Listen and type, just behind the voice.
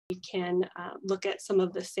can look at some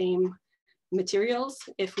of the same materials.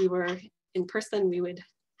 If we were in person, we would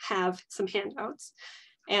have some handouts.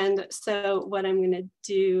 And so what I'm going to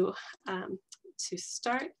do to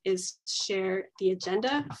start is share the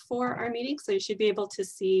agenda for our meeting. So you should be able to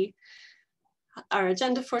see our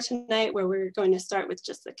agenda for tonight, where we're going to start with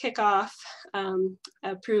just the kickoff,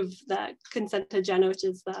 approve the consent agenda, which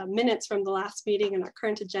is the minutes from the last meeting, and our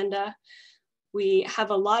current agenda. We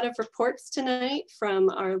have a lot of reports tonight from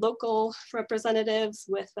our local representatives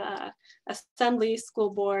with Assembly, School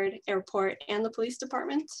Board, Airport, and the Police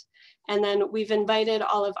Department. And then we've invited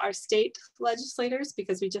all of our state legislators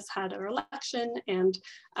because we just had our election, and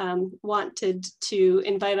wanted to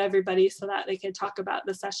invite everybody so that they could talk about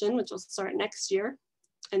the session, which will start next year,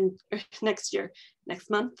 and next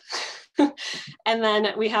month. And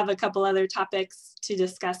then we have a couple other topics to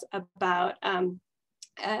discuss about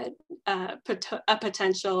a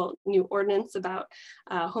potential new ordinance about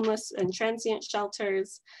homeless and transient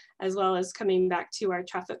shelters, as well as coming back to our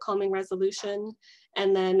traffic calming resolution.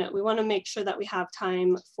 And then we want to make sure that we have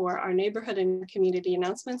time for our neighborhood and community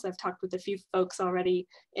announcements. I've talked with a few folks already,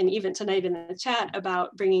 and even tonight in the chat,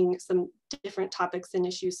 about bringing some different topics and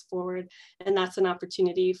issues forward. And that's an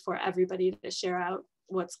opportunity for everybody to share out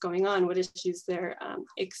what's going on, what issues they're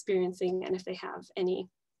experiencing, and if they have any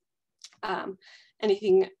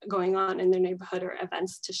anything going on in their neighborhood or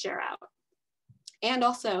events to share out. And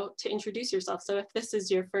also to introduce yourself. So if this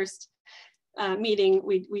is your first meeting,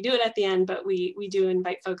 we do it at the end, but we do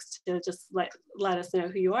invite folks to just let us know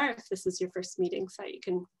who you are if this is your first meeting, so you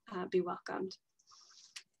can be welcomed.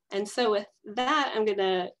 And so with that, I'm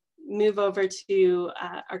gonna move over to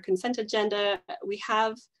our consent agenda. We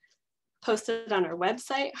have posted on our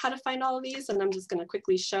website how to find all of these, and I'm just going to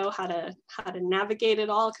quickly show how to navigate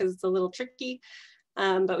it all, because it's a little tricky,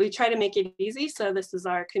 but we try to make it easy. So this is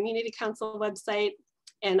our community council website,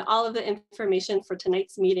 and all of the information for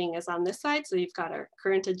tonight's meeting is on this side. So you've got our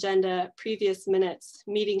current agenda, previous minutes,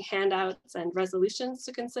 meeting handouts, and resolutions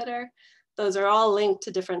to consider. Those are all linked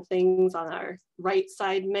to different things on our right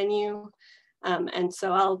side menu, and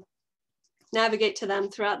so I'll navigate to them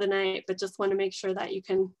throughout the night, but just want to make sure that you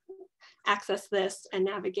can access this and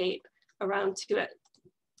navigate around to it.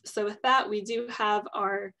 So with that, we do have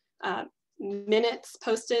our minutes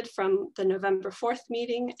posted from the November 4th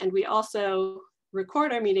meeting, and we also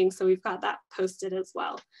record our meeting, so we've got that posted as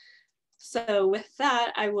well. So with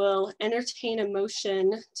that, I will entertain a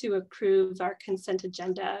motion to approve our consent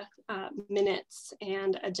agenda minutes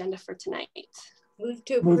and agenda for tonight. Move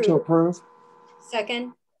to approve. Move to approve.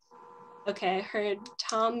 Second. Okay, I heard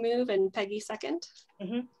Tom move and Peggy second.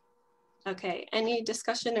 Mm-hmm. Okay, any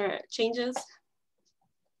discussion or changes?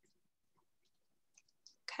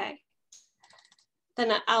 Okay.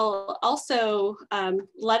 Then I'll also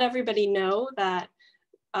let everybody know that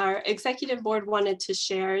our executive board wanted to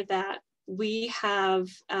share that we have,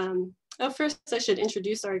 oh, first I should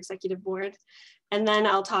introduce our executive board, and then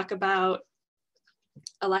I'll talk about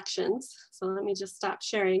elections. So let me just stop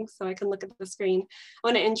sharing so I can look at the screen. I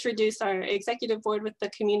want to introduce our executive board with the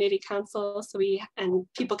community council, so and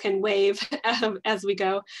people can wave as we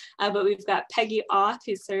go. But we've got Peggy Auth,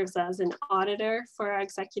 who serves as an auditor for our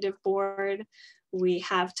executive board. We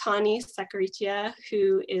have Tani Secaritia,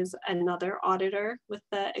 who is another auditor with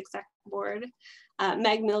the exec board.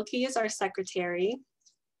 Meg Milkey is our secretary.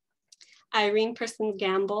 Irene Person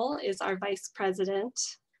Gamble is our vice president.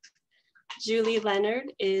 Julie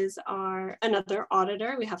Leonard is another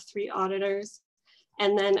auditor. We have 3 auditors.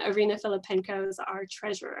 And then Irina Filipenko is our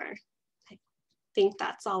treasurer. I think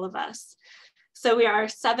that's all of us. So we are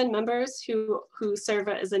 7 members who serve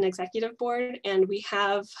as an executive board, and we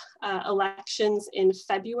have elections in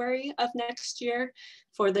February of next year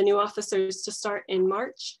for the new officers to start in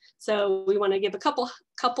March. So we want to give a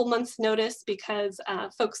couple months notice, because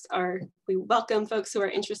we welcome folks who are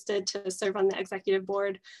interested to serve on the executive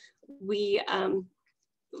board. We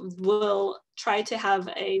will try to have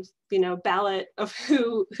a ballot of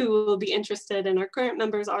who will be interested, and our current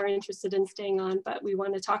members are interested in staying on, but we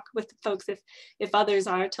want to talk with folks if others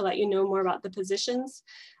are, to let you know more about the positions.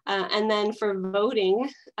 And then for voting,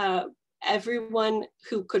 everyone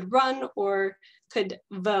who could run or could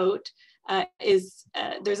vote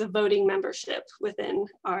there's a voting membership within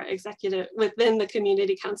the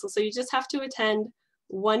community council. So you just have to attend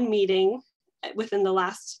 1 meeting within the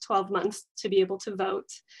last 12 months to be able to vote.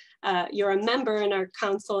 You're a member in our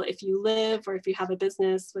council if you live or if you have a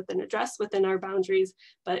business with an address within our boundaries,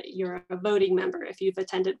 but you're a voting member if you've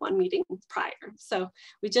attended 1 meeting prior. So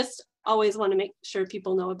we just always want to make sure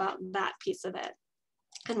people know about that piece of it,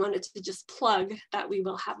 and wanted to just plug that we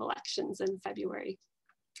will have elections in February.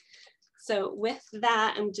 So with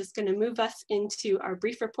that, I'm just going to move us into our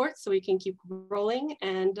brief report so we can keep rolling.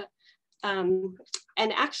 And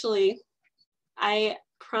actually, I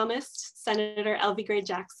promised Senator Elvie Gray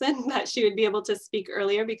Jackson that she would be able to speak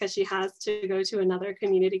earlier because she has to go to another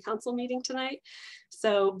community council meeting tonight.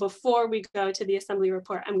 So before we go to the assembly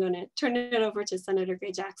report, I'm going to turn it over to Senator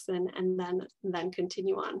Gray Jackson and then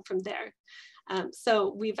continue on from there.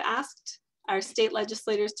 So we've asked our state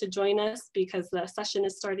legislators to join us because the session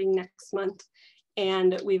is starting next month,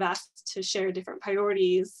 and we've asked to share different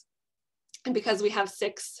priorities. And because we have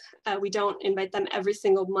 6, we don't invite them every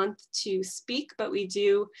single month to speak, but we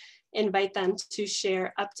do invite them to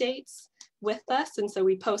share updates with us. And so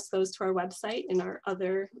we post those to our website in our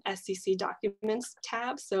other SCC documents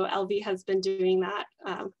tab. So Elvie has been doing that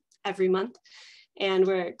every month, and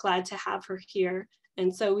we're glad to have her here.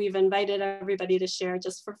 And so we've invited everybody to share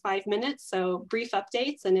just for 5 minutes. So brief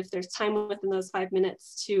updates. And if there's time within those 5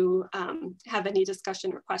 minutes to have any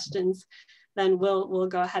discussion or questions, then we'll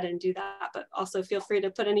go ahead and do that. But also feel free to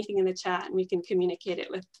put anything in the chat and we can communicate it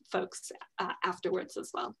with folks afterwards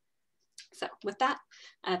as well. So with that,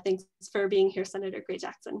 thanks for being here, Senator Gray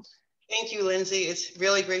Jackson. Thank you, Lindsay. It's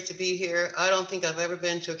really great to be here. I don't think I've ever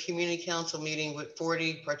been to a community council meeting with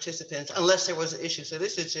 40 participants, unless there was an issue. So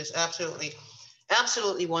this is just absolutely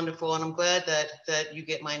wonderful. And I'm glad that you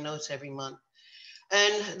get my notes every month.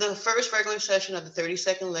 And the first regular session of the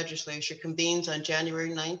 32nd legislature convenes on January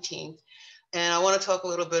 19th. And I want to talk a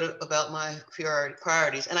little bit about my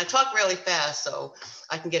priorities. And I talk really fast, so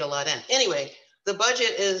I can get a lot in. Anyway, the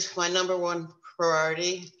budget is my #1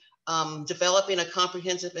 priority, developing a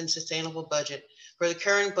comprehensive and sustainable budget. For the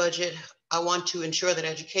current budget, I want to ensure that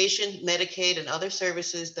education, Medicaid, and other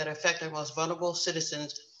services that affect our most vulnerable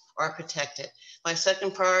citizens are protected. My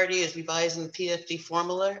second priority is revising the PFD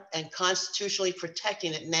formula and constitutionally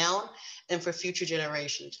protecting it now and for future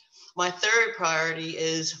generations. My third priority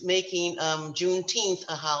is making Juneteenth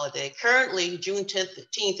a holiday. Currently,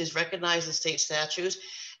 Juneteenth is recognized in state statutes,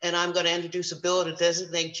 and I'm going to introduce a bill to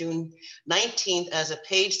designate June 19th as a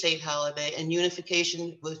paid state holiday and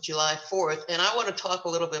unification with July 4th. And I want to talk a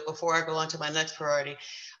little bit before I go on to my next priority,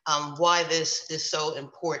 why this is so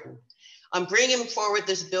important. I'm bringing forward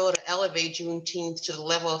this bill to elevate Juneteenth to the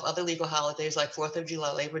level of other legal holidays like 4th of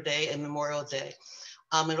July, Labor Day, and Memorial Day.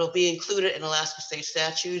 It'll be included in Alaska state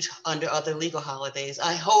statutes under other legal holidays.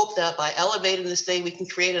 I hope that by elevating this day, we can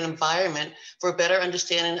create an environment for a better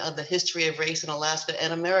understanding of the history of race in Alaska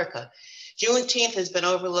and America. Juneteenth has been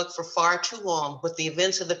overlooked for far too long, but the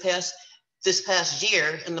events of this past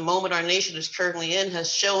year and the moment our nation is currently in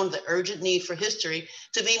has shown the urgent need for history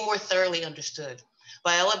to be more thoroughly understood.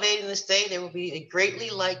 By elevating this day, there will be a great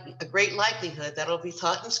likelihood that it'll be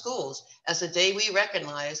taught in schools as a day we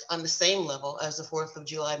recognize on the same level as the 4th of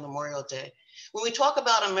July Memorial Day. When we talk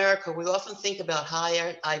about America, we often think about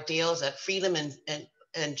higher ideals of freedom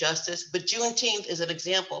and justice, but Juneteenth is an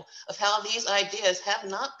example of how these ideas have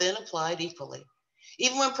not been applied equally.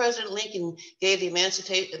 Even when President Lincoln gave the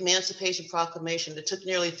Emancipation Proclamation, it took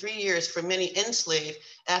nearly 3 years for many enslaved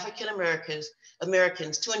African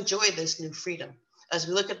Americans to enjoy this new freedom. As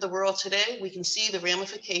we look at the world today, we can see the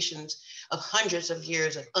ramifications of hundreds of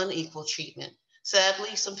years of unequal treatment.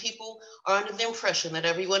 Sadly, some people are under the impression that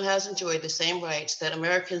everyone has enjoyed the same rights that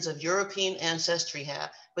Americans of European ancestry have,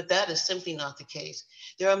 but that is simply not the case.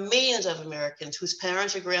 There are millions of Americans whose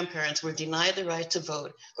parents or grandparents were denied the right to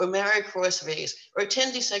vote, or marry across race, or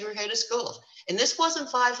attend desegregated schools. And this wasn't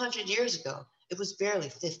 500 years ago, it was barely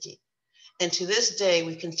 50. And to this day,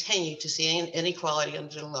 we continue to see inequality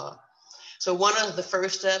under the law. So one of the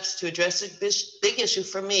first steps to address this big issue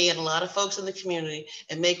for me and a lot of folks in the community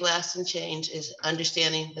and make lasting change is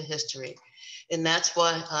understanding the history. And that's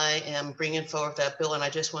why I am bringing forward that bill. And I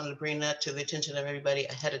just wanted to bring that to the attention of everybody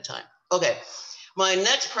ahead of time. Okay, my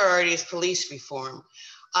next priority is police reform.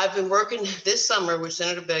 I've been working this summer with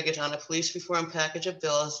Senator Begich on a police reform package of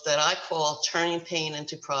bills that I call Turning Pain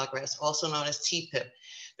into Progress, also known as TPIP.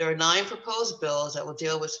 There are 9 proposed bills that will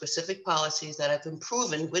deal with specific policies that have been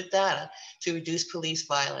proven with data to reduce police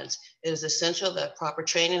violence. It is essential that proper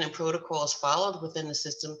training and protocols followed within the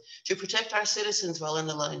system to protect our citizens while in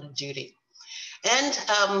the line of duty. And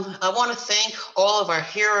I want to thank all of our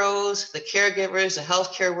heroes, the caregivers, the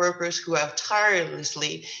healthcare workers who have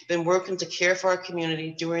tirelessly been working to care for our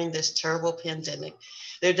community during this terrible pandemic.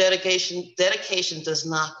 Their dedication does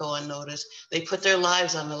not go unnoticed. They put their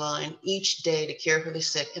lives on the line each day to care for the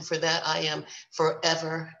sick, and for that I am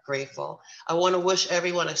forever grateful. I want to wish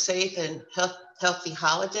everyone a safe and healthy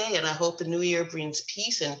holiday, and I hope the new year brings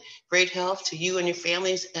peace and great health to you and your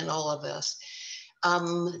families and all of us.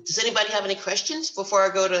 Does anybody have any questions before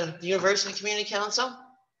I go to the University Community Council?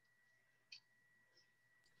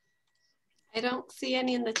 I don't see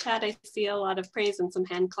any in the chat. I see a lot of praise and some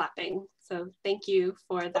hand clapping. So thank you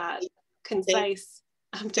for that concise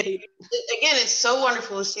update. Again, it's so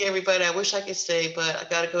wonderful to see everybody. I wish I could stay, but I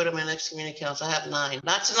got to go to my next community council. I have 9.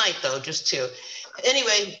 Not tonight, though, just 2.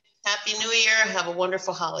 Anyway, Happy New Year. Have a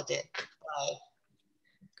wonderful holiday. Bye.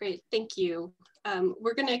 Great, thank you.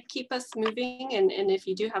 We're going to keep us moving, and if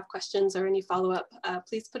you do have questions or any follow-up,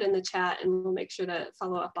 please put in the chat and we'll make sure to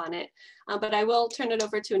follow up on it. But I will turn it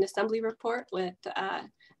over to an assembly report with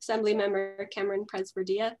Assembly Member Cameron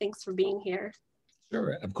Presverdia. Thanks for being here.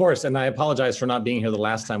 Sure, of course, and I apologize for not being here the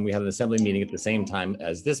last time. We had an assembly meeting at the same time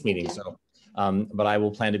as this meeting, so but I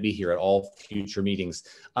will plan to be here at all future meetings.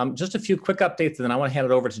 Just a few quick updates, and then I want to hand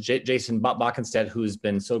it over to Jason Bockenstedt, who's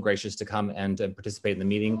been so gracious to come and participate in the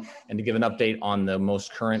meeting and to give an update on the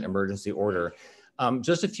most current emergency order.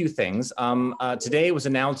 Just a few things. Today it was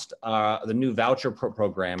announced the new voucher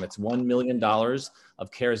program. It's $1 million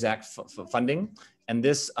of CARES Act funding. And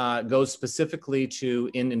this goes specifically to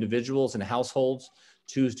individuals and households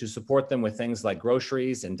to support them with things like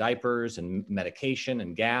groceries and diapers and medication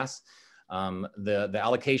and gas. The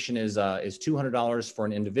allocation is $200 for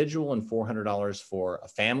an individual and $400 for a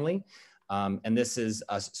family. And this is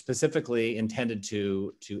specifically intended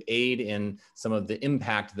to aid in some of the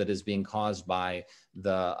impact that is being caused by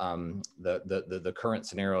the current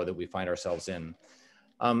scenario that we find ourselves in.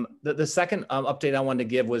 The second update I wanted to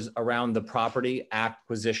give was around the property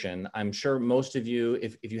acquisition. I'm sure most of you,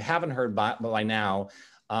 if you haven't heard by now,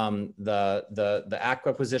 the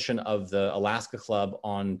acquisition of the Alaska Club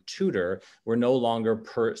on Tudor, we're no longer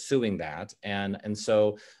pursuing that. And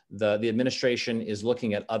so the administration is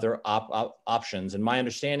looking at other options. And my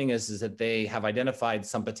understanding is that they have identified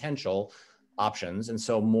some potential options. And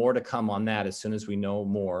so more to come on that as soon as we know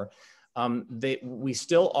more. We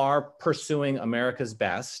still are pursuing America's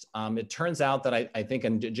Best. It turns out that I think,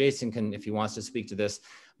 and Jason can, if he wants to speak to this,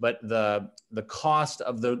 but the cost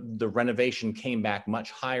of the renovation came back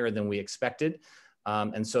much higher than we expected.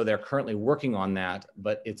 And so they're currently working on that,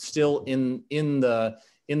 but it's still in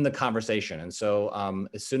the conversation. And so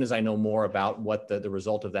as soon as I know more about what the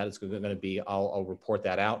result of that is going to be, I'll report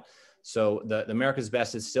that out. So the America's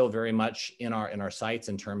Best is still very much in our sights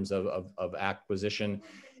in terms of acquisition.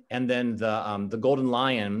 And then the Golden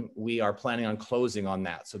Lion, we are planning on closing on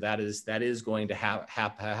that. So that is going to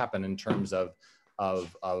happen in terms of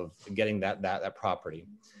getting that property.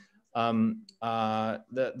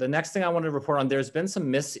 The next thing I wanted to report on, there's been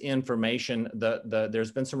some misinformation.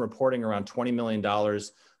 There's been some reporting around $20 million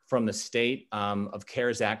from the state of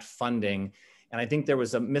CARES Act funding. And I think there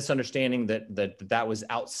was a misunderstanding that was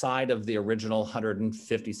outside of the original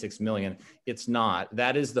 $156 million. It's not.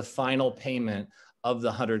 That is the final payment of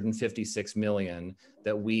the $156 million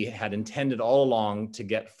that we had intended all along to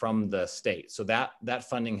get from the state. So that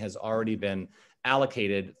funding has already been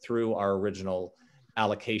allocated through our original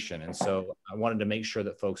allocation. And so I wanted to make sure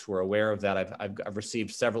that folks were aware of that. I've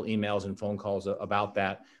received several emails and phone calls about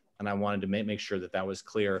that, and I wanted to make sure that was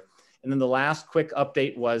clear. And then the last quick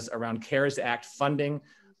update was around CARES Act funding.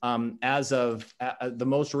 As of the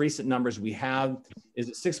most recent numbers we have is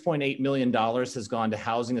that $6.8 million has gone to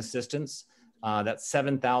housing assistance. That's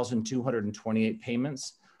 7,228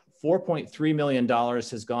 payments. $4.3 million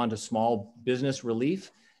has gone to small business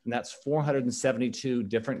relief, and that's 472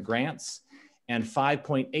 different grants. And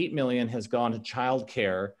 $5.8 million has gone to child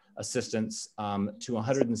care assistance to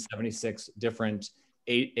 176 different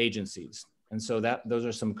agencies. And so those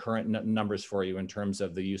are some current numbers for you in terms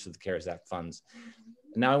of the use of the CARES Act funds.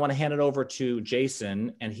 Now I want to hand it over to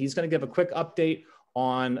Jason, and he's going to give a quick update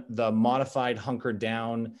on the modified hunker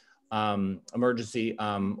down emergency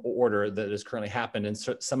order that has currently happened and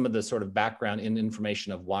some of the sort of background and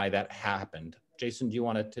information of why that happened. Jason, do you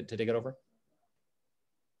want to take it over?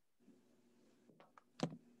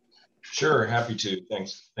 Sure, happy to.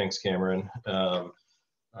 Thanks, Cameron.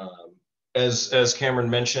 As Cameron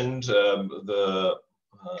mentioned, the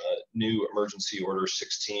new emergency order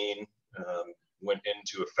 16 went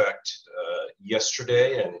into effect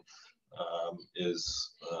yesterday and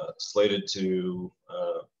is slated to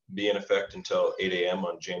be in effect until 8 a.m.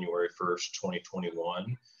 on January 1st,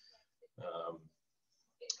 2021.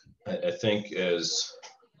 I think as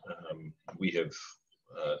we have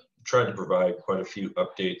tried to provide quite a few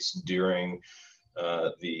updates during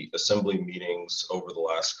the assembly meetings over the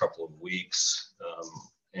last couple of weeks.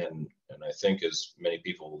 And I think as many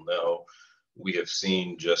people will know, we have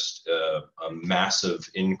seen just a massive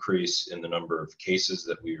increase in the number of cases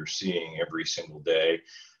that we are seeing every single day.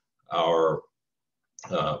 Our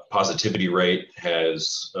positivity rate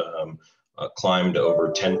has climbed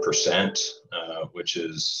over 10%, which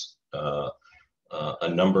is a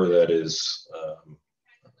number that is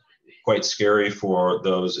quite scary for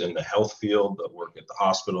those in the health field that work at the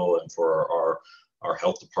hospital, and for our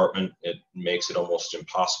health department. It makes it almost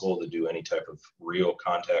impossible to do any type of real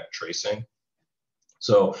contact tracing.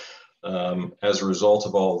 So as a result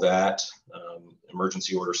of all that,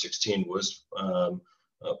 Emergency Order 16 was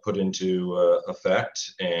put into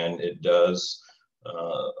effect, and it does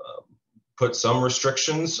put some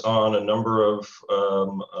restrictions on a number of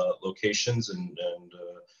locations and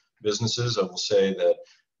businesses. I will say that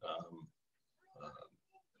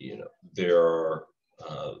there are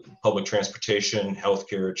public transportation,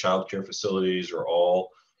 healthcare, childcare facilities are all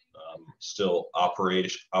still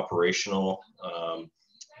operational.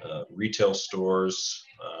 Retail stores,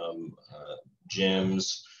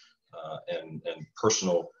 gyms, and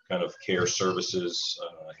personal kind of care services,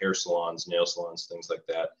 hair salons, nail salons, things like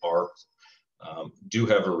that do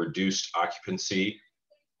have a reduced occupancy.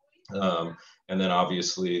 And then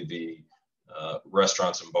obviously the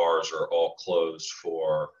restaurants and bars are all closed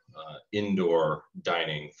for indoor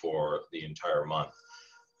dining for the entire month.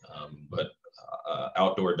 But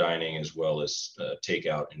outdoor dining as well as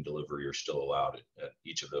takeout and delivery are still allowed at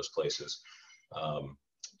each of those places.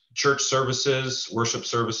 Church services, worship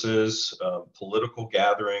services, political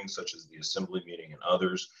gatherings such as the assembly meeting and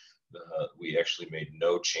others, we actually made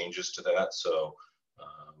no changes to that. So,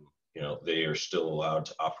 they are still allowed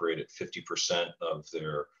to operate at 50% of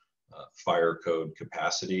their fire code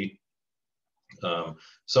capacity.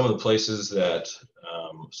 Some of the places that,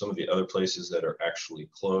 some of the other places that are actually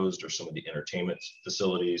closed are some of the entertainment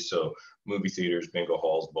facilities. So movie theaters, bingo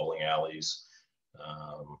halls, bowling alleys,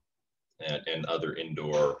 and other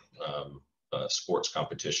indoor sports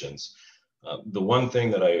competitions. The one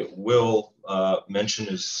thing that I will mention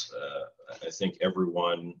is I think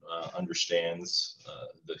everyone understands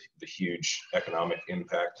the huge economic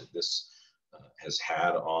impact that this has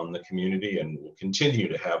had on the community and will continue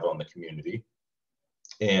to have on the community.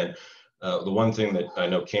 And the one thing that I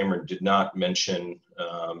know Cameron did not mention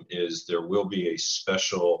is there will be a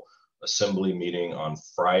special assembly meeting on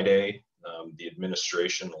Friday. The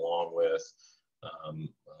administration, along with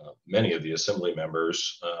many of the assembly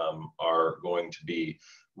members, are going to be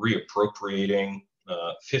reappropriating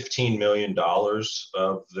 $15 million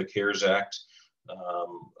of the CARES Act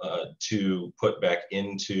to put back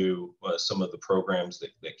into some of the programs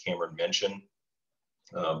that Cameron mentioned,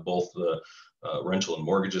 both the rental and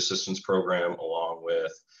mortgage assistance program, along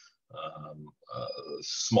with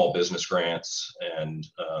small business grants and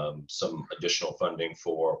some additional funding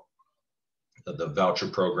for the voucher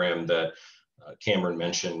program that Cameron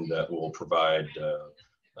mentioned that will provide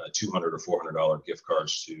 $200 or $400 gift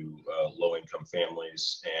cards to low-income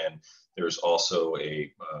families. And there's also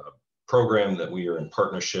a program that we are in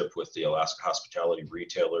partnership with the Alaska Hospitality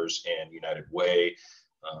Retailers and United Way.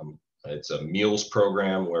 It's a meals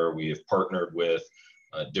program where we have partnered with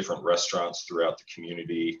different restaurants throughout the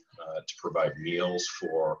community to provide meals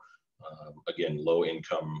for, again,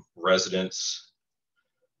 low-income residents.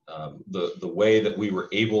 The way that we were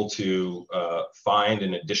able to find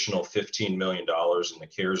an additional $15 million in the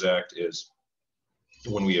CARES Act is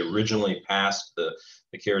when we originally passed the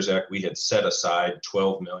CARES Act, we had set aside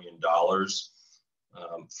 $12 million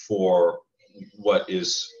for what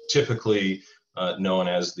is typically known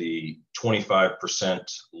as the 25%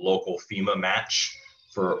 local FEMA match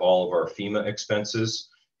for all of our FEMA expenses.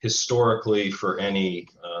 Historically, for any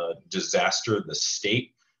disaster, the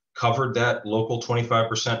state covered that local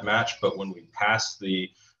 25% match, but when we passed the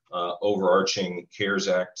overarching CARES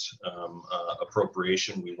Act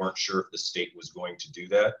appropriation, we weren't sure if the state was going to do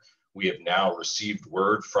that. We have now received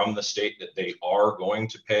word from the state that they are going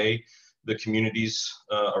to pay the communities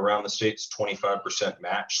around the state's 25%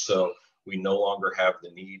 match. So we no longer have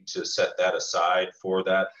the need to set that aside for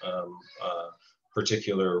that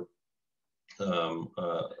particular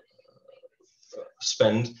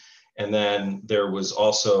spend. And then there was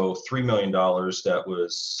also $3 million that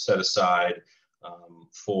was set aside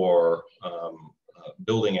for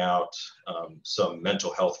building out some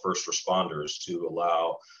mental health first responders to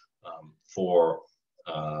allow for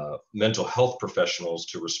mental health professionals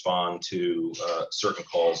to respond to certain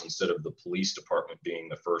calls instead of the police department being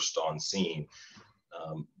the first on scene.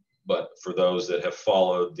 But for those that have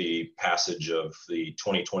followed the passage of the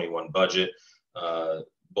 2021 budget,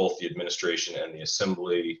 both the administration and the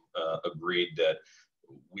assembly agreed that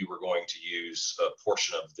we were going to use a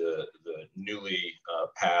portion of the newly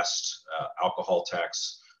passed alcohol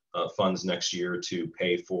tax funds next year to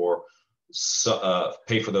pay for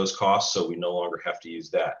those costs, so we no longer have to use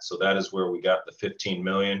that. So that is where we got the $15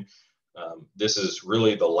 million. This is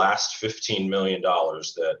really the last $15 million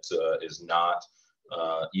that is not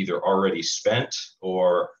either already spent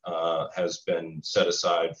or has been set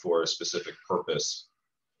aside for a specific purpose.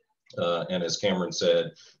 And as Cameron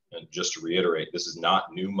said, and just to reiterate, this is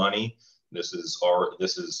not new money. This is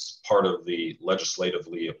part of the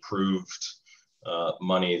legislatively approved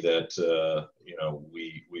money that you know,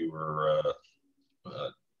 we were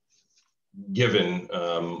given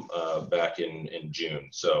back in June.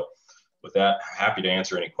 So with that, happy to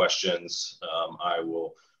answer any questions. I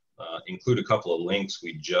will include a couple of links.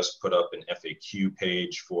 We just put up an FAQ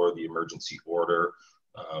page for the emergency order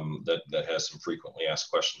that has some frequently asked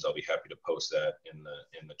questions. I'll be happy to post that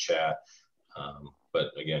in the chat.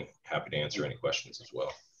 But again, happy to answer any questions as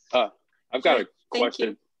well. I've got a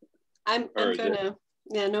question. I'm gonna,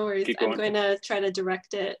 yeah, no worries. I'm going to try to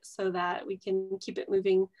direct it so that we can keep it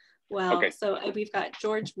moving well. Okay. So we've got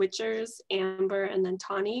George, Witchers, Amber, and then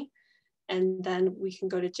Tawny. And then we can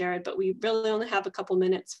go to Jared, but we really only have a couple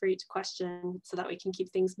minutes for each question so that we can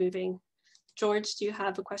keep things moving. George, do you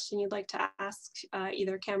have a question you'd like to ask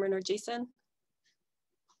either Cameron or Jason?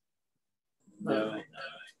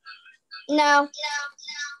 No.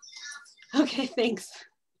 Okay, thanks.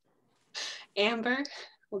 Amber,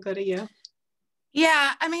 we'll go to you.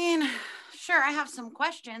 Yeah, I mean, sure, I have some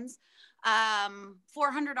questions.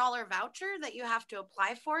 $400 voucher that you have to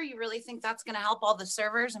apply for. You really think that's going to help all the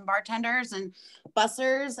servers and bartenders and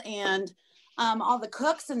bussers and all the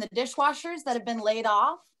cooks and the dishwashers that have been laid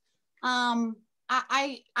off?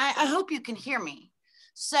 I hope you can hear me.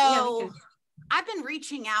 So yeah, I've been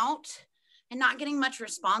reaching out and not getting much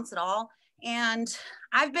response at all. And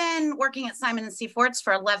I've been working at Simon & Seaforth's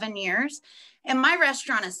for 11 years, and my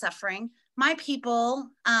restaurant is suffering. My people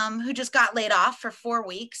who just got laid off for 4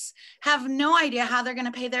 weeks have no idea how they're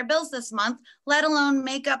going to pay their bills this month, let alone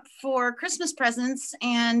make up for Christmas presents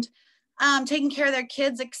and taking care of their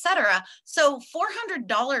kids, etc. So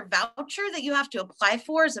 $400 voucher that you have to apply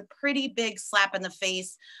for is a pretty big slap in the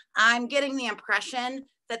face. I'm getting the impression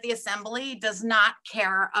that the assembly does not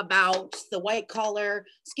care about the white collar,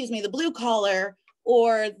 the blue collar,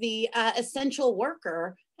 or the essential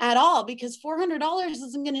worker at all, because $400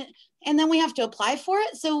 isn't going to, and then we have to apply for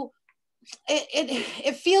it. So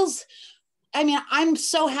it feels, I mean, I'm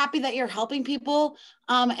so happy that you're helping people.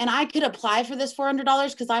 And I could apply for this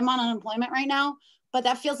 $400 because I'm on unemployment right now, but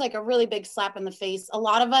that feels like a really big slap in the face. A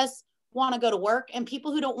lot of us want to go to work, and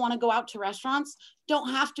people who don't want to go out to restaurants don't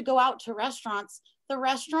have to go out to restaurants. The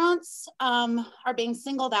restaurants are being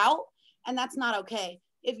singled out, and that's not okay.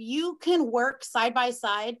 If you can work side by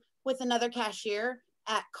side with another cashier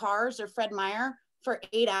at Cars or Fred Meyer for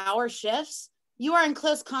 8-hour shifts, you are in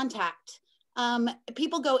close contact.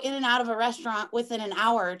 People go in and out of a restaurant within an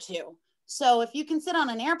hour or two. So if you can sit on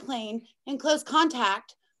an airplane in close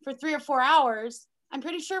contact for 3 or 4 hours, I'm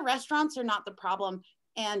pretty sure restaurants are not the problem.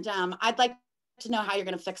 And I'd like to know how you're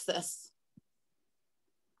going to fix this.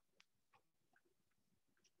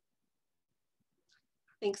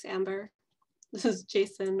 Thanks, Amber. This is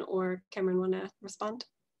Jason or Cameron, want to respond?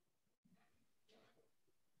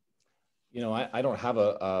 You know, I don't have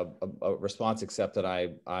a response except that I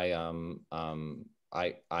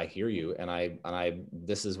hear you, and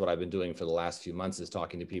this is what I've been doing for the last few months, is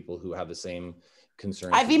talking to people who have the same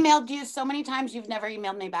concerns. I've emailed you so many times, you've never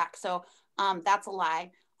emailed me back, so that's a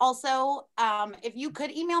lie. Also, if you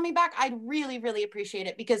could email me back, I'd really, really appreciate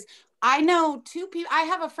it, because I know 2 people. I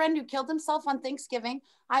have a friend who killed himself on Thanksgiving.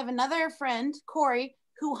 I have another friend, Corey,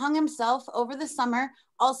 who hung himself over the summer,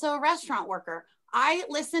 also a restaurant worker. I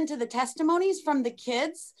listened to the testimonies from the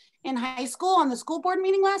kids in high school on the school board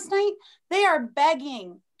meeting last night. They are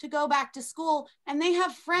begging to go back to school, and they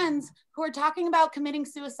have friends who are talking about committing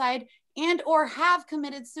suicide and or have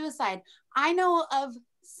committed suicide. I know of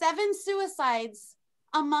 7 suicides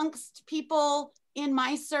amongst people in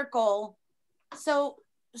my circle. So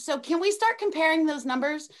can we start comparing those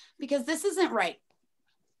numbers? Because this isn't right.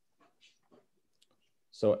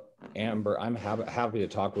 So Amber, I'm happy to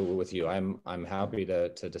talk with you. I'm happy to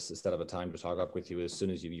just set up a time to talk up with you as soon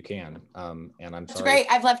as you can. And I'm sorry. That's great.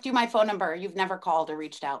 I've left you my phone number. You've never called or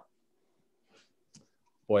reached out.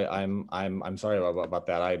 Boy, I'm sorry about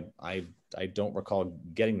that. I don't recall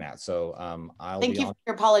getting that. So Thank you for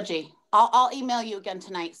your apology. I'll email you again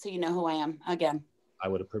tonight so you know who I am again. I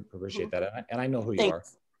would appreciate that, and I know who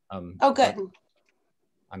Thanks. you are. Oh, good.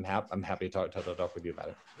 I'm happy to talk with you about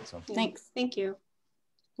it. So thanks. Thank you.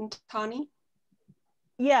 And Tawny?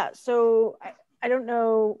 Yeah, so I don't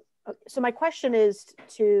know. So my question is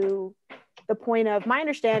to the point of, my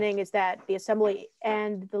understanding is that the assembly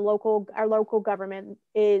and our local government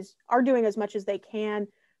are doing as much as they can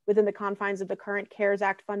within the confines of the current CARES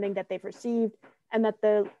Act funding that they've received, and that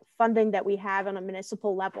the funding that we have on a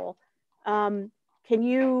municipal level can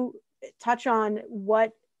you touch on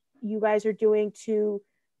what you guys are doing to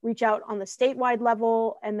reach out on the statewide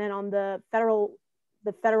level and then on the federal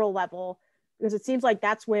level? Because it seems like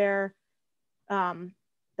that's where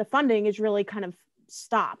the funding is really kind of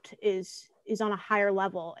stopped, is on a higher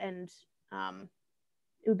level. And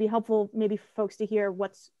it would be helpful maybe for folks to hear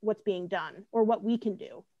what's being done or what we can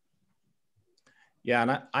do. Yeah,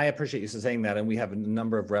 and I appreciate you saying that. And we have a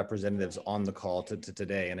number of representatives on the call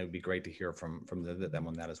today, and it would be great to hear from them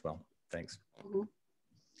on that as well. Thanks. Mm-hmm.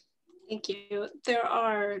 Thank you. There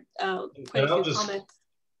are quite a few comments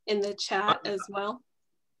in the chat as well.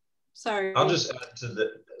 Sorry. I'll just add to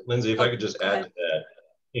that, Lindsay, if I could just add to that,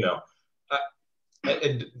 you know,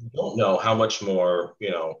 I don't know how much more,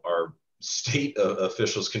 you know, our state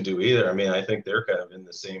officials can do either. I mean, I think they're kind of in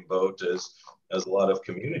the same boat as a lot of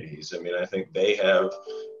communities. I mean, I think they have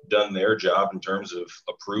done their job in terms of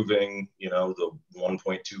approving, you know, the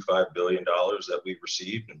 $1.25 billion that we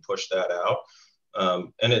received and pushed that out.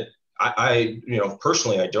 And you know,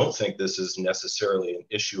 personally, I don't think this is necessarily an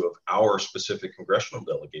issue of our specific congressional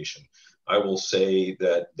delegation. I will say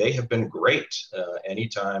that they have been great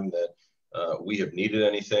anytime that we have needed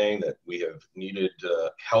anything, that we have needed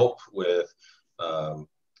help with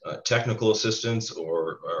technical assistance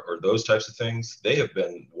or those types of things. They have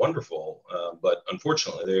been wonderful, but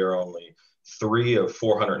unfortunately, they are only 3 of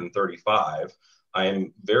 435. I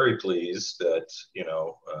am very pleased that, you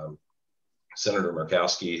know, Senator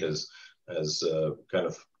Murkowski has kind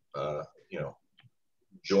of, you know,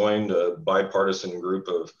 joined a bipartisan group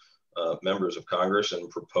of members of Congress and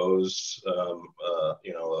proposed,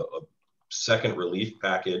 you know, a second relief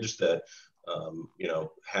package that, you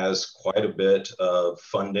know, has quite a bit of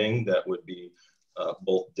funding that would be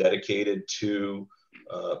both dedicated to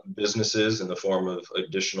businesses in the form of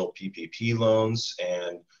additional PPP loans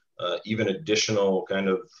and even additional kind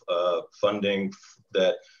of funding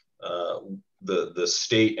that the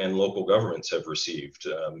state and local governments have received.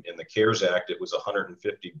 In the CARES Act, it was $150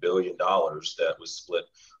 billion that was split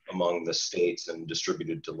among the states and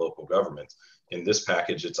distributed to local governments. In this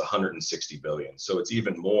package, it's $160 billion. So it's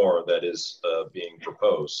even more that is being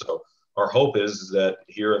proposed. So our hope is that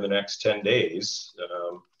here in the next 10 days,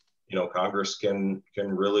 you know, Congress can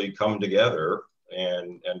really come together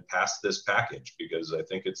and pass this package, because I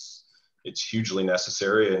think it's hugely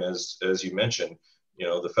necessary. And as you mentioned, you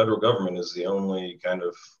know, the federal government is the only kind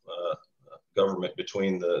of government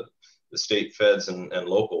between the state feds and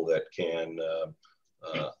local that can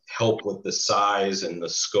help with the size and the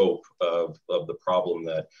scope of the problem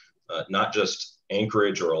that not just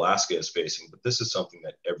Anchorage or Alaska is facing, but this is something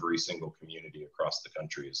that every single community across the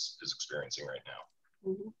country is experiencing right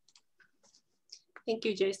now. Mm-hmm. Thank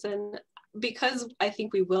you, Jason. Because I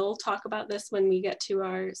think we will talk about this when we get to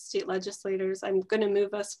our state legislators, I'm going to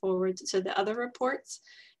move us forward to the other reports,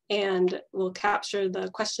 and we'll capture the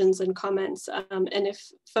questions and comments. And if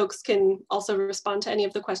folks can also respond to any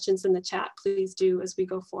of the questions in the chat, please do as we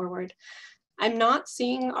go forward. I'm not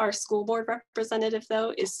seeing our school board representative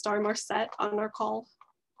though. Is Star Morset on our call?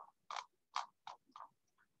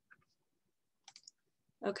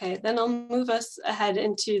 Okay, then I'll move us ahead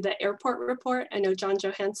into the airport report. I know John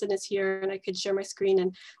Johansson is here and I could share my screen,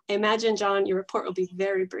 and I imagine, John, your report will be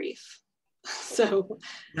very brief. So,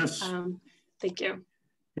 yes, thank you.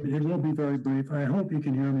 It will be very brief. I hope you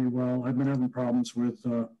can hear me well. I've been having problems with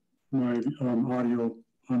my audio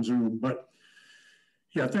on Zoom, but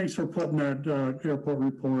yeah, thanks for putting that airport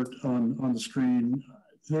report on the screen.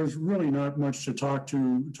 There's really not much to talk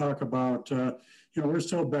about. You know, we're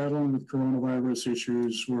still battling with coronavirus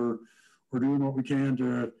issues. We're doing what we can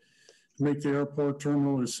to make the airport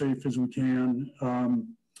terminal as safe as we can.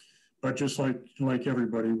 But just like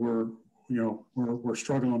everybody, we're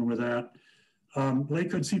struggling with that.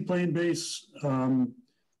 Lakewood Seaplane Base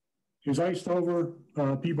is iced over.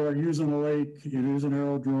 People are using the lake. It is an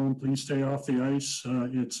aerodrome. Please stay off the ice.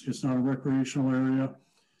 It's not a recreational area.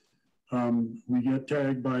 We get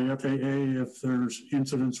tagged by FAA if there's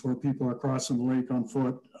incidents where people are crossing the lake on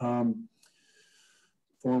foot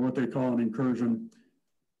for what they call an incursion.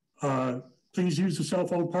 Please use the cell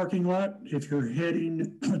phone parking lot if you're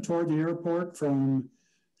heading toward the airport from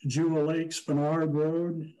Jewel Lake, Spenard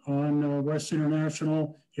Road on West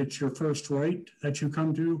International. It's your first right that you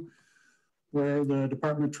come to, where the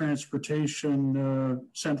Department of Transportation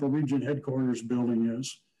Central Region Headquarters building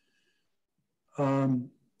is. And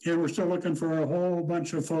we're still looking for a whole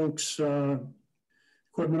bunch of folks,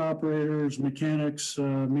 equipment operators, mechanics,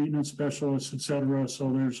 maintenance specialists, et cetera.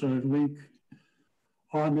 So there's a link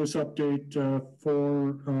on this update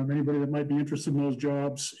for anybody that might be interested in those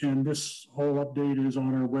jobs. And this whole update is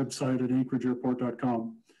on our website at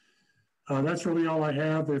anchorageairport.com. That's really all I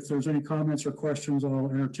have. If there's any comments or questions, I'll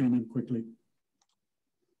entertain them quickly.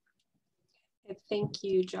 Thank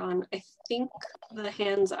you, John. I think the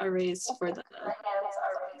hands are raised for the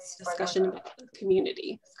discussion about the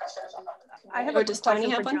community. I have or a does question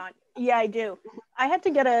Tony for have one? John. Yeah, I do. I had to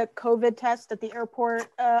get a COVID test at the airport.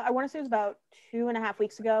 I want to say it was about 2.5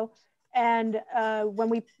 weeks ago. And when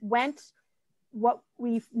we went, what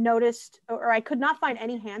we've noticed, or I could not find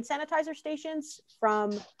any hand sanitizer stations so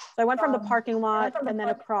I went from the parking lot and then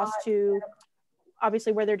across to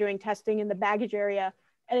obviously where they're doing testing in the baggage area.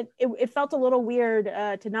 And it felt a little weird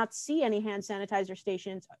to not see any hand sanitizer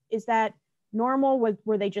stations. Is that normal?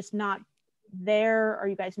 Were they just not there? Are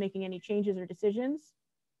you guys making any changes or decisions?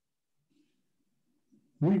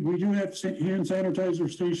 We do have hand sanitizer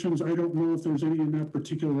stations. I don't know if there's any in that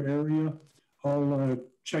particular area. I'll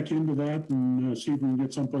check into that and see if we can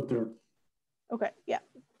get some put there. Okay, yeah.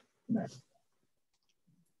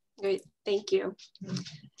 Great, thank you.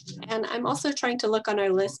 And I'm also trying to look on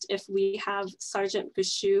our list if we have Sergeant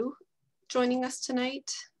Bouchou joining us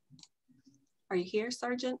tonight. Are you here,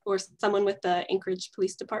 Sergeant? Or someone with the Anchorage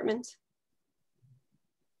Police Department?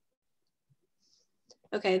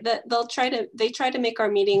 Okay, they try to make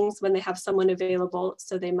our meetings when they have someone available,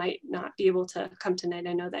 so they might not be able to come tonight.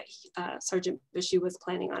 I know that Sergeant Bouchou was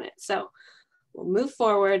planning on it. So we'll move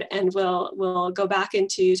forward and we'll go back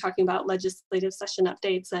into talking about legislative session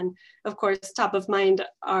updates. And of course, top of mind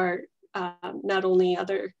are not only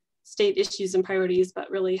other state issues and priorities,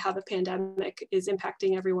 but really how the pandemic is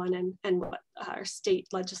impacting everyone and what our state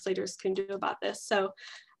legislators can do about this. So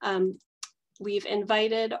we've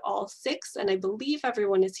invited all 6, and I believe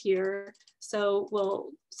everyone is here.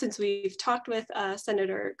 So since we've talked with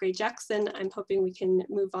Senator Gray Jackson, I'm hoping we can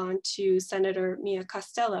move on to Senator Mia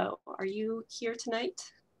Costello. Are you here tonight?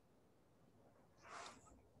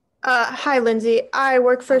 Hi, Lindsay. I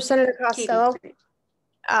work for Senator Costello.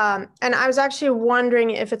 And I was actually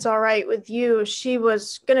wondering if it's all right with you. She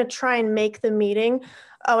was going to try and make the meeting.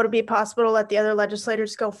 Would it be possible to let the other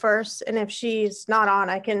legislators go first? And if she's not on,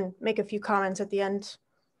 I can make a few comments at the end.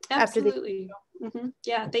 Absolutely.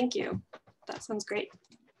 Yeah, thank you. That sounds great.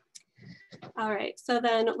 All right, so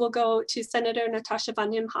then we'll go to Senator Natasha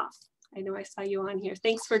von Imhoff. I know I saw you on here.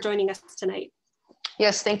 Thanks for joining us tonight.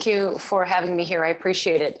 Yes, thank you for having me here. I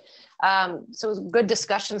appreciate it. So it was a good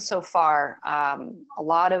discussion so far. A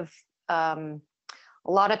lot of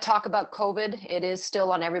talk about COVID. It is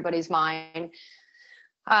still on everybody's mind.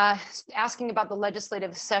 Asking about the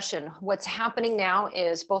legislative session. What's happening now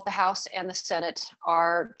is both the House and the Senate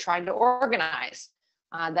are trying to organize.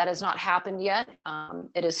 That has not happened yet.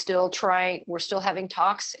 It is still trying. We're still having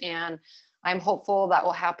talks, and I'm hopeful that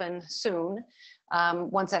will happen soon.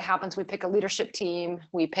 Once that happens, we pick a leadership team.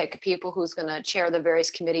 We pick people who's going to chair the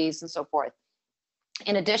various committees and so forth.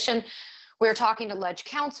 In addition, we're talking to Ledge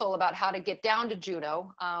Council about how to get down to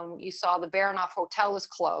Juneau. You saw the Baranoff Hotel is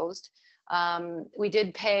closed. We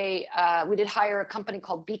did hire a company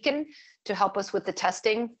called Beacon to help us with the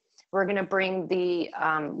testing. We're going to bring the,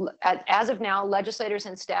 as of now, legislators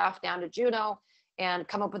and staff down to Juneau and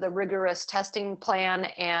come up with a rigorous testing plan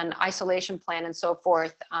and isolation plan and so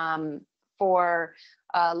forth for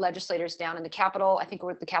legislators down in the Capitol. I think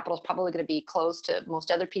the Capitol is probably going to be closed to most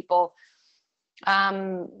other people.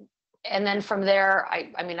 And then from there,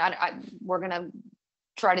 we're going to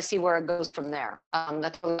try to see where it goes from there.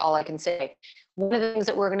 That's really all I can say. One of the things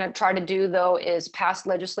that we're going to try to do, though, is pass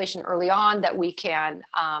legislation early on that we can,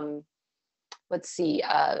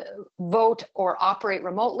 vote or operate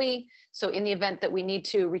remotely. So in the event that we need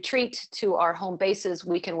to retreat to our home bases,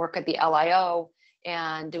 we can work at the LIO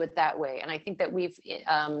and do it that way. And I think that we've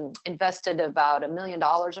invested about $1 million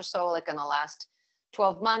or so, like in the last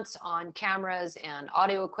 12 months, on cameras and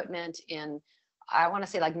audio equipment in, I want to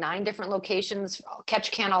say, like 9 different locations,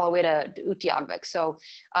 Ketchikan all the way to Utqiagvik. So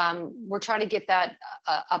we're trying to get that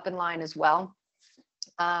up in line as well.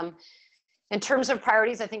 In terms of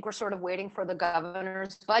priorities, I think we're sort of waiting for the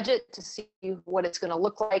governor's budget to see what it's going to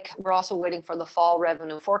look like. We're also waiting for the fall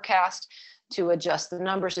revenue forecast to adjust the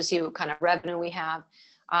numbers to see what kind of revenue we have.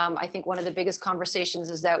 I think one of the biggest conversations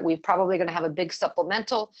is that we're probably going to have a big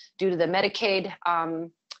supplemental due to the Medicaid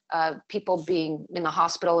people being in the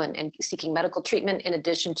hospital and seeking medical treatment, in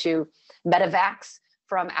addition to medevacs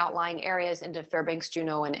from outlying areas into Fairbanks,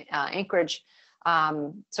 Juneau, and Anchorage.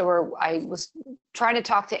 So I was trying to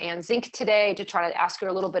talk to Ann Zink today to try to ask her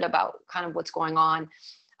a little bit about kind of what's going on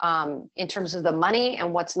in terms of the money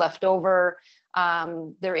and what's left over.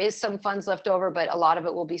 There is some funds left over, but a lot of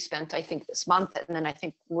it will be spent, I think, this month. And then I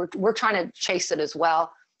think we're trying to chase it as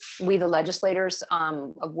well, we the legislators,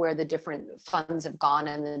 of where the different funds have gone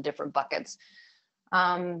and the different buckets.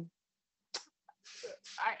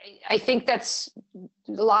 I think that's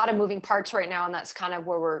a lot of moving parts right now, and that's kind of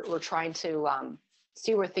where we're trying to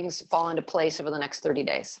see where things fall into place over the next 30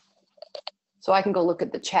 days. So I can go look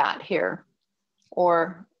at the chat here,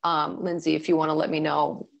 or Lindsay, if you want to let me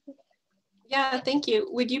know. Yeah, thank you.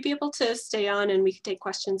 Would you be able to stay on and we could take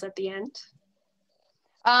questions at the end?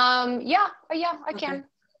 Yeah, I can.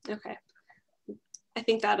 Okay. I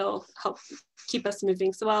think that'll help keep us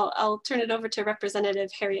moving. So I'll turn it over to Representative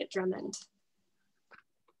Harriet Drummond.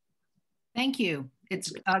 Thank you.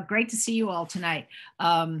 It's great to see you all tonight.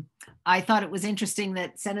 I thought it was interesting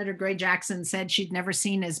that Senator Gray Jackson said she'd never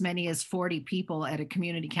seen as many as 40 people at a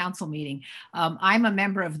community council meeting. I'm a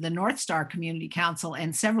member of the North Star Community Council,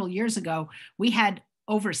 and several years ago, we had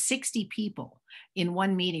over 60 people in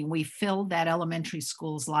one meeting. We filled that elementary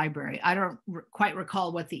school's library. I don't quite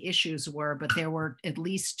recall what the issues were, but there were at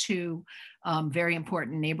least two very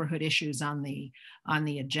important neighborhood issues on the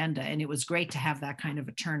agenda. And it was great to have that kind of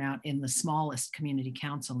a turnout in the smallest community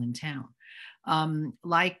council in town.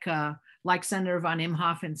 Like Senator von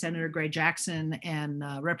Imhoff and Senator Gray Jackson and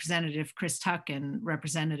Representative Chris Tuck and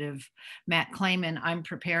Representative Matt Clayman, I'm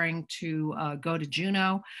preparing to go to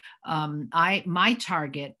Juneau. My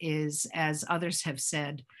target is, as others have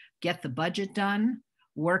said, get the budget done,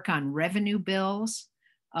 work on revenue bills,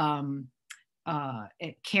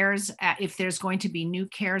 if there's going to be new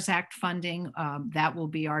CARES Act funding, that will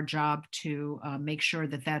be our job to make sure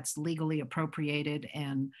that that's legally appropriated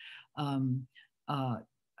and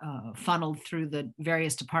funneled through the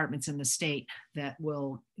various departments in the state that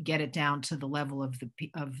will get it down to the level of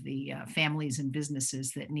the families and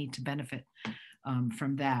businesses that need to benefit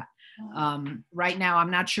from that. Right now, I'm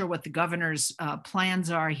not sure what the governor's plans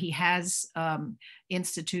are. He has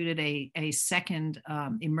instituted a second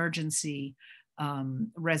emergency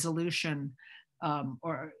resolution,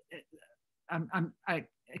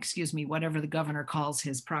 excuse me, whatever the governor calls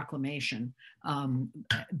his proclamation,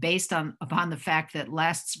 based upon the fact that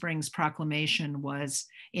last spring's proclamation was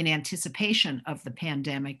in anticipation of the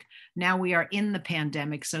pandemic. Now we are in the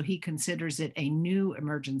pandemic, so he considers it a new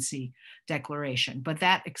emergency declaration, but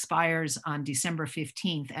that expires on December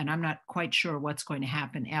 15th, and I'm not quite sure what's going to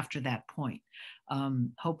happen after that point.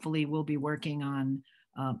 Hopefully we'll be working on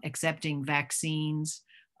accepting vaccines,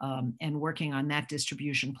 and working on that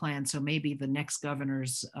distribution plan. So maybe the next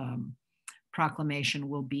governor's proclamation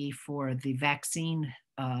will be for the vaccine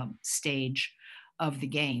stage of the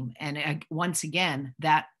game. And once again,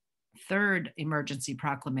 that third emergency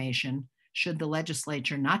proclamation, should the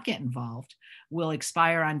legislature not get involved, will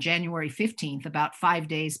expire on January 15th, about 5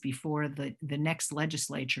 days before the next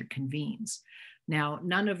legislature convenes. Now,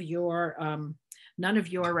 none of your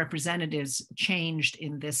representatives changed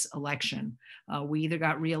in this election. We either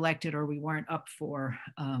got reelected or we weren't up for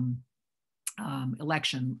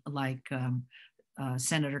election, like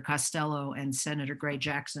Senator Costello and Senator Gray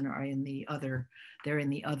Jackson are in the other,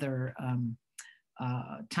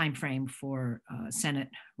 time frame for Senate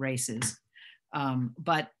races.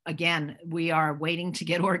 But again, we are waiting to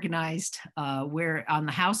get organized. We're on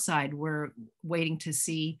the House side, we're waiting to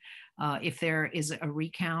see if there is a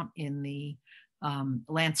recount in the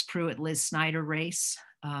Lance Pruitt, Liz Snyder race.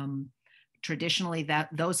 Traditionally,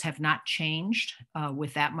 those have not changed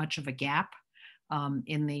with that much of a gap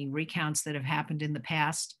in the recounts that have happened in the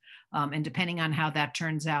past. And depending on how that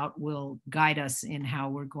turns out, will guide us in how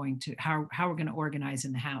we're going to organize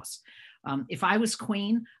in the House. If I was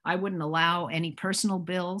Queen, I wouldn't allow any personal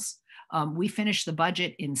bills. We finished the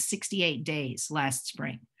budget in 68 days last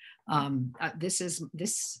spring.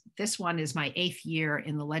 This one is my 8th year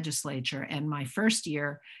in the legislature, and my first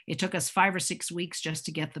year, it took us 5 or 6 weeks just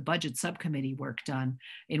to get the budget subcommittee work done,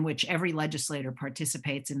 in which every legislator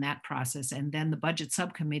participates in that process. And then the budget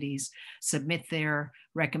subcommittees submit their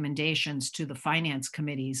recommendations to the finance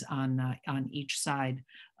committees on each side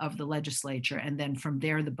of the legislature. And then from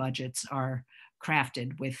there, the budgets are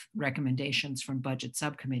crafted with recommendations from budget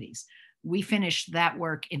subcommittees. We finished that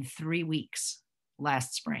work in 3 weeks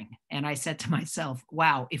last spring. And I said to myself,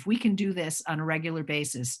 wow, if we can do this on a regular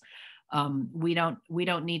basis, we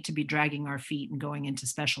don't need to be dragging our feet and going into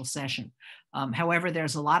special session. However,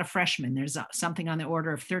 there's a lot of freshmen. There's something on the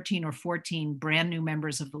order of 13 or 14 brand new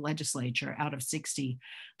members of the legislature out of 60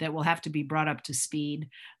 that will have to be brought up to speed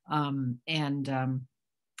and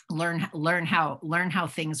learn how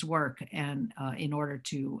things work, and in order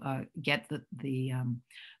to get the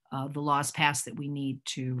laws passed that we need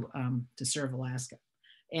to serve Alaska.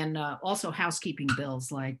 And also housekeeping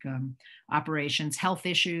bills like operations, health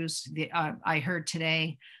issues. I heard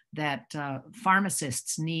today that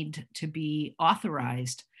pharmacists need to be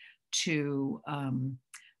authorized to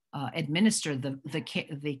administer the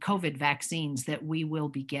COVID vaccines that we will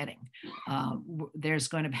be getting. There's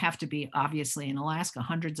going to have to be, obviously, in Alaska,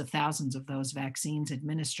 hundreds of thousands of those vaccines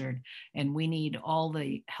administered, and we need all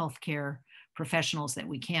the healthcare professionals that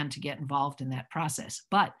we can to get involved in that process.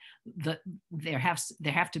 But there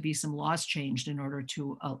have to be some laws changed in order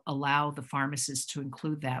to allow the pharmacists to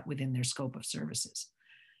include that within their scope of services.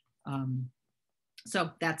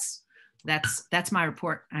 So that's my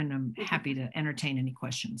report, and I'm happy to entertain any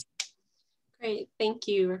questions. Great, thank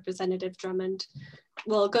you, Representative Drummond.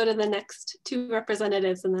 We'll go to the next two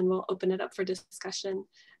representatives and then we'll open it up for discussion.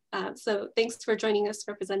 So thanks for joining us,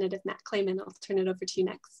 Representative Matt Clayman. I'll turn it over to you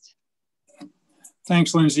next.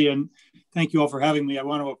 Thanks, Lindsay, and thank you all for having me. I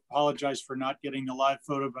want to apologize for not getting the live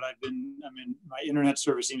photo, but my internet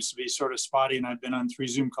service seems to be sort of spotty, and I've been on 3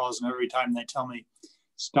 Zoom calls, and every time they tell me,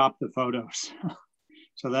 stop the photos.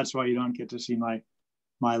 So that's why you don't get to see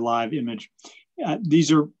my live image.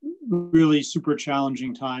 These are really super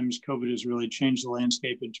challenging times. COVID has really changed the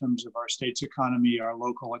landscape in terms of our state's economy, our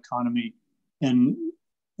local economy, and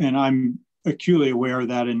I'm acutely aware of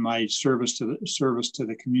that in my service to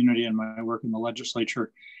the community and my work in the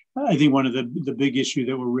legislature. I think one of the big issue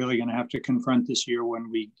that we're really going to have to confront this year when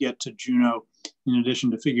we get to Juneau, in addition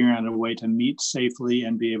to figuring out a way to meet safely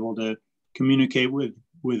and be able to communicate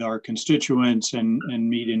with our constituents and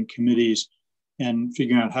meet in committees and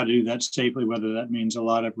figuring out how to do that safely, whether that means a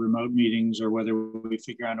lot of remote meetings or whether we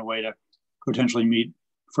figure out a way to potentially meet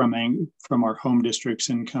from our home districts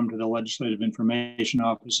and come to the legislative information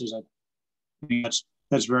offices. I think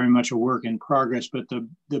that's very much a work in progress, but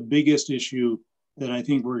the biggest issue that I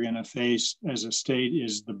think we're going to face as a state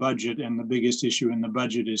is the budget, and the biggest issue in the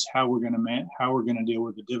budget is how we're going to deal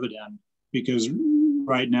with the dividend. Because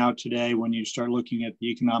right now, today, when you start looking at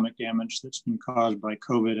the economic damage that's been caused by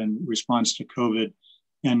COVID and response to COVID,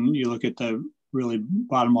 and you look at the really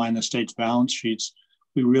bottom line, the state's balance sheets,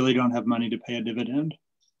 we really don't have money to pay a dividend.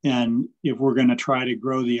 And if we're going to try to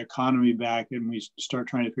grow the economy back and we start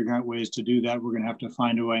trying to figure out ways to do that, we're going to have to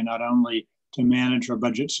find a way not only to manage our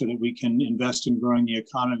budget so that we can invest in growing the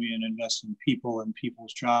economy and invest in people and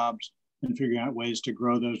people's jobs and figuring out ways to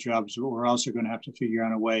grow those jobs, but we're also going to have to figure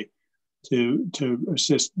out a way to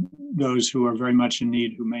assist those who are very much in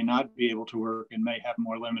need, who may not be able to work and may have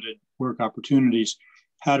more limited work opportunities.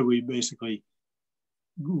 How do we basically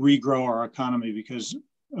regrow our economy? Because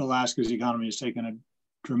Alaska's economy has taken a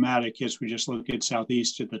dramatic hit. We just look at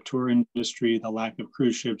Southeast, at the tour industry, the lack of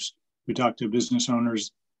cruise ships. We talk to business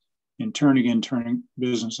owners in turning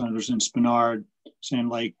business owners in Spenard,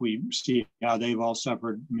 Sand Lake. We see how they've all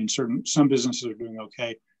suffered. I mean, some businesses are doing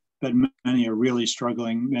okay, but many are really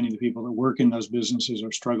struggling. Many of the people that work in those businesses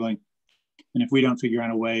are struggling. And if we don't figure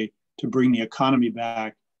out a way to bring the economy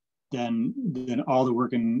back, then all the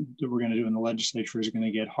work that we're going to do in the legislature is going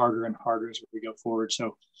to get harder and harder as we go forward.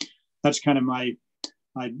 So that's kind of my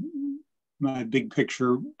big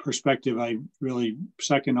picture perspective. I really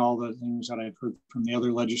second all the things that I've heard from the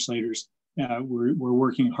other legislators. We're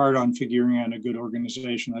working hard on figuring out a good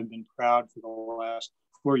organization. I've been proud for the last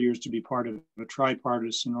 4 years to be part of a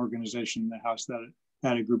tripartisan organization in the House that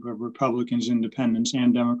had a group of Republicans, independents,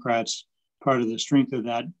 and Democrats. Part of the strength of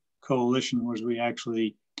that coalition was we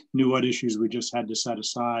actually knew what issues we just had to set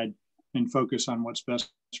aside and focus on what's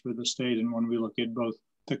best for the state. And when we look at both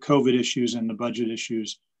the COVID issues and the budget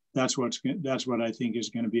issues, that's what I think is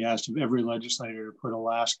going to be asked of every legislator, to put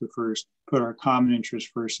Alaska first, put our common interest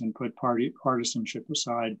first, and put partisanship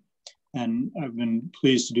aside. And I've been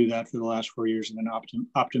pleased to do that for the last 4 years, and I'm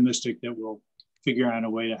optimistic that we'll figure out a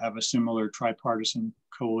way to have a similar tripartisan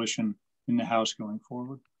coalition in the House going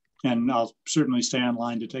forward. And I'll certainly stay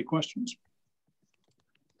online to take questions.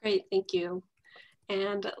 Great, thank you.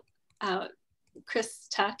 And Chris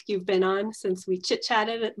Tuck, you've been on since we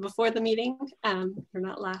chit-chatted before the meeting. You're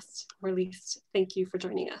not last or least. Thank you for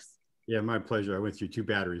joining us. Yeah, my pleasure. I went through 2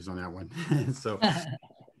 batteries on that one.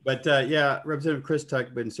 But yeah, Representative Chris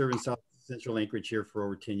Tuck, been serving South Central Anchorage here for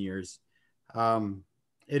over 10 years.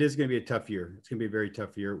 It is going to be a tough year. It's going to be a very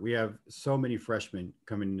tough year. We have so many freshmen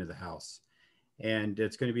coming into the House, and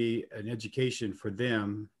it's going to be an education for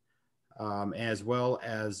them, as well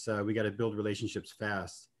as we got to build relationships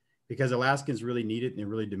fast, because Alaskans really need it and they're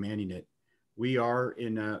really demanding it. We are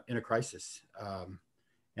in a crisis,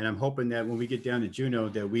 and I'm hoping that when we get down to Juneau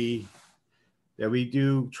that we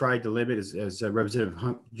do try to limit, as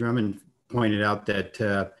Representative Drummond pointed out,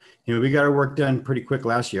 that we got our work done pretty quick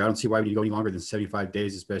last year. I don't see why we need to go any longer than 75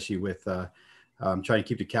 days, especially with trying to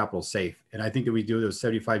keep the Capitol safe. And I think that we do those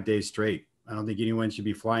 75 days straight. I don't think anyone should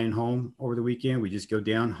be flying home over the weekend. We just go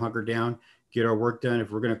down, hunker down, get our work done. If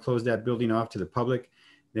we're going to close that building off to the public,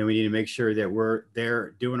 then we need to make sure that we're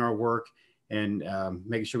there doing our work and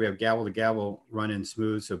making sure we have gavel to gavel running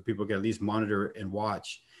smooth so people can at least monitor and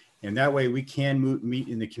watch. And that way we can meet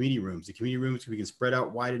in the committee rooms. The committee rooms, we can spread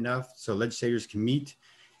out wide enough so legislators can meet.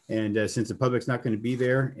 And since the public's not going to be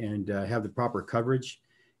there and have the proper coverage.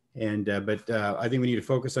 And but I think we need to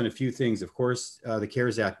focus on a few things. Of course, the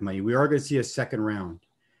CARES Act money. We are going to see a second round.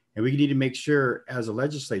 And we need to make sure as a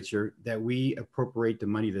legislature that we appropriate the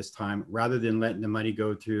money this time rather than letting the money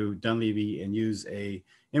go through Dunleavy and use a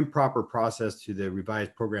improper process to the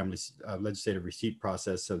revised program legislative receipt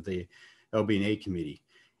process of the LB&A committee.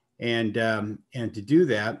 And to do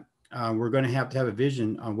that, we're going to have a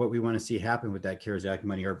vision on what we want to see happen with that CARES Act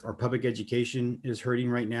money. Our public education is hurting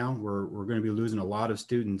right now. We're going to be losing a lot of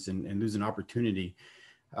students and losing opportunity.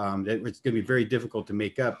 That it's going to be very difficult to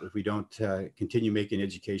make up if we don't continue making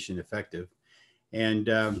education effective. And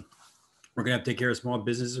we're going to have to take care of small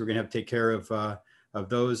businesses. We're going to have to take care of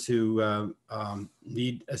those who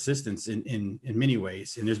need assistance in many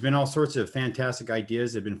ways. And there's been all sorts of fantastic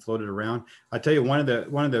ideas that have been floated around. I'll tell you, one of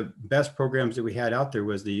the best programs that we had out there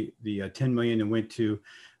was the 10 million that went to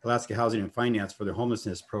Alaska Housing and Finance for their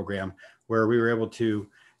homelessness program, where we were able to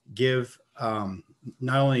give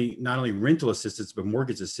not only rental assistance, but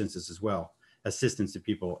mortgage assistance as well, assistance to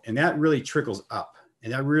people. And that really trickles up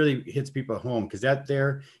and that really hits people at home because that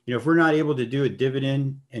there, you know, if we're not able to do a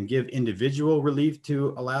dividend and give individual relief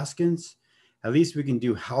to Alaskans, at least we can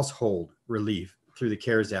do household relief through the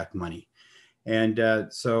CARES Act money. And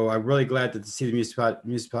so I'm really glad to see the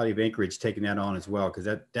municipality of Anchorage taking that on as well, because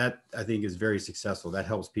that I think is very successful. That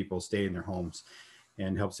helps people stay in their homes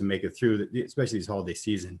and helps them make it through, especially this holiday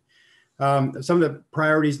season. Some of the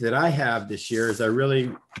priorities that I have this year is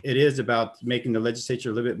it is about making the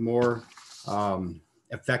legislature a little bit more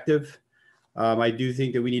effective. I do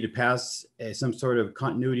think that we need to pass some sort of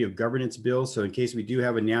continuity of governance bill. So in case we do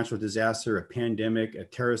have a natural disaster, a pandemic, a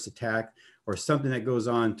terrorist attack, or something that goes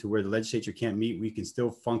on to where the legislature can't meet, we can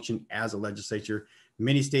still function as a legislature.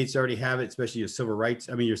 Many states already have it, especially your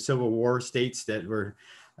Civil War states that were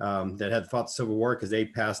that had fought the Civil War because they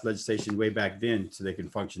passed legislation way back then so they can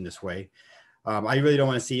function this way. I really don't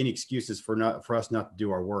want to see any excuses for us not to do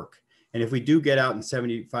our work. And if we do get out in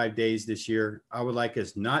 75 days this year, I would like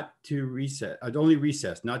us not to only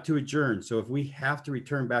recess, not to adjourn. So if we have to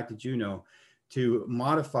return back to Juneau to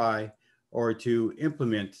modify or to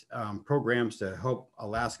implement programs to help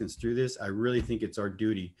Alaskans through this, I really think it's our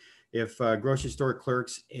duty. If grocery store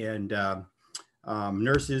clerks and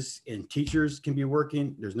nurses and teachers can be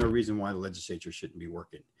working, there's no reason why the legislature shouldn't be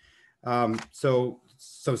working. So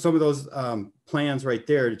some of those plans right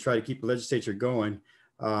there to try to keep the legislature going,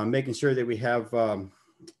 making sure that we have our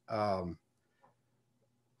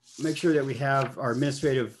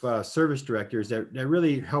administrative service directors that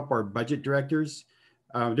really help our budget directors.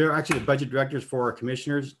 They're actually the budget directors for our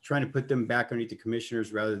commissioners, trying to put them back underneath the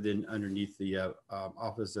commissioners rather than underneath the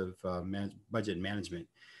Office of Budget and Management.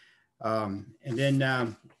 And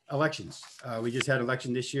then elections. We just had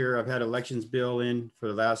election this year. I've had elections bill in for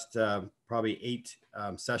the last probably 8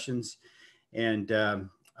 sessions. And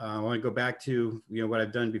I want to go back to what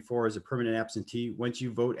I've done before as a permanent absentee. Once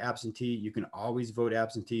you vote absentee, you can always vote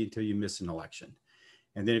absentee until you miss an election.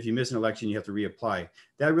 And then if you miss an election, you have to reapply.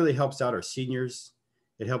 That really helps out our seniors.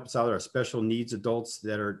 It helps out our special needs adults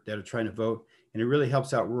that are trying to vote. And it really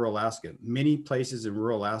helps out rural Alaska. Many places in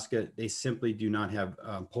rural Alaska, they simply do not have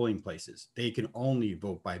polling places. They can only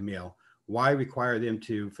vote by mail. Why require them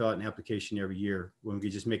to fill out an application every year when we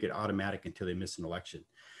could just make it automatic until they miss an election?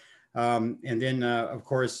 And then, of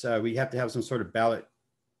course, we have to have some sort of ballot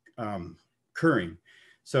curing.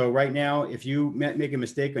 So right now, if you make a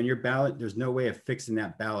mistake on your ballot, there's no way of fixing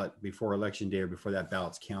that ballot before election day or before that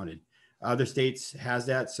ballot's counted. Other states has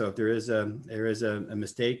that. So if there is a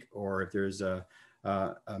mistake, or if there's a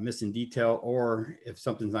missing detail, or if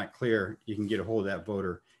something's not clear, you can get a hold of that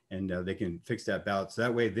voter and they can fix that ballot. So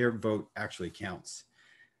that way their vote actually counts.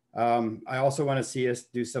 I also want to see us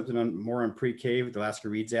do something more on pre-K with the Alaska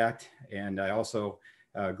Reads Act. And I also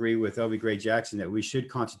agree with L.B. Gray Jackson that we should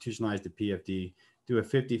constitutionalize the PFD, do a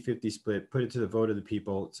 50-50 split, put it to the vote of the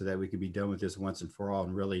people so that we can be done with this once and for all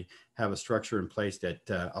and really have a structure in place that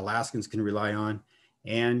Alaskans can rely on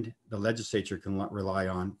and the legislature can rely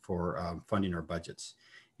on for funding our budgets.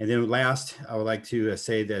 And then last, I would like to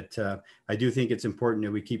say that I do think it's important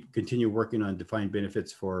that we continue working on defined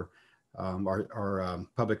benefits for our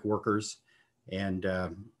public workers. And,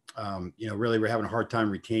 really we're having a hard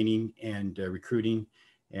time retaining and recruiting.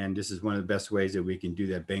 And this is one of the best ways that we can do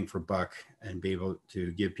that bang for buck and be able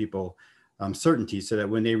to give people certainty so that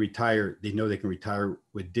when they retire, they know they can retire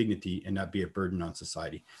with dignity and not be a burden on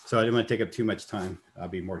society. So I don't want to take up too much time. I'll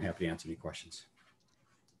be more than happy to answer any questions.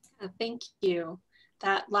 Thank you.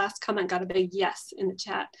 That last comment got a big yes in the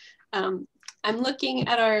chat. I'm looking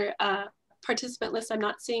at our participant list. I'm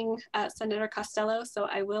not seeing Senator Costello, so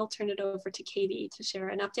I will turn it over to Katie to share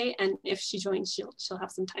an update. And if she joins, she'll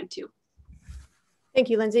have some time too. Thank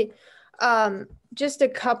you, Lindsay. Just a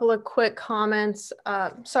couple of quick comments.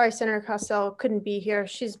 Sorry, Senator Costello couldn't be here.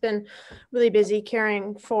 She's been really busy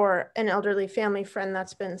caring for an elderly family friend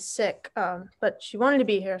that's been sick, but she wanted to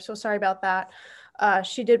be here, so sorry about that.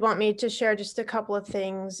 She did want me to share just a couple of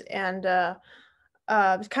things, and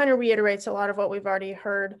kind of reiterates a lot of what we've already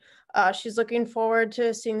heard. She's looking forward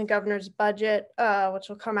to seeing the governor's budget, which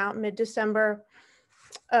will come out mid-December.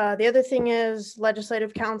 The other thing is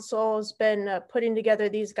Legislative Council has been putting together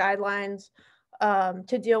these guidelines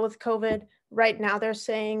to deal with COVID. Right now, they're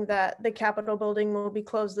saying that the Capitol building will be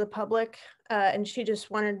closed to the public, and she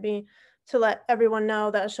just wanted me to let everyone know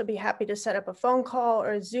that she'll be happy to set up a phone call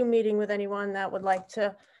or a Zoom meeting with anyone that would like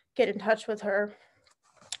to get in touch with her.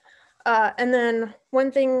 And then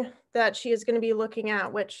one thing that she is going to be looking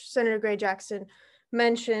at, which Senator Gray Jackson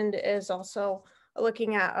mentioned, is also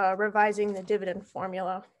looking at revising the dividend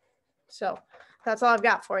formula. So that's all I've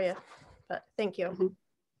got for you, but thank you. Mm-hmm.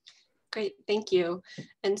 Great, thank you.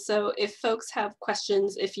 And so if folks have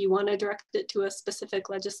questions, if you want to direct it to a specific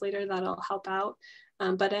legislator, that'll help out.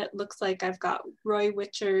 But it looks like I've got Roy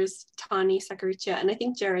Witchers, Tani Sakaricha, and I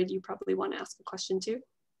think Jared, you probably want to ask a question too.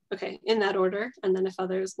 Okay, in that order. And then if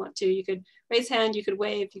others want to, you could raise hand, you could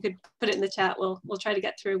wave, you could put it in the chat. We'll try to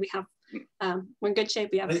get through. We have, we're in good shape.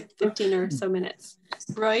 We have 15 or so minutes.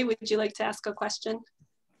 Roy, would you like to ask a question?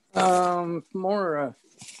 More a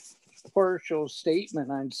partial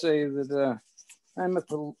statement. I'd say that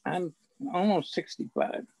I'm almost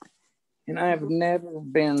 65, and I have never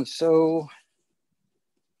been so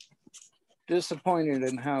disappointed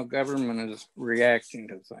in how government is reacting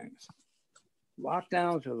to things.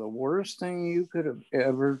 Lockdowns are the worst thing you could have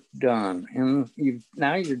ever done. And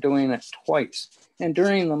now you're doing it twice. And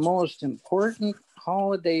during the most important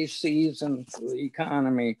holiday season for the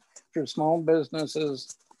economy, for small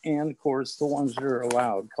businesses, and of course, the ones that are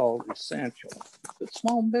allowed, called essential. But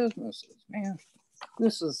small businesses, man,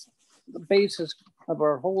 this is the basis of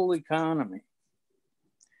our whole economy.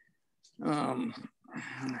 The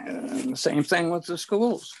same thing with the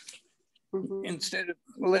schools. Mm-hmm. Instead of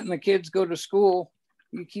letting the kids go to school,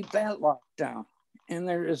 you keep that locked down. And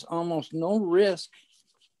there is almost no risk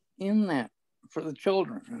in that for the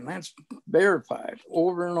children. And that's verified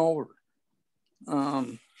over and over.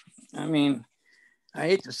 I mean, I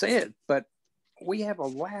hate to say it, but we have a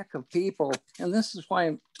lack of people. And this is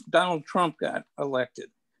why Donald Trump got elected,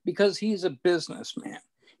 because he's a businessman.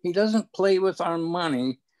 He doesn't play with our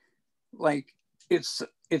money like it's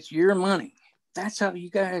your money. That's how you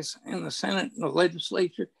guys in the Senate, the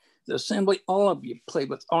legislature, the assembly, all of you play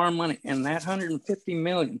with our money. And that $150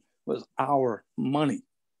 million was our money.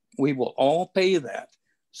 We will all pay that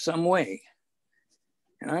some way.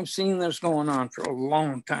 And I've seen this going on for a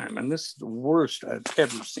long time. And this is the worst I've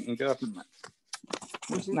ever seen government.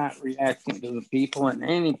 It's not reacting to the people in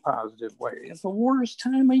any positive way. It's the worst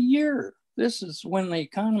time of year. This is when the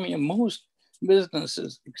economy of most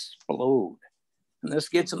businesses explode. And this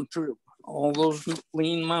gets them through all those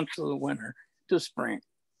lean months of the winter to spring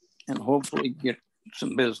and hopefully get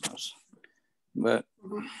some business. But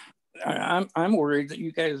I'm worried that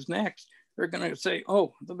you guys next are going to say,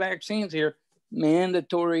 oh, the vaccine's here,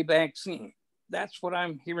 mandatory vaccine. That's what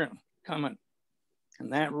I'm hearing coming.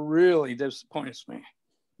 And that really disappoints me,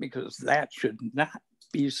 because that should not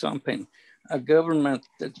be something, a government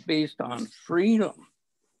that's based on freedom,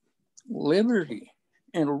 liberty,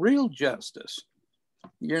 and real justice.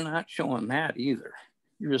 You're not showing that either.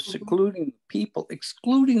 You're secluding people,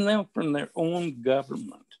 excluding them from their own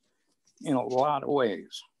government in a lot of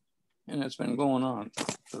ways. And it's been going on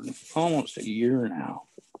for almost a year now.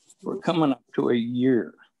 We're coming up to a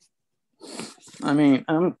year. I mean,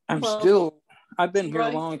 I've been here a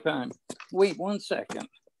long time. Wait 1 second.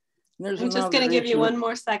 I'm just going to give you one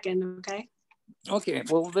more second, okay? Okay,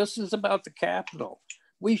 well, this is about the Capitol.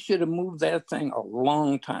 We should have moved that thing a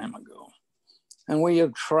long time ago. And we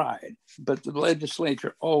have tried, but the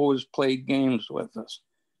legislature always played games with us.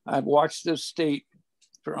 I've watched this state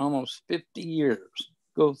for almost 50 years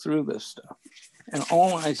go through this stuff. And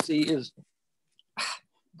all I see is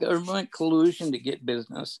government collusion to get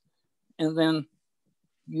business. And then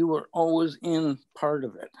you were always in part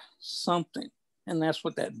of it, something. And that's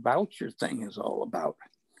what that voucher thing is all about.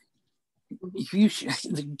 If you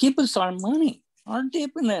give us our money, our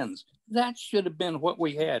dividends, That should have been what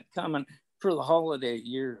we had coming for the holiday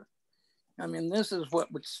year. I mean, this is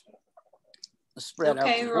what would spread out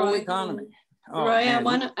the whole economy. Oh, Roy,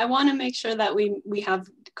 man. I want to make sure that we have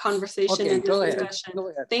conversation Okay, and go ahead. discussion. Go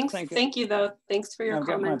ahead. Thank you though. Thanks for your I've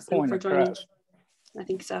got my comments and point for joining. across. I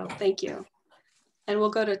think so. Thank you. And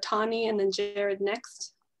we'll go to Tawny and then Jared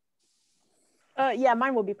next. Yeah,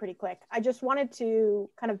 mine will be pretty quick. I just wanted to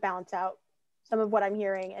kind of balance out some of what I'm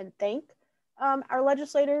hearing and thank our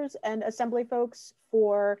legislators and assembly folks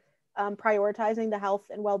for prioritizing the health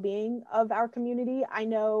and well-being of our community. I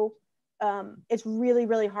know it's really,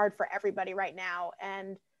 really hard for everybody right now.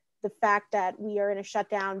 And the fact that we are in a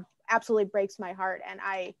shutdown absolutely breaks my heart. And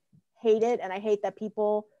I hate it. And I hate that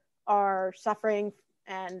people are suffering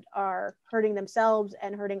and are hurting themselves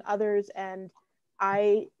and hurting others. And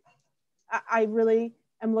I really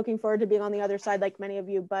am looking forward to being on the other side like many of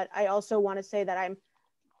you, but I also want to say that I'm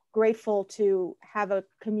grateful to have a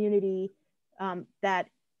community that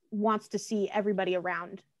wants to see everybody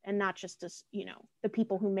around and not just as, you know, the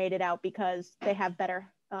people who made it out because they have better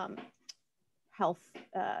health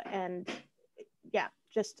and yeah,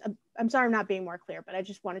 just, I'm sorry I'm not being more clear, but I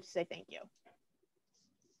just wanted to say thank you.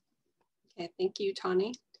 Okay, thank you,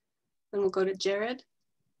 Tawny. Then we'll go to Jared.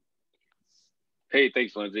 Hey,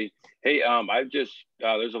 thanks, Lindsay. Hey, I've just,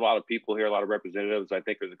 there's a lot of people here, a lot of representatives. I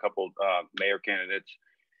think there's a couple mayor candidates,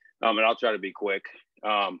 and I'll try to be quick.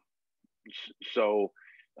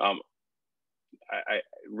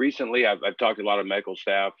 Recently, I've talked to a lot of medical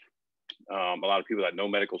staff, a lot of people that know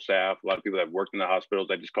medical staff, a lot of people that have worked in the hospitals.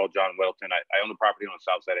 I just called John Weddleton. I own the property on the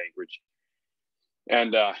south side of Anchorage.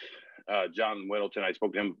 And John Weddleton, I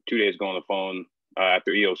spoke to him 2 days ago on the phone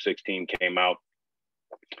after EO16 came out.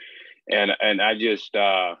 And I just,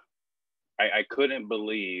 I couldn't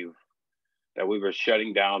believe that we were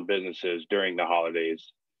shutting down businesses during the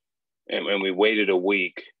holidays. And we waited a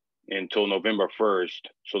week until November 1st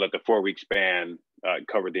so that the 4-week span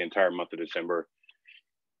covered the entire month of December.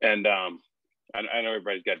 And I know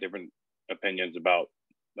everybody's got different opinions about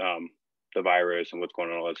the virus and what's going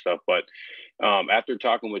on, all that stuff. But after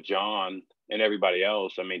talking with John and everybody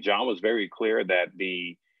else, I mean, John was very clear that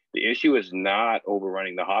the issue is not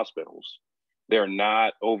overrunning the hospitals. They're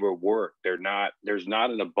not overworked. There's not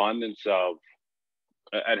an abundance of,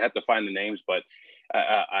 I'd have to find the names, but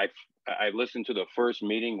I listened to the first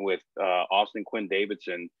meeting with Austin Quinn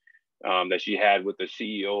Davidson that she had with the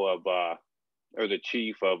CEO of, or the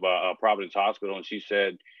chief of Providence Hospital. And she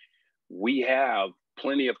said, we have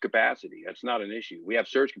plenty of capacity. That's not an issue. We have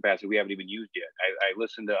surge capacity we haven't even used yet. I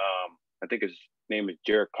listened to, I think his name is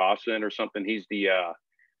Jared Cosson or something. He's the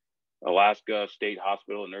Alaska State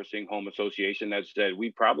Hospital and Nursing Home Association that said we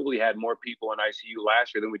probably had more people in ICU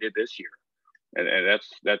last year than we did this year. And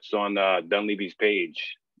that's on Dunleavy's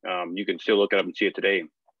page. You can still look it up and see it today.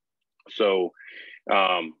 So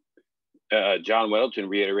John Weddleton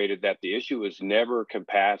reiterated that the issue was never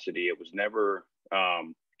capacity. It was never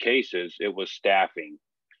cases. It was staffing.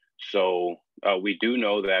 So we do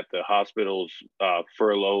know that the hospitals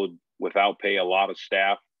furloughed without pay a lot of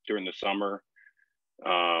staff during the summer.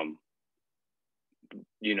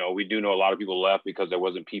 You know, we do know a lot of people left because there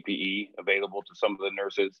wasn't PPE available to some of the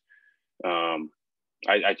nurses.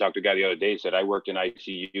 I talked to a guy the other day, said I worked in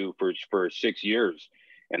ICU for 6 years,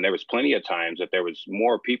 and there was plenty of times that there was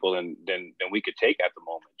more people than we could take at the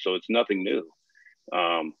moment. So it's nothing new.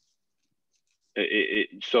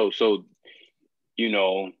 So you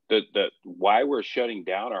know, the why we're shutting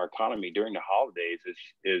down our economy during the holidays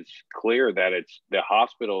is clear that it's the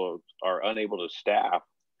hospitals are unable to staff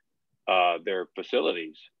their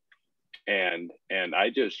facilities, and I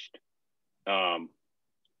just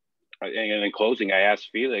and in closing, I asked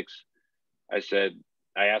Felix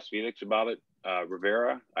about it,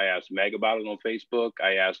 Rivera. I asked Meg about it on Facebook.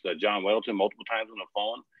 I asked John Weddleton multiple times on the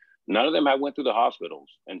phone. None of them have went through the hospitals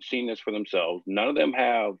and seen this for themselves. None of them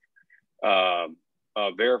have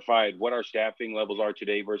verified what our staffing levels are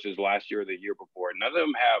today versus last year or the year before. None of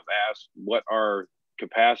them have asked what our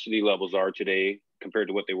capacity levels are today compared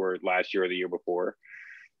to what they were last year or the year before.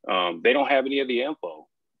 They don't have any of the info.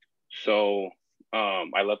 So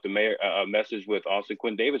I left a message with Austin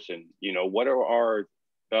Quinn Davidson. You know, what are our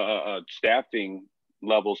staffing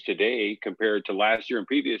levels today compared to last year and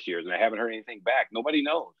previous years? And I haven't heard anything back. Nobody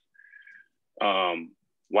knows.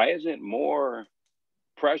 Why isn't more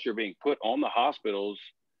pressure being put on the hospitals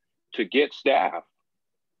to get staff?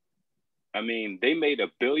 I mean, they made $1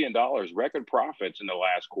 billion record profits in the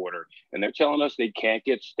last quarter, and they're telling us they can't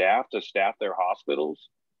get staff to staff their hospitals.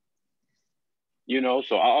 You know,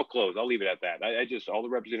 so I'll close. I'll leave it at that. I just, all the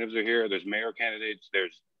representatives are here. There's mayor candidates.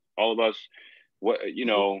 There's all of us. What, you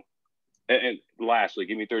know, And lastly,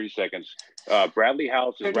 give me 30 seconds. Bradley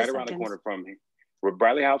House is right around the corner from me.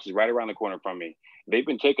 Bradley House is right around the corner from me. They've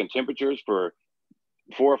been taking temperatures for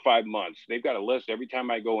 4 or 5 months. They've got a list every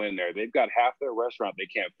time I go in there. They've got half their restaurant they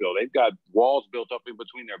can't fill. They've got walls built up in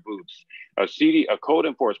between their booths. A code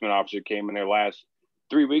enforcement officer came in there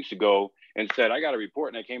 3 weeks ago and said, I got a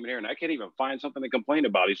report, and I came in here and I can't even find something to complain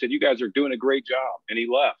about. He said, you guys are doing a great job. And he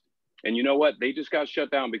left. And you know what? They just got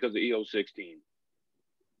shut down because of EO16.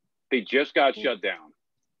 They just got shut down,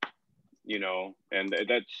 you know, and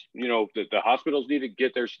that's, you know, the hospitals need to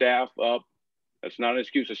get their staff up. That's not an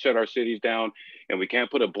excuse to shut our cities down. And we can't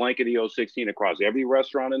put a blanket EO16 across every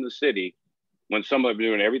restaurant in the city when some of them are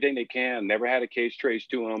doing everything they can, never had a case traced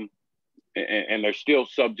to them, and they're still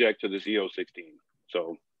subject to this EO16.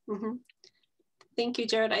 So. Mm-hmm. Thank you,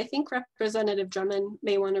 Jared. I think Representative Drummond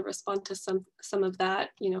may want to respond to some of that,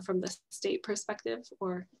 you know, from the state perspective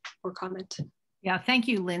or comment. Yeah, thank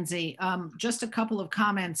you, Lindsay. Just a couple of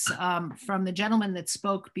comments from the gentleman that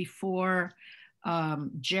spoke before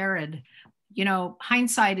Jared. You know,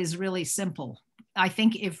 hindsight is really simple. I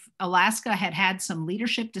think if Alaska had had some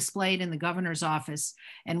leadership displayed in the governor's office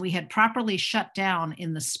and we had properly shut down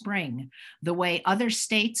in the spring, the way other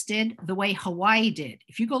states did, the way Hawaii did.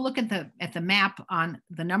 If you go look at the map on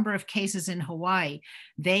the number of cases in Hawaii,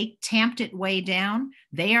 they tamped it way down.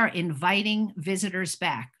 They are inviting visitors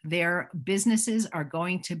back. Their businesses are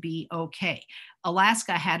going to be okay.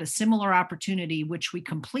 Alaska had a similar opportunity, which we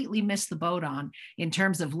completely missed the boat on in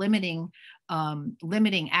terms of limiting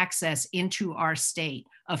access into our state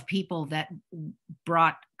of people that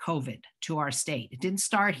brought COVID to our state. It didn't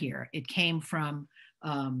start here. It came from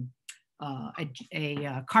a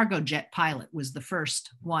cargo jet pilot was the first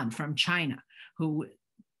one from China who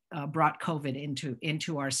brought COVID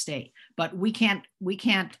into our state. But we can't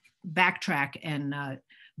backtrack and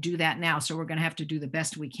do that now. So we're going to have to do the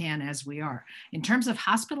best we can as we are. In terms of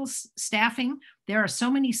hospital staffing, there are so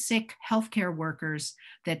many sick healthcare workers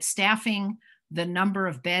that staffing the number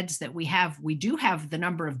of beds that we do have the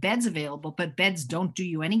number of beds available, but beds don't do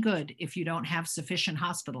you any good if you don't have sufficient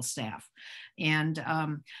hospital staff. And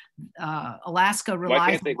Alaska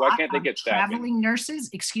relies a lot on traveling nurses.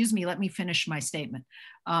 Excuse me, let me finish my statement.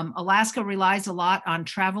 Alaska relies a lot on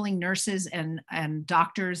traveling nurses and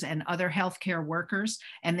doctors and other healthcare workers,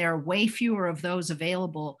 and there are way fewer of those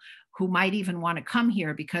available who might even want to come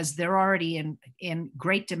here because they're already in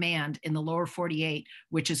great demand in the lower 48,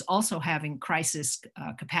 which is also having crisis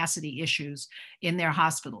capacity issues in their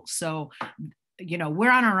hospitals. So, you know, we're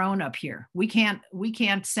on our own up here. We can't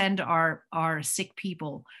send our sick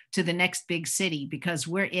people to the next big city because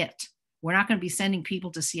we're it. We're not going to be sending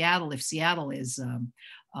people to Seattle if Seattle is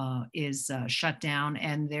shut down.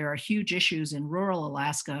 And there are huge issues in rural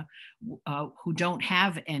Alaska who don't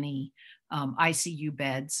have any ICU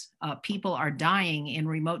beds. People are dying in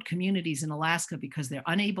remote communities in Alaska because they're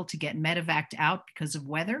unable to get medevaced out because of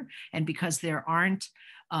weather and because there aren't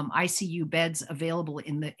ICU beds available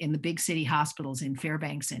in the big city hospitals in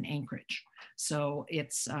Fairbanks and Anchorage. So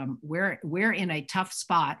it's we're in a tough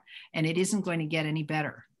spot, and it isn't going to get any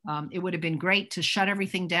better. It would have been great to shut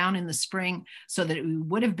everything down in the spring so that we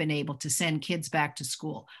would have been able to send kids back to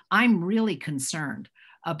school. I'm really concerned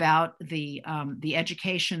about the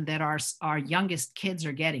education that our youngest kids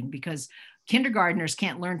are getting, because kindergartners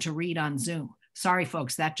can't learn to read on Zoom. Sorry,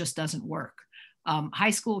 folks, that just doesn't work.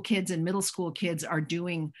 High school kids and middle school kids are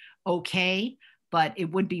doing okay, but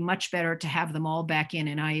it would be much better to have them all back in,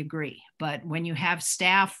 and I agree. But when you have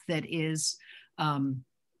staff that is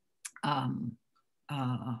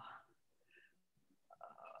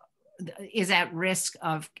at risk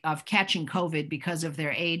of catching COVID because of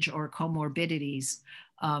their age or comorbidities,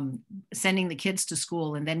 sending the kids to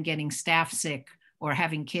school and then getting staff sick or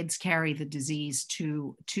having kids carry the disease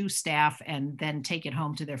to staff and then take it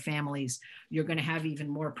home to their families, you're going to have even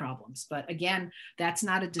more problems. But again, that's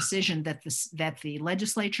not a decision that the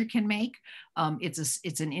legislature can make.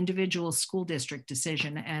 It's an individual school district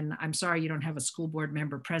decision. And I'm sorry you don't have a school board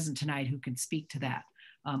member present tonight who can speak to that.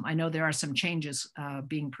 I know there are some changes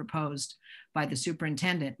being proposed by the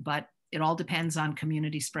superintendent, but it all depends on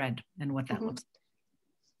community spread and what that looks like.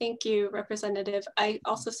 Thank you, Representative. I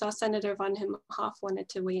also saw Senator Von Imhoff wanted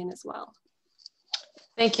to weigh in as well.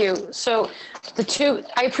 Thank you. So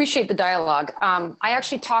I appreciate the dialogue. I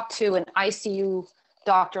actually talked to an ICU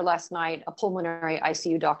doctor last night, a pulmonary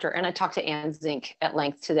ICU doctor, and I talked to Ann Zink at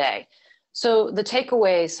length today. So the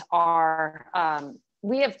takeaways are,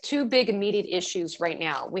 we have two big immediate issues right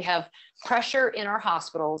now. We have pressure in our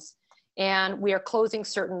hospitals, and we are closing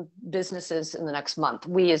certain businesses in the next month.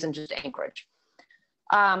 We isn't just Anchorage.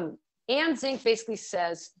 Ann Zink basically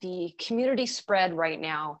says the community spread right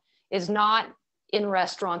now is not in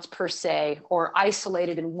restaurants per se or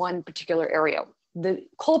isolated in one particular area. The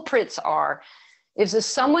culprits are, if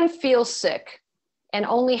someone feels sick and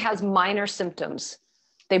only has minor symptoms,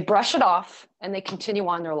 they brush it off and they continue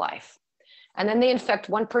on their life. And then they infect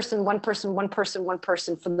one person, one person, one person, one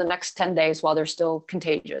person for the next 10 days while they're still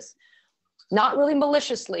contagious. Not really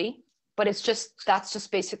maliciously, but that's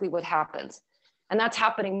just basically what happens. And that's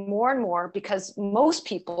happening more and more because most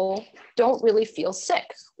people don't really feel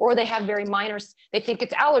sick, or they have very minor, they think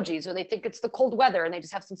it's allergies, or they think it's the cold weather and they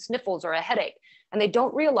just have some sniffles or a headache, and they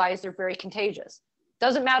don't realize they're very contagious.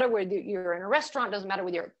 Doesn't matter whether you're in a restaurant, doesn't matter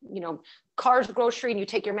whether you're, cars, grocery, and you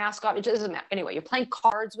take your mask off, it doesn't matter. Anyway, you're playing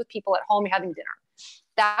cards with people at home, you're having dinner.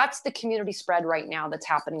 That's the community spread right now that's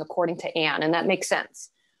happening, according to Anne, and that makes sense.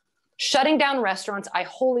 Shutting down restaurants, I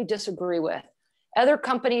wholly disagree with. Other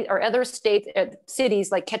companies or other states,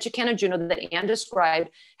 cities like Ketchikan and Juneau that Anne described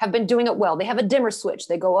have been doing it well. They have a dimmer switch.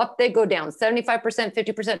 They go up, they go down, 75%,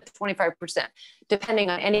 50%, 25%, depending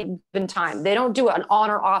on any given time. They don't do an on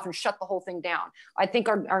or off and shut the whole thing down. I think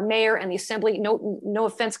our mayor and the assembly, no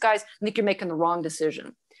offense, guys, I think you're making the wrong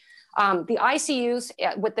decision. The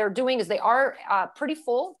ICUs, what they're doing is they are pretty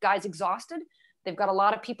full, guys exhausted. They've got a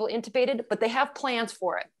lot of people intubated, but they have plans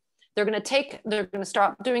for it. They're going to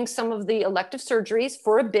start doing some of the elective surgeries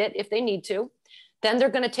for a bit if they need to. Then they're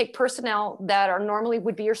going to take personnel that are normally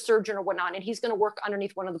would be your surgeon or whatnot, and he's going to work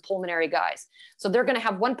underneath one of the pulmonary guys. So they're going to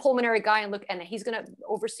have one pulmonary guy and he's going to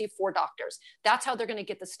oversee 4 doctors. That's how they're going to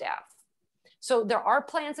get the staff. So there are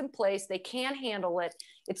plans in place. They can handle it.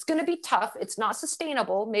 It's going to be tough. It's not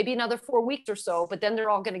sustainable, maybe another 4 weeks or so, but then they're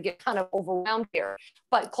all going to get kind of overwhelmed here.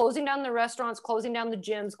 But closing down the restaurants, closing down the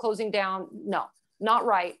gyms, closing down, no, not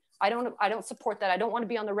right. I don't support that. I don't want to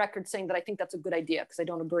be on the record saying that I think that's a good idea because I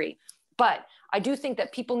don't agree. But I do think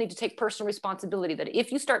that people need to take personal responsibility that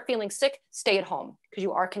if you start feeling sick, stay at home because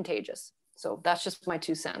you are contagious. So that's just my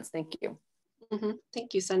 2 cents. Thank you. Mm-hmm.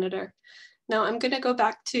 Thank you, Senator. Now I'm going to go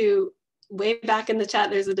back to way back in the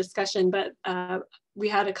chat. There's a discussion, but we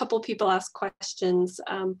had a couple people ask questions.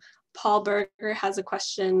 Paul Berger has a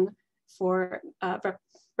question for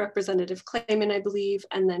Representative Clayman, I believe,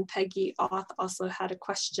 and then Peggy Auth also had a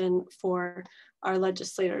question for our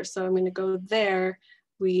legislators. So I'm going to go there.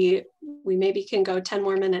 We maybe can go 10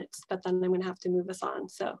 more minutes, but then I'm going to have to move us on.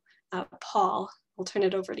 So Paul, I'll turn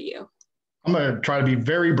it over to you. I'm going to try to be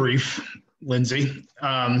very brief, Lindsay.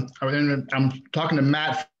 I'm talking to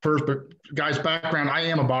Matt first, but guys, background, I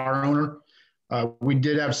am a bar owner. We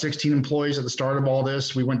did have 16 employees at the start of all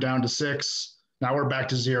this. We went down to 6. Now we're back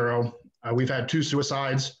to 0. We've had 2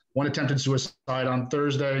 suicides, 1 attempted suicide on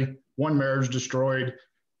Thursday, 1 marriage destroyed.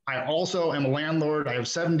 I also am a landlord. I have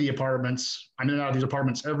 70 apartments. I'm in and out of these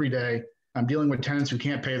apartments every day. I'm dealing with tenants who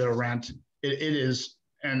can't pay their rent. It is,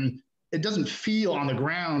 and it doesn't feel on the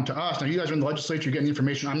ground to us. Now, you guys are in the legislature, getting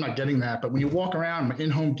information. I'm not getting that. But when you walk around, I'm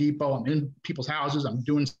in Home Depot, I'm in people's houses, I'm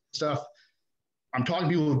doing stuff. I'm talking to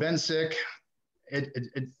people who've been sick.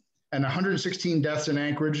 And 116 deaths in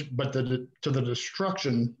Anchorage, but to the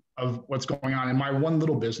destruction of what's going on in my one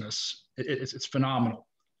little business. It's phenomenal.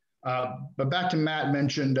 But back to Matt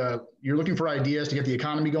mentioned, you're looking for ideas to get the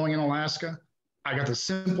economy going in Alaska. I got the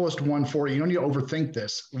simplest one for you. You don't need to overthink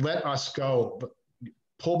this. Let us go.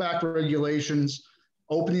 Pull back the regulations,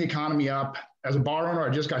 open the economy up. As a bar owner, I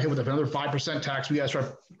just got hit with another 5% tax we got to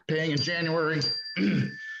start paying in January.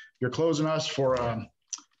 You're closing us for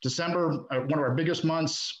December, one of our biggest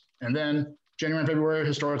months. And then January and February,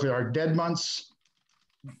 historically, are dead months.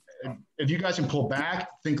 If you guys can pull back,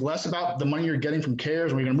 think less about the money you're getting from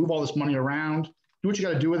CARES, and we're going to move all this money around. Do what you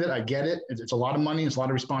got to do with it. I get it. It's a lot of money. It's a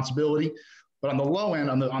lot of responsibility. But on the low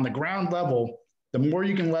end, on the ground level, the more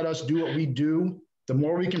you can let us do what we do, the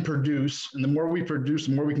more we can produce. And the more we produce,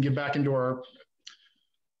 the more we can get back into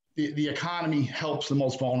the economy helps the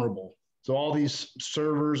most vulnerable. So all these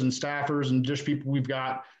servers and staffers and dish people we've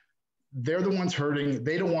got, they're the ones hurting.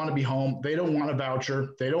 They don't want to be home. They don't want a voucher.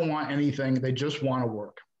 They don't want anything. They just want to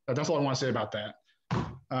work. That's all I want to say about that.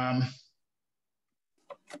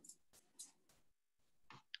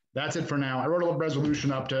 That's it for now. I wrote a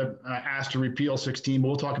resolution up to ask to repeal 16, but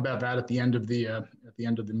we'll talk about that at the end of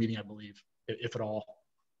the meeting, I believe, if at all.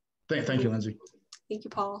 Thank you, Lindsay. Thank you,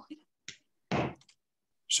 Paul.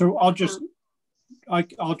 So I'll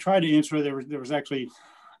try to answer. There was actually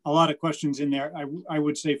a lot of questions in there. I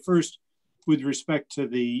would say first, with respect to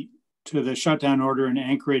the shutdown order in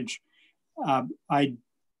Anchorage,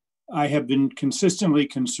 I have been consistently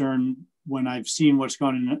concerned when I've seen what's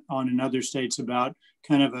going on in other states about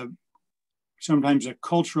kind of sometimes a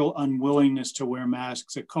cultural unwillingness to wear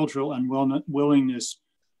masks, a cultural unwillingness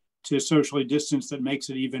to socially distance that makes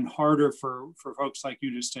it even harder for folks like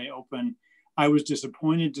you to stay open. I was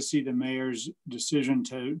disappointed to see the mayor's decision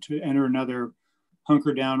to enter another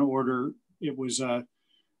hunker down order. It was,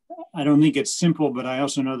 I don't think it's simple, but I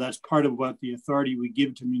also know that's part of what the authority we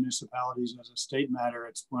give to municipalities as a state matter.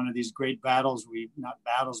 It's one of these great battles, not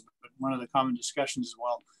battles, but one of the common discussions as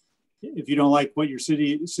well. If you don't like what your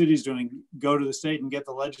city's doing, go to the state and get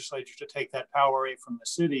the legislature to take that power away from the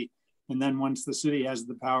city. And then once the city has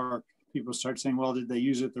the power, people start saying, well, did they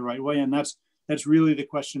use it the right way? And that's really the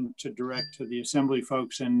question to direct to the assembly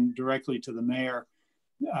folks and directly to the mayor.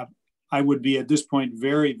 I would be at this point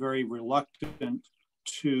very, very reluctant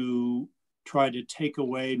to try to take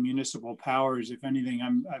away municipal powers. If anything,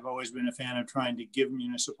 I've always been a fan of trying to give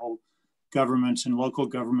municipal governments and local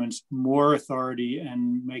governments more authority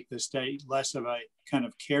and make the state less of a kind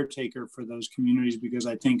of caretaker for those communities, because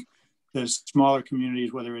I think the smaller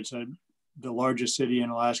communities, whether it's the largest city in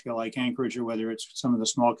Alaska like Anchorage, or whether it's some of the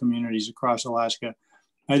small communities across Alaska,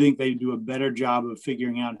 I think they do a better job of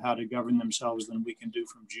figuring out how to govern themselves than we can do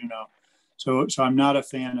from Juneau. So I'm not a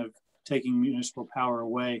fan of taking municipal power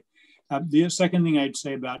away. The second thing I'd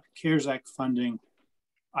say about CARES Act funding,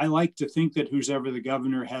 I like to think that who's ever the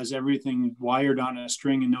governor has everything wired on a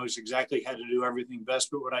string and knows exactly how to do everything best.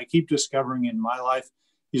 But what I keep discovering in my life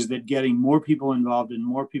is that getting more people involved and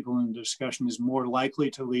more people in the discussion is more likely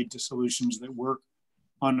to lead to solutions that work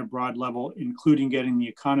on a broad level, including getting the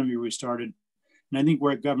economy restarted. And I think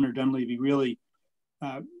where Governor Dunleavy really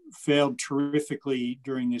failed terrifically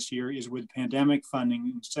during this year is with pandemic funding.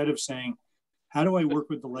 Instead of saying, how do I work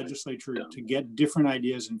with the legislature to get different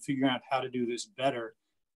ideas and figure out how to do this better?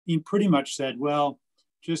 He pretty much said, well,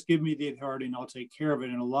 just give me the authority and I'll take care of it.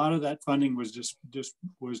 And a lot of that funding was dispersed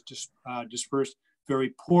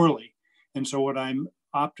very poorly. And so what I'm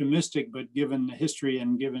optimistic, but given the history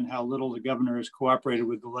and given how little the governor has cooperated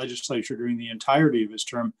with the legislature during the entirety of his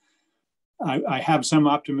term, I have some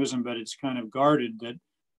optimism, but it's kind of guarded, that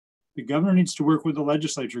the governor needs to work with the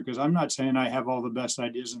legislature, because I'm not saying I have all the best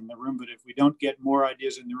ideas in the room, but if we don't get more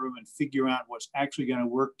ideas in the room and figure out what's actually going to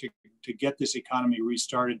work to get this economy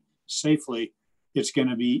restarted safely, it's going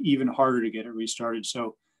to be even harder to get it restarted.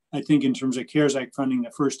 So I think in terms of CARES Act funding, the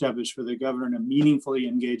first step is for the governor to meaningfully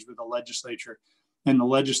engage with the legislature, and the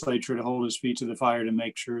legislature to hold his feet to the fire to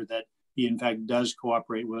make sure that he in fact does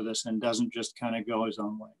cooperate with us and doesn't just kind of go his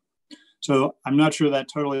own way. So I'm not sure that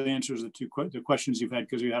totally answers the questions you've had,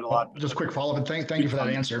 because you had a lot. Just a quick follow-up, and thank you for that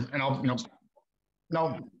answer. And I'll,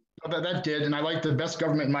 no, that did. And I like the best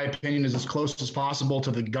government, in my opinion, is as close as possible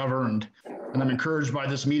to the governed. And I'm encouraged by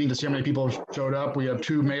this meeting to see how many people have showed up. We have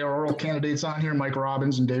 2 mayoral candidates on here, Mike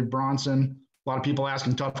Robbins and Dave Bronson. A lot of people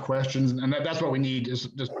asking tough questions. And that's what we need, is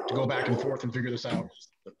just to go back and forth and figure this out.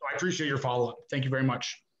 So I appreciate your follow-up. Thank you very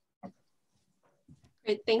much.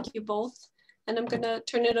 Great, thank you both. And I'm going to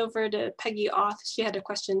turn it over to Peggy Auth. She had a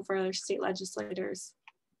question for our state legislators.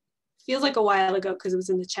 Feels like a while ago because it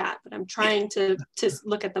was in the chat, but I'm trying to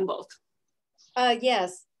look at them both.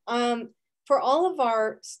 Yes. For all of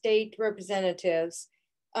our state representatives,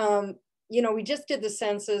 we just did the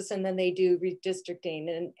census and then they do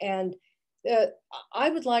redistricting. And I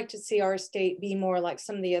would like to see our state be more like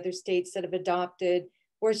some of the other states that have adopted,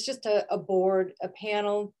 where it's just a board, a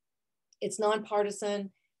panel, it's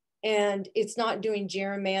nonpartisan, and it's not doing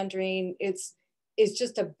gerrymandering. It's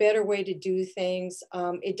just a better way to do things.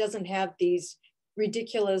 It doesn't have these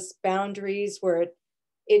ridiculous boundaries where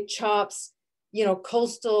it chops,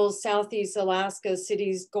 coastal Southeast Alaska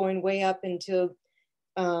cities going way up into,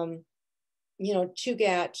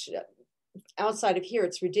 Chugach. Outside of here,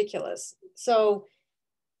 it's ridiculous. So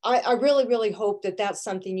I really, really hope that that's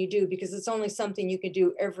something you do, because it's only something you can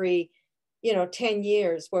do every 10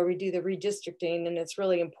 years where we do the redistricting, and it's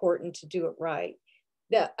really important to do it right.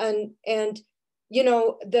 The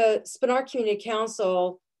Spenard Community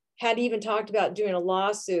Council had even talked about doing a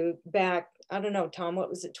lawsuit back, I don't know, Tom, what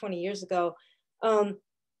was it, 20 years ago?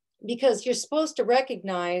 Because you're supposed to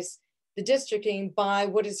recognize the districting by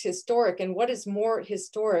what is historic, and what is more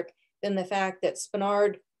historic than the fact that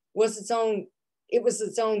Spenard was its own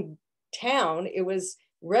town. It was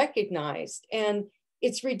recognized, and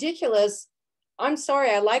it's ridiculous. I'm sorry,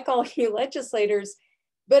 I like all you legislators,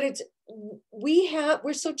 but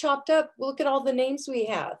we're so chopped up. Look at all the names we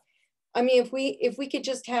have. I mean, if we could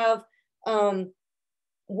just have 1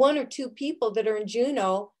 or 2 people that are in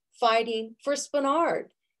Juneau fighting for Spenard,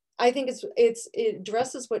 I think it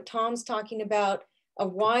addresses what Tom's talking about,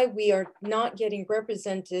 of why we are not getting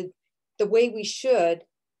represented the way we should,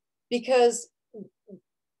 because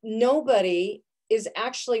nobody is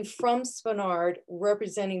actually from Spenard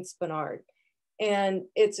representing Spenard. And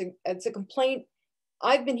it's a complaint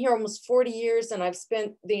I've been here almost 40 years and I've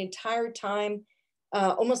spent the entire time,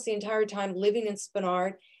 almost the entire time living in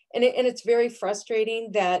Spenard. And it's very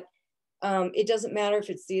frustrating that it doesn't matter if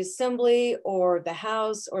it's the Assembly or the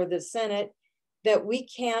House or the Senate, that we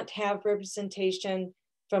can't have representation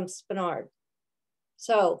from Spenard.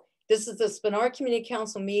 So this is the Spenard Community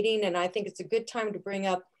Council meeting, and I think it's a good time to bring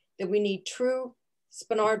up that we need true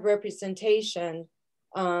Spenard representation.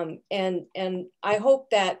 And I hope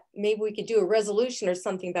that maybe we could do a resolution or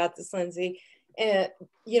something about this, Lindsay,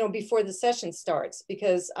 you know, before the session starts,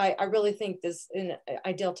 because I really think this is an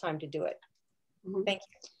ideal time to do it. Mm-hmm. Thank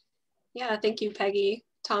you. Yeah, thank you, Peggy.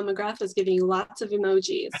 Tom McGrath was giving you lots of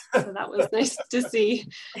emojis, so that was nice to see.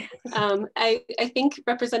 I think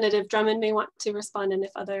Representative Drummond may want to respond, and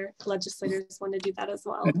if other legislators want to do that as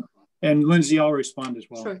well. And Lindsay, I'll respond as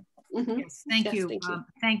well. Sure. Mm-hmm. Yes, thank you.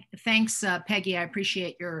 Thanks, Peggy. I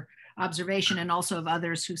appreciate your observation, and also of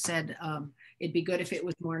others who said it'd be good if it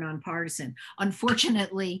was more nonpartisan.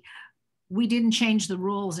 Unfortunately, we didn't change the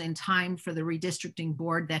rules in time for the redistricting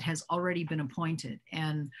board that has already been appointed,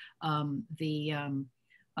 and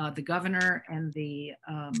the governor and the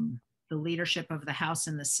leadership of the House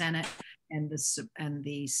and the Senate and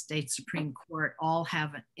the state Supreme Court all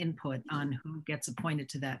have an input on who gets appointed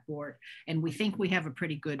to that board, and we think we have a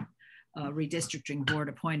pretty good redistricting board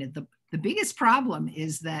appointed. The biggest problem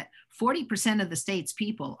is that 40% of the state's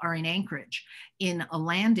people are in Anchorage, in a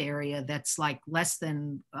land area that's like less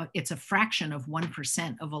than, it's a fraction of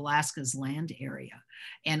 1% of Alaska's land area.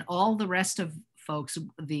 And all the rest of folks,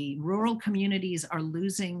 the rural communities are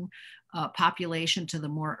losing population to the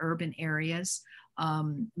more urban areas.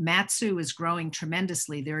 Mat-Su is growing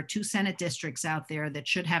tremendously. There are 2 Senate districts out there that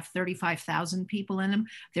should have 35,000 people in them.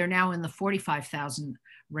 They're now in the 45,000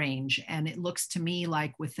 range. And it looks to me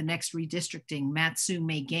like with the next redistricting, Mat-Su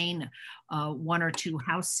may gain 1 or 2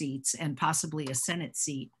 House seats and possibly a Senate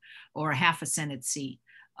seat or half a Senate seat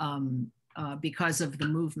because of the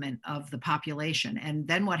movement of the population. And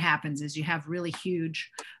then what happens is you have really huge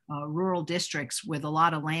rural districts with a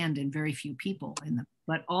lot of land and very few people in them.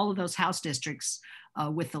 But all of those House districts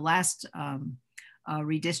with the last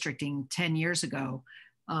redistricting 10 years ago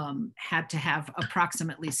had to have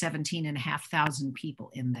approximately 17,500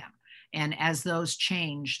 people in them. And as those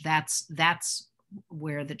change, that's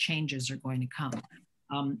where the changes are going to come.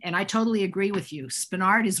 And I totally agree with you.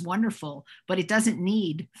 Spenard is wonderful, but it doesn't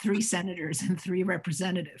need 3 senators and 3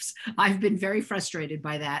 representatives. I've been very frustrated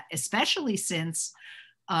by that, especially since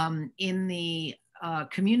in the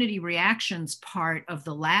community reactions part of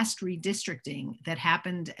the last redistricting that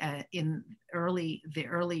happened in the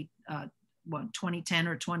early 2010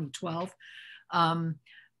 or 2012,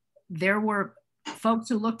 there were folks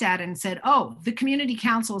who looked at it and said, oh, the community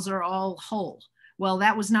councils are all whole. Well,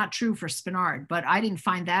 that was not true for Spenard, but I didn't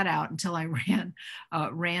find that out until I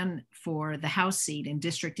ran for the House seat in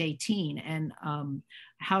District 18. And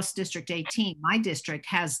House District 18, my district,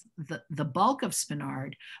 has the bulk of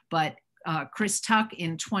Spenard, but Chris Tuck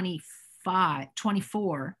in 24,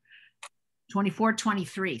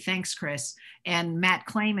 23, thanks, Chris, and Matt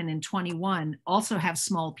Clayman in 21 also have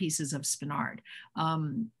small pieces of Spenard.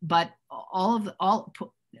 But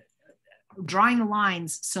drawing the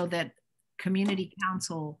lines so that community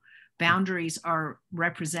council boundaries are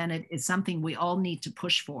represented is something we all need to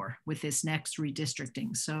push for with this next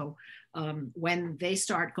redistricting. So when they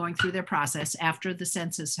start going through their process after the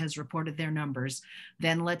census has reported their numbers,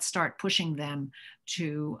 then let's start pushing them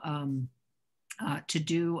to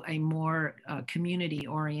do a more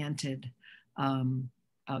community-oriented,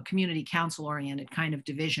 community council-oriented kind of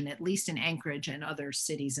division, at least in Anchorage and other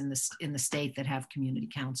cities in the state that have community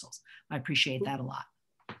councils. I appreciate that a lot.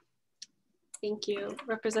 Thank you.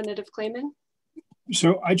 Representative Clayman.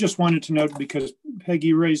 So I just wanted to note, because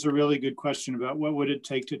Peggy raised a really good question about what would it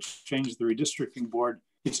take to change the redistricting board.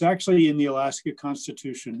 It's actually in the Alaska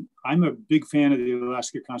Constitution. I'm a big fan of the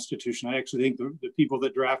Alaska Constitution. I actually think the people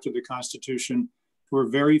that drafted the Constitution were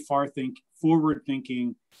very forward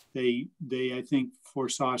thinking. They I think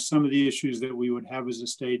foresaw some of the issues that we would have as a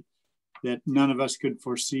state that none of us could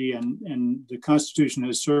foresee, and the Constitution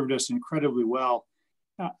has served us incredibly well.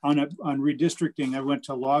 On redistricting, I went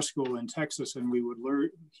to law school in Texas, and we would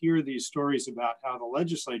hear these stories about how the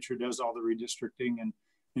legislature does all the redistricting,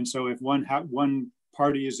 and so if one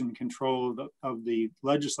party is in control of the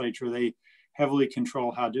legislature, they heavily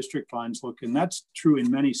control how district lines look, and that's true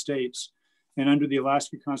in many states. And under the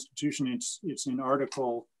Alaska Constitution, it's in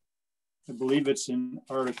Article, I believe it's in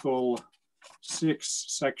Article 6,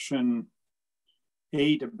 Section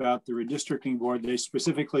 8 about the redistricting board. They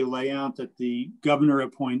specifically lay out that the governor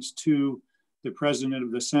appoints 2, the president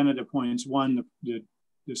of the Senate appoints 1, the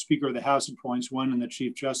the Speaker of the House appoints one and the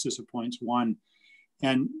Chief Justice appoints one.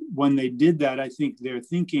 And when they did that, I think their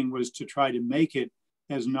thinking was to try to make it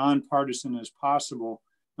as nonpartisan as possible.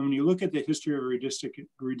 And when you look at the history of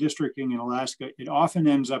redistricting in Alaska, it often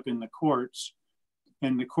ends up in the courts,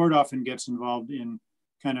 and the court often gets involved in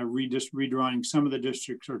kind of redrawing some of the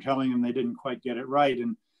districts or telling them they didn't quite get it right.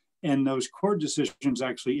 And those court decisions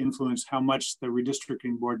actually influence how much the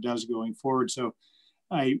redistricting board does going forward. So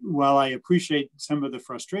while I appreciate some of the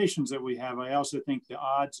frustrations that we have, I also think the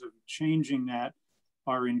odds of changing that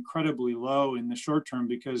are incredibly low in the short term,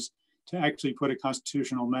 because to actually put a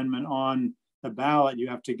constitutional amendment on the ballot, you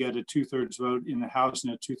have to get a 2/3 vote in the House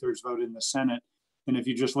and a 2/3 vote in the Senate. And if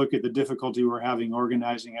you just look at the difficulty we're having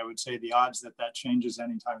organizing, I would say the odds that that changes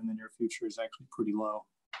anytime in the near future is actually pretty low.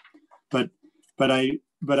 But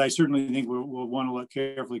I certainly think we'll want to look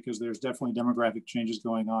carefully, because there's definitely demographic changes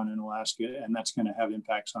going on in Alaska, and that's going to have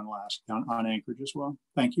impacts on Alaska, on Anchorage as well.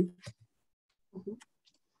 Thank you.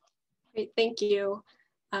 Great, thank you.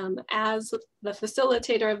 As the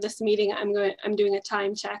facilitator of this meeting, I'm doing a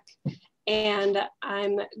time check, and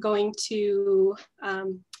I'm going to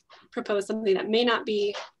propose something that may not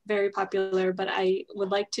be very popular, but I would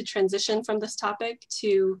like to transition from this topic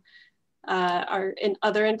to our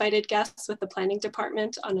other invited guests with the planning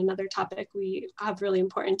department on another topic we have really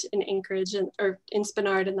important in Anchorage or in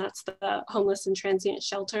Spenard, and that's the homeless and transient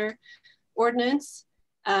shelter ordinance.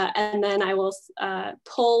 And then I will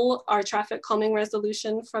pull our traffic calming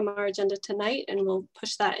resolution from our agenda tonight, and we'll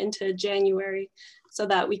push that into January so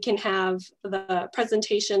that we can have the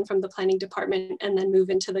presentation from the planning department and then move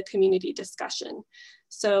into the community discussion.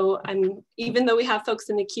 So even though we have folks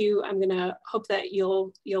in the queue, I'm gonna hope that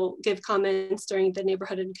you'll give comments during the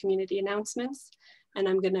neighborhood and community announcements. And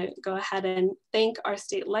I'm gonna go ahead and thank our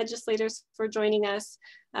state legislators for joining us.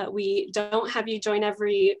 We don't have you join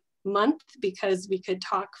every month because we could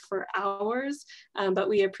talk for hours, but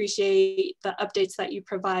we appreciate the updates that you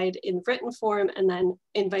provide in written form, and then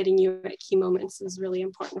inviting you at key moments is really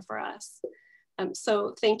important for us.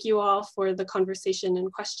 So thank you all for the conversation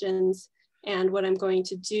and questions. And what I'm going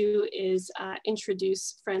to do is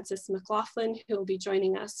introduce Frances McLaughlin, who will be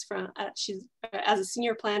joining us from, she's as a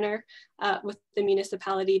senior planner with the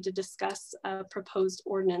municipality to discuss a proposed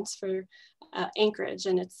ordinance for Anchorage.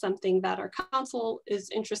 And it's something that our council is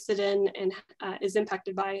interested in and is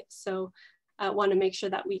impacted by. So I want to make sure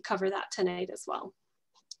that we cover that tonight as well.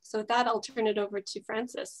 So with that, I'll turn it over to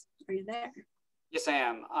Frances. Are you there? Yes, I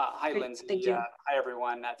am. Hi, Great. Lindsay. Thank you. Hi,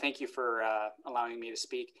 everyone. Thank you for allowing me to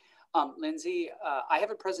speak. Lindsay, I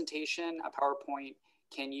have a presentation, a PowerPoint.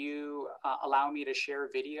 Can you allow me to share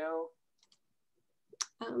video?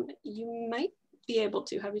 You might be able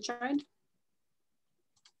to. Have you tried?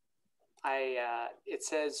 It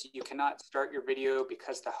says you cannot start your video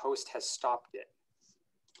because the host has stopped it.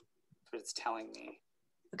 That's what it's telling me.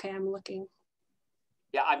 Okay, I'm looking.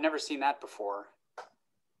 Yeah, I've never seen that before.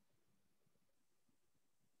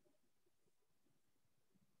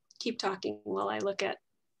 Keep talking while I look at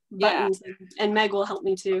buttons, and Meg will help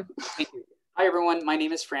me too. Thank you. Hi, everyone. My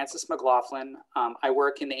name is Frances McLaughlin. I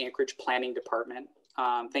work in the Anchorage Planning Department.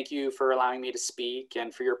 Thank you for allowing me to speak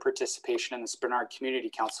and for your participation in the Spenard Community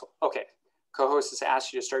Council. Okay, co-host has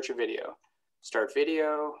asked you to start your video. Start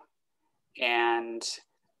video, and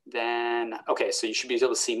then, okay, so you should be able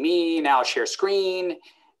to see me. Now I'll share screen,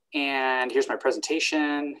 and here's my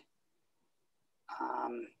presentation.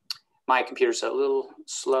 My computer's a little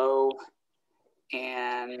slow.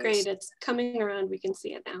 And great, it's coming around. We can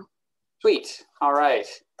see it now. Sweet. All right.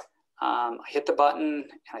 I hit the button,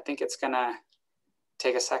 and I think it's gonna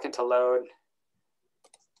take a second to load.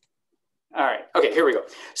 All right. Okay, here we go.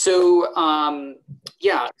 So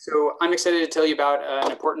yeah, so I'm excited to tell you about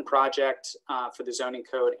an important project for the zoning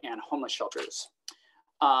code and homeless shelters.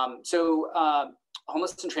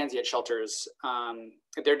 Homeless and transient shelters,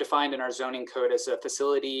 they're defined in our zoning code as a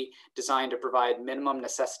facility designed to provide minimum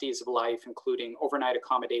necessities of life, including overnight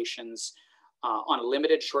accommodations on a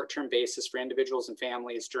limited short-term basis for individuals and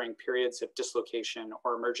families during periods of dislocation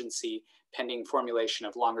or emergency, pending formulation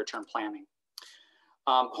of longer-term planning.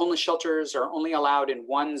 Homeless shelters are only allowed in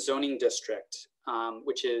one zoning district,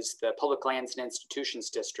 which is the Public Lands and Institutions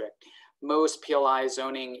District. Most PLI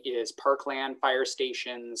zoning is parkland, fire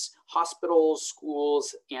stations, hospitals,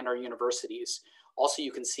 schools, and our universities. Also,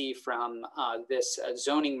 you can see from this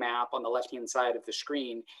zoning map on the left-hand side of the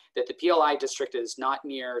screen that the PLI district is not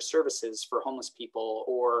near services for homeless people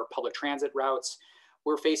or public transit routes.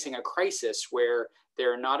 We're facing a crisis where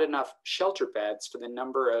there are not enough shelter beds for the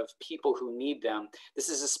number of people who need them. This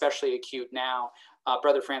is especially acute now.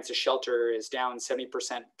 Brother Francis Shelter is down 70%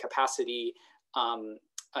 capacity.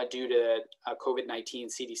 due to COVID-19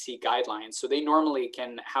 CDC guidelines. So they normally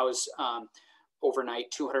can house overnight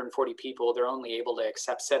 240 people. They're only able to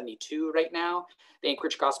accept 72 right now. The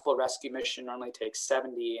Anchorage Gospel Rescue Mission normally takes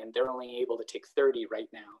 70, and they're only able to take 30 right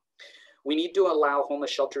now. We need to allow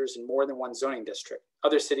homeless shelters in more than one zoning district.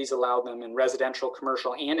 Other cities allow them in residential,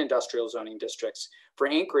 commercial, and industrial zoning districts. For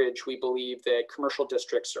Anchorage, we believe that commercial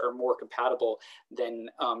districts are more compatible than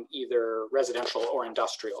either residential or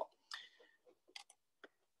industrial.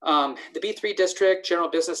 The B3 district, general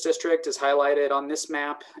business district, is highlighted on this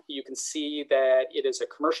map. You can see that it is a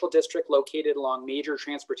commercial district located along major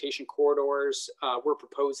transportation corridors. We're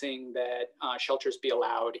proposing that shelters be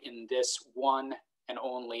allowed in this one and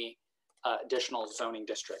only additional zoning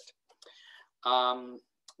district.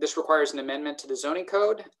 This requires an amendment to the zoning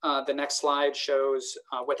code. The next slide shows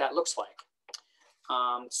what that looks like.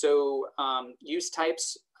 Use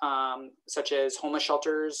types such as homeless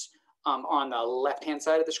shelters on the left-hand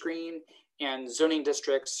side of the screen, and zoning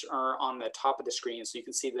districts are on the top of the screen. So you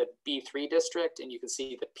can see the B3 district, and you can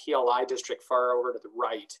see the PLI district far over to the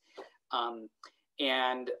right.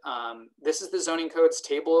 This is the zoning code's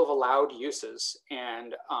table of allowed uses,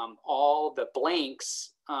 and all the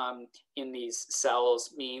blanks in these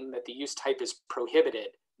cells mean that the use type is prohibited,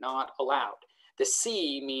 not allowed. The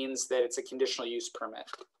C means that it's a conditional use permit.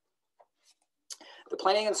 The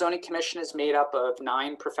Planning and Zoning Commission is made up of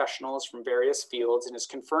 9 professionals from various fields and is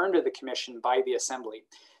confirmed to the Commission by the Assembly.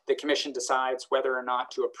 The Commission decides whether or not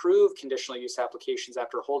to approve conditional use applications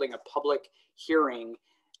after holding a public hearing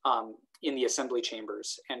in the Assembly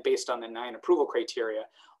chambers, and based on the 9 approval criteria.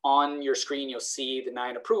 On your screen, you'll see the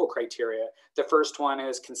 9 approval criteria. The first one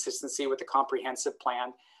is consistency with the comprehensive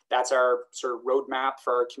plan. That's our sort of roadmap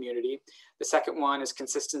for our community. The second one is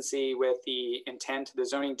consistency with the intent of the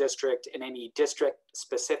zoning district and any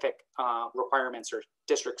district-specific requirements or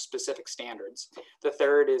district-specific standards. The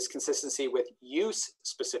third is consistency with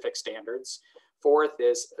use-specific standards. Fourth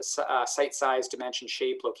is site size, dimension,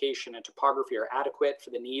 shape, location, and topography are adequate for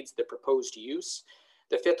the needs of the proposed use.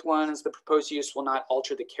 The fifth one is the proposed use will not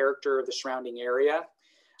alter the character of the surrounding area.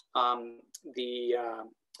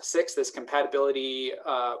 Sixth is compatibility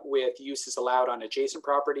with uses allowed on adjacent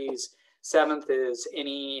properties. Seventh is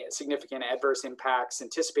any significant adverse impacts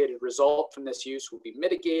anticipated result from this use will be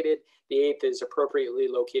mitigated. The eighth is appropriately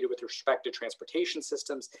located with respect to transportation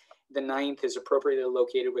systems. The ninth is appropriately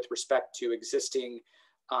located with respect to existing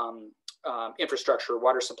infrastructure,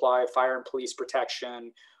 water supply, fire and police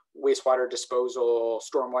protection, wastewater disposal,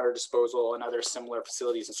 stormwater disposal, and other similar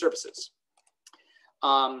facilities and services.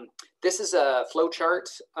 This is a flow chart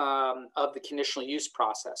of the conditional use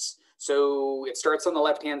process. So it starts on the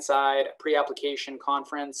left-hand side, a pre-application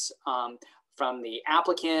conference from the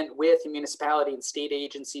applicant with the municipality and state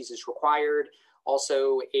agencies is required.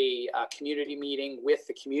 Also a community meeting with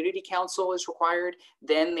the community council is required.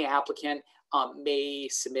 Then the applicant may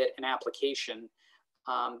submit an application.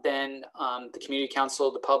 Then the community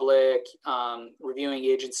council, the public, reviewing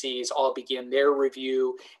agencies all begin their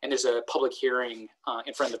review, and there's a public hearing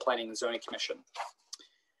in front of the Planning and Zoning Commission.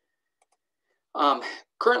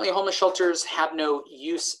 Currently, homeless shelters have no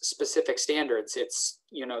use-specific standards. It's,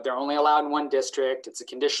 they're only allowed in one district. It's a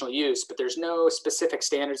conditional use, but there's no specific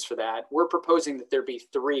standards for that. We're proposing that there be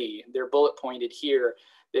 3. They're bullet pointed here.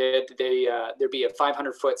 That there be a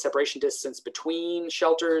 500-foot separation distance between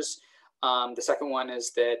shelters. The second one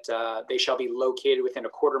is that they shall be located within a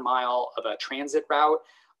quarter mile of a transit route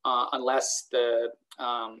unless the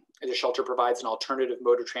shelter provides an alternative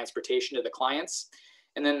mode of transportation to the clients.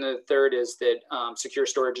 And then the third is that secure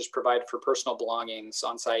storage is provided for personal belongings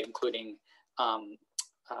on site, including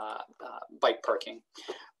bike parking.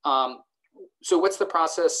 So what's the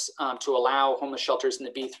process to allow homeless shelters in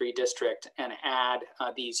the B3 district and add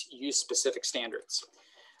these use-specific standards?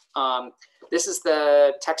 This is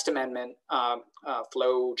the text amendment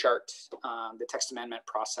flow chart, the text amendment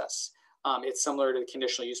process. It's similar to the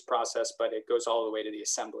conditional use process, but it goes all the way to the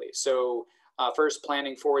assembly. So first,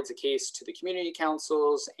 planning forwards a case to the community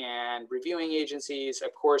councils and reviewing agencies.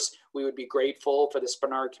 Of course, we would be grateful for the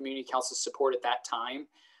Spenard Community Council's support at that time.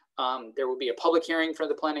 There will be a public hearing for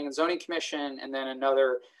the Planning and Zoning Commission, and then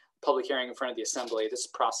another public hearing in front of the assembly. This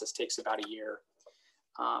process takes about a year.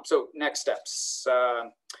 So next steps.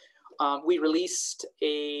 We released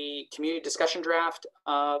a community discussion draft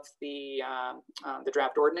of the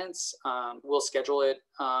draft ordinance. We'll schedule it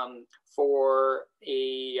for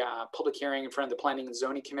a public hearing in front of the Planning and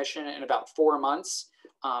Zoning Commission in about 4 months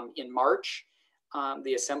in March.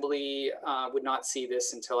 The Assembly would not see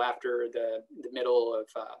this until after the middle of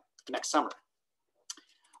next summer.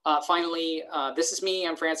 Finally, this is me.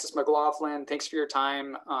 I'm Francis McLaughlin. Thanks for your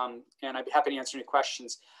time, and I'd be happy to answer any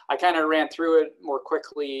questions. I kind of ran through it more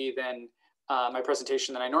quickly than my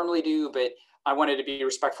presentation than I normally do, but I wanted to be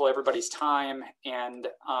respectful of everybody's time. And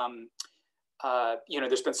you know,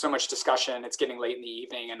 there's been so much discussion. It's getting late in the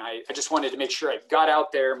evening, and I just wanted to make sure I got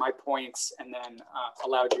out there my points and then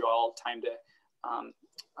allowed you all time to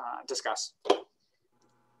discuss.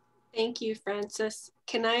 Thank you, Francis.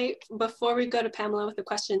 Can I, before we go to Pamela with a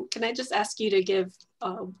question, can I just ask you to give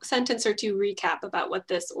a sentence or two recap about what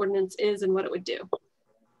this ordinance is and what it would do?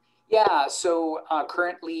 Yeah, so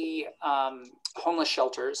currently homeless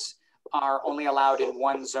shelters are only allowed in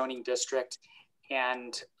one zoning district,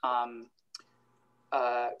 and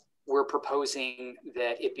we're proposing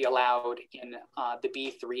that it be allowed in the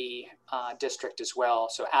B3 district as well.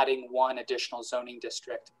 So adding one additional zoning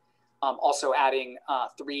district. Also adding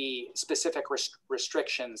 3 specific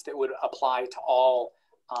restrictions that would apply to all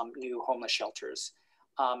new homeless shelters.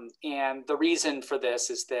 And the reason for this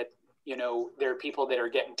is that, you know, there are people that are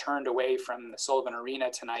getting turned away from the Sullivan Arena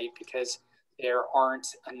tonight because there aren't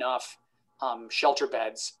enough shelter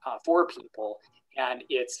beds for people. And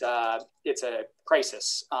it's a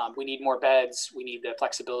crisis. We need more beds. We need the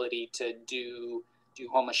flexibility to do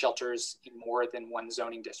homeless shelters in more than one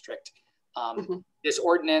zoning district. This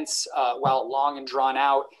ordinance, while long and drawn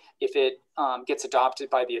out, if it gets adopted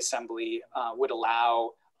by the Assembly, would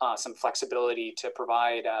allow some flexibility to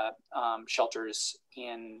provide shelters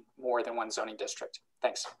in more than one zoning district.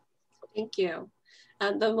 Thanks. Thank you.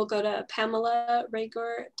 And then we'll go to Pamela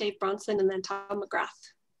Rager, Dave Bronson, and then Tom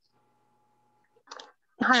McGrath.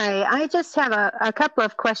 Hi, I just have a couple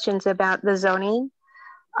of questions about the zoning.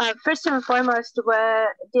 First and foremost,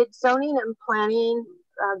 did zoning and planning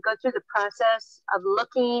go through the process of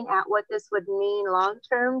looking at what this would mean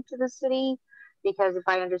long-term to the city? Because if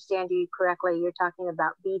I understand you correctly, you're talking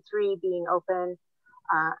about B3 being open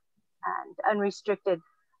and unrestricted.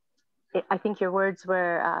 I think your words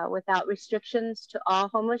were without restrictions to all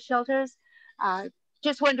homeless shelters.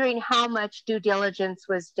 Just wondering how much due diligence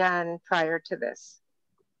was done prior to this.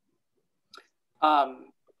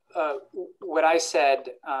 What I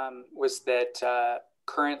said was that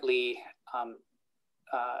currently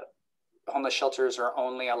homeless shelters are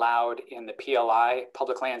only allowed in the PLI,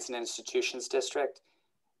 Public Lands and Institutions District,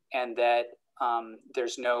 and that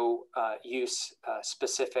there's no use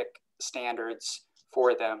specific standards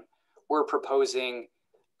for them. We're proposing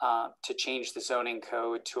to change the zoning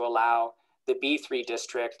code to allow the B3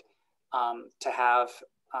 district to have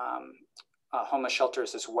homeless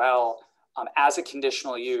shelters as well as a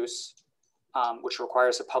conditional use, which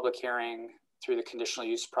requires a public hearing through the conditional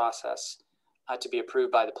use process to be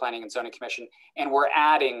approved by the Planning and Zoning Commission. And we're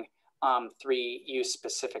adding 3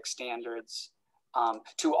 use-specific standards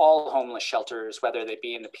to all homeless shelters, whether they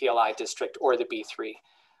be in the PLI district or the B3.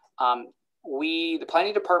 The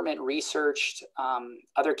Planning Department researched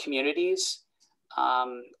other communities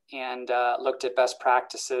and looked at best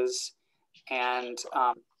practices and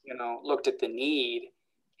you know, looked at the need.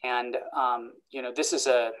 And you know, this is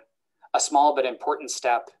a small but important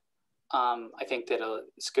step. I think that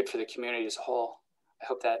it's good for the community as a whole. I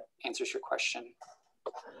hope that answers your question.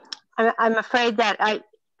 I'm afraid that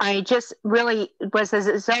I just really was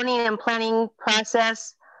a zoning and planning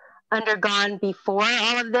process undergone before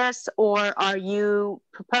all of this, or are you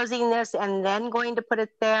proposing this and then going to put it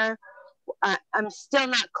there? I'm still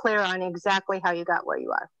not clear on exactly how you got where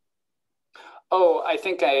you are. Oh, I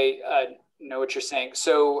think I know what you're saying.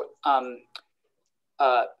 So,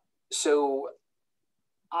 so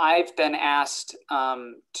I've been asked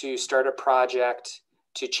to start a project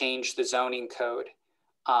to change the zoning code.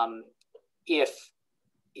 If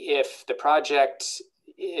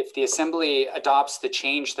the Assembly adopts the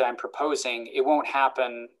change that I'm proposing, it won't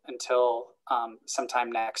happen until sometime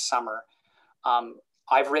next summer.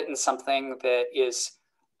 I've written something that is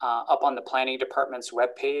up on the Planning Department's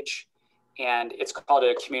webpage, and it's called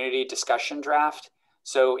a community discussion draft.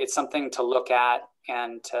 So it's something to look at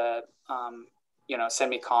and to you know, send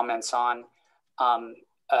me comments on.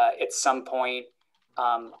 At some point,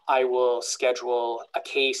 I will schedule a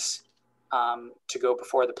case to go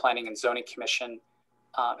before the Planning and Zoning Commission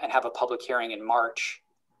and have a public hearing in March.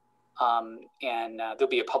 And there'll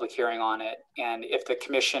be a public hearing on it. And if the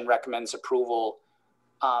commission recommends approval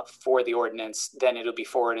for the ordinance, then it'll be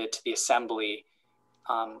forwarded to the Assembly.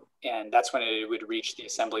 And that's when it would reach the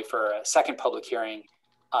Assembly for a second public hearing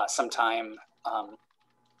sometime,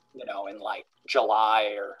 you know, in like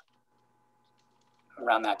July or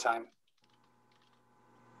around that time.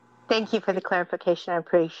 Thank you for the clarification. I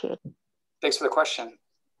appreciate it. Thanks for the question.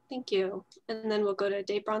 Thank you. And then we'll go to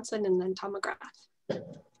Dave Bronson and then Tom McGrath.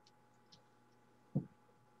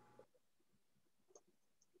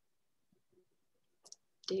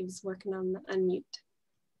 Dave's working on the unmute.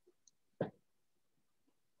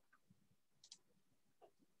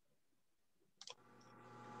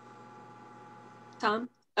 Tom?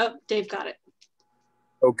 Oh, Dave got it.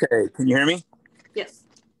 Okay, can you hear me? Yes.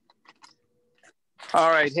 All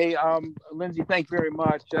right. Hey, Lindsay, thank you very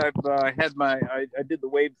much. I've I did the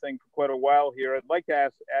wave thing for quite a while here. I'd like to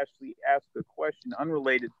ask a question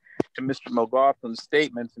unrelated to Mr. McLaughlin's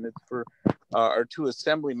statements, and it's for our two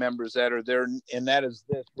assembly members that are there, and that is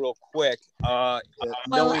this real quick. Well,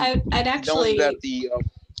 I'd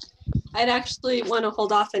actually want to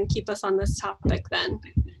hold off and keep us on this topic then.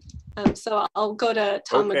 So I'll go to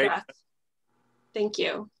Tom McGrath. Thank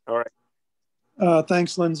you. All right.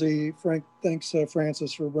 Thanks, Lindsay. Frank, thanks,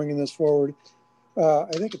 Francis, for bringing this forward.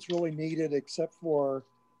 I think it's really needed, except for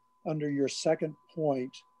under your second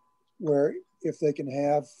point, where if they can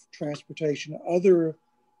have transportation other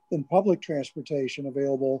than public transportation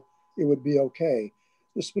available, it would be okay.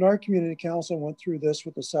 The Spenard Community Council went through this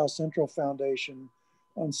with the South Central Foundation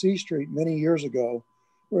on C Street many years ago,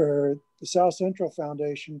 where the South Central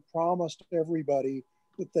Foundation promised everybody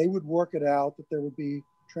that they would work it out, that there would be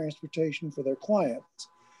transportation for their clients.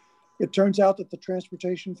 It turns out that the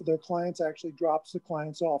transportation for their clients actually drops the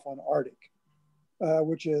clients off on Arctic,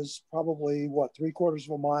 which is probably, what, 3/4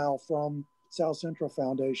 of a mile from South Central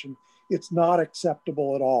Foundation. It's not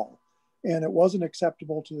acceptable at all. And it wasn't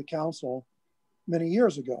acceptable to the council many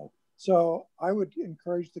years ago. So I would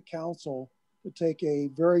encourage the council to take a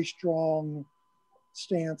very strong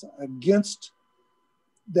stance against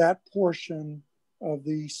that portion of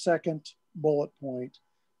the second bullet point.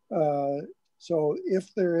 So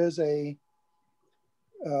if there is a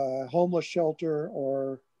homeless shelter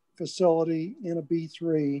or facility in a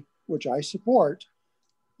B3, which I support,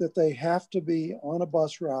 that they have to be on a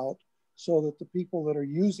bus route so that the people that are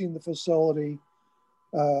using the facility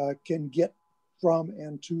can get from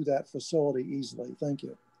and to that facility easily. Thank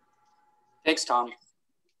you. Thanks, Tom.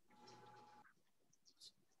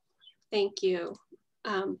 Thank you.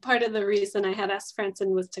 Part of the reason I had asked Franson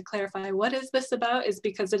was to clarify what is this about, is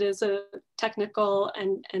because it is a technical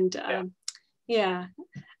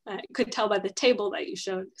I could tell by the table that you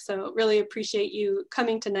showed. So really appreciate you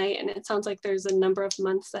coming tonight. And it sounds like there's a number of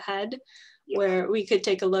months ahead where we could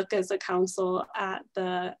take a look as a council at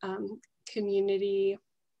the community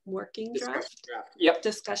working draft. Yep.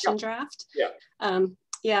 Discussion draft. Yeah.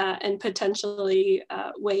 Yeah, and potentially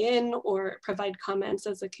weigh in or provide comments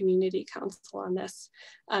as a community council on this,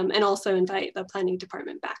 and also invite the planning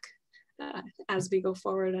department back as we go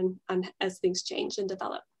forward and as things change and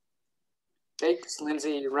develop. Thanks,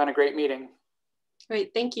 Lindsay. You run a great meeting.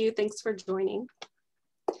 Great, thank you. Thanks for joining.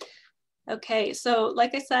 Okay, so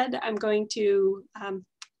like I said, I'm going to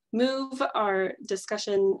move our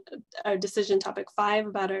decision topic 5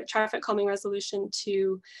 about our traffic calming resolution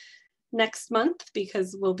to next month,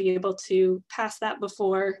 because we'll be able to pass that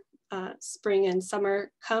before spring and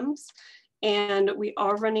summer comes. And we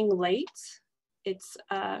are running late. It's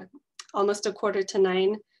almost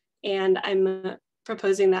 8:45, and I'm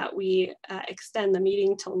proposing that we extend the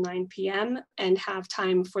meeting till 9 p.m. and have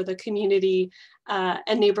time for the community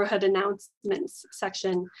and neighborhood announcements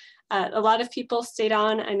section. A lot of people stayed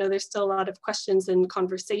on. I know there's still a lot of questions and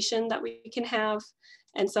conversation that we can have.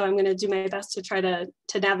 And so I'm going to do my best to try to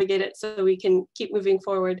navigate it so we can keep moving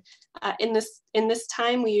forward. In this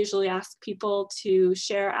time, we usually ask people to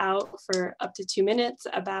share out for up to 2 minutes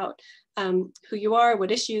about who you are,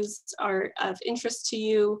 what issues are of interest to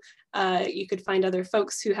you. You could find other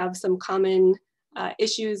folks who have some common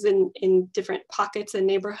issues in different pockets and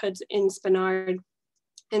neighborhoods in Spenard.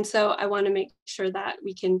 And so I want to make sure that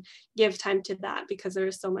we can give time to that because there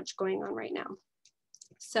is so much going on right now.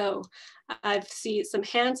 So I see some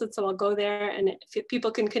hands, and so I'll go there, and if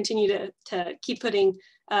people can continue to keep putting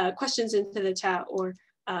questions into the chat or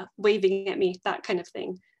waving at me, that kind of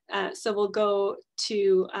thing. So we'll go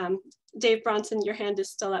to Dave Bronson. Your hand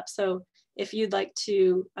is still up, so if you'd like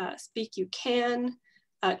to speak, you can.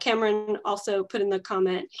 Cameron also put in the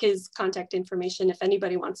comment his contact information if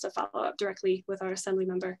anybody wants to follow up directly with our assembly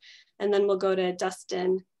member. And then we'll go to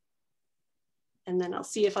Dustin, and then I'll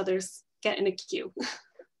see if others get in a queue.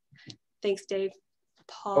 Thanks, Dave.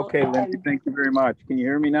 Paul. Okay, Lindsay, thank you very much. Can you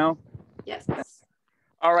hear me now? Yes.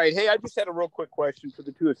 All right. Hey, I just had a real quick question for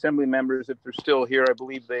the two assembly members, if they're still here. I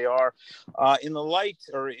believe they are. In the light,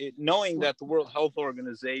 knowing that the World Health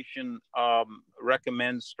Organization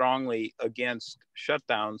recommends strongly against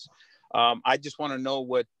shutdowns, I just want to know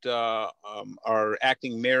what our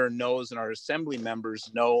acting mayor knows and our assembly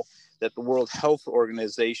members know that the World Health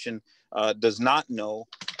Organization does not know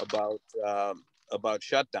about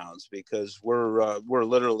shutdowns, because we're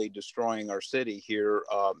literally destroying our city here,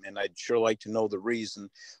 and I'd sure like to know the reason.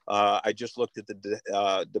 I just looked at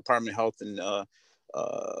the Department of Health and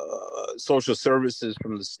Social Services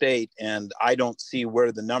from the state, and I don't see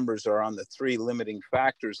where the numbers are on the 3 limiting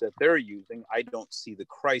factors that they're using. I don't see the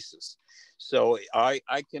crisis. So I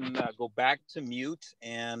can go back to mute,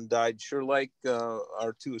 and I'd sure like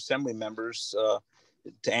our 2 assembly members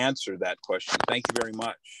to answer that question. Thank you very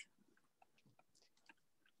much.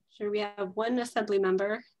 Sure, we have 1 assembly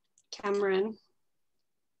member, Cameron.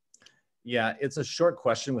 Yeah, it's a short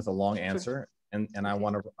question with a long answer. And I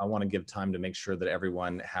want to give time to make sure that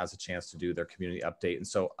everyone has a chance to do their community update. And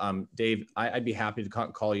so, Dave, I'd be happy to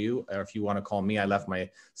call you, or if you want to call me, I left my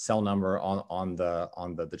cell number on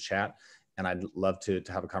the chat, and I'd love to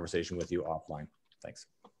have a conversation with you offline. Thanks.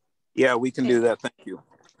 Yeah, we can do that. Thank you.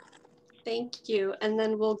 Thank you. And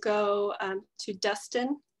then we'll go to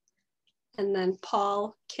Dustin, and then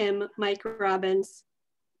Paul, Kim, Mike Robbins,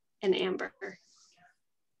 and Amber.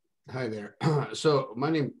 Hi there. So my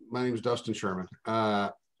name is Dustin Sherman,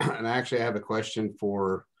 and actually I have a question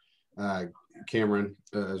for Cameron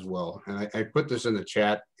as well. And I put this in the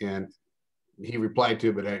chat, and he replied to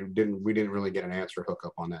it, but we didn't really get an answer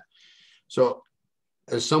hookup on that. So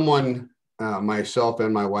as someone, myself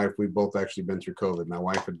and my wife, we've both actually been through COVID. My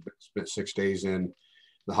wife had spent 6 days in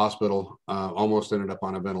the hospital, almost ended up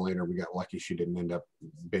on a ventilator. We got lucky she didn't end up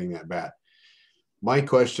being that bad. My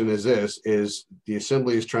question is this, is the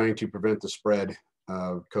Assembly is trying to prevent the spread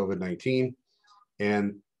of COVID-19,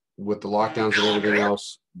 and with the lockdowns and everything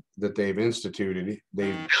else that they've instituted,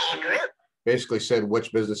 they've basically said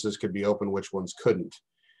which businesses could be open, which ones couldn't.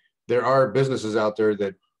 There are businesses out there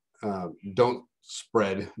that don't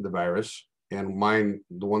spread the virus, and mine,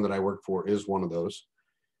 the one that I work for, is one of those.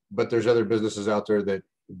 But there's other businesses out there that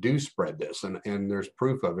do spread this, and there's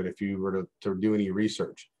proof of it if you were to do any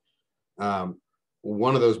research.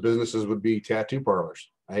 One of those businesses would be tattoo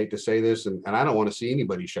parlors. I hate to say this, and I don't want to see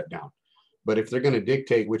anybody shut down, but if they're going to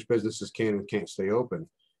dictate which businesses can and can't stay open,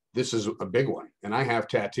 this is a big one. And I have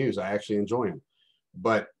tattoos. I actually enjoy them.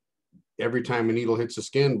 But every time a needle hits the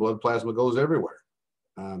skin, blood plasma goes everywhere.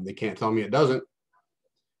 They can't tell me it doesn't.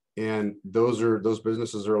 And those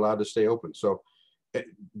businesses are allowed to stay open. So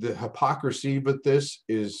the hypocrisy with this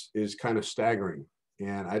is kind of staggering.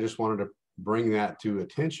 And I just wanted to bring that to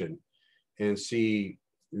attention and see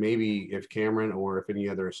maybe if Cameron or if any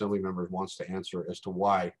other assembly members wants to answer as to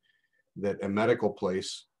why that a medical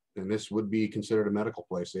place, and this would be considered a medical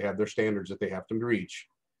place, they have their standards that they have to reach.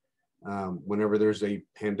 Whenever there's a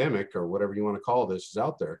pandemic or whatever you want to call this is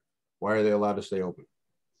out there, why are they allowed to stay open?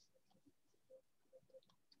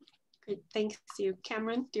 Great, thanks you.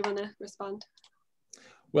 Cameron, do you want to respond?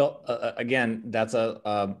 Well, again, that's and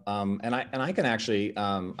I can actually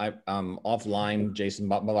offline. Jason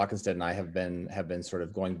Balkenstedt and I have been sort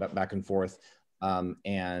of going back and forth,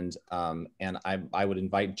 and I would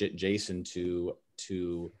invite Jason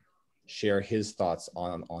to share his thoughts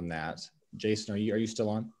on that. Jason, are you still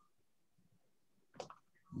on?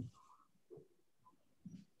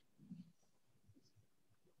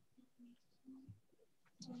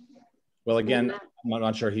 Well, again, I'm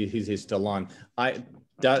not sure he's still on.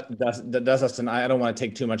 Dustin, I don't want to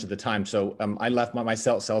take too much of the time, so I left my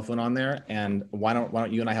cell phone on there, and why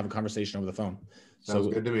don't you and I have a conversation over the phone? Sounds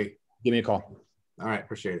good to me. Give me a call. All right,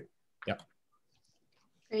 appreciate it. Yeah.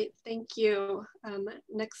 Great, thank you.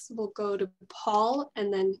 Next, we'll go to Paul,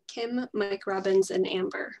 and then Kim, Mike Robbins, and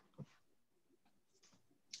Amber.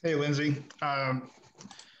 Hey, Lindsay.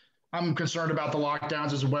 I'm concerned about the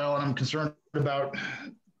lockdowns as well, and I'm concerned about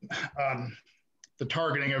the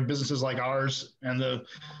targeting of businesses like ours and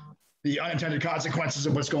the unintended consequences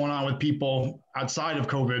of what's going on with people outside of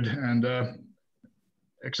COVID and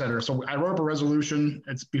et cetera. So I wrote up a resolution.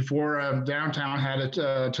 It's before downtown had it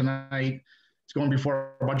tonight. It's going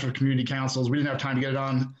before a bunch of community councils. We didn't have time to get it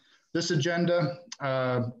on this agenda,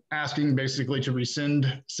 asking basically to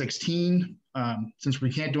rescind 16. Since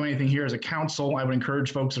we can't do anything here as a council, I would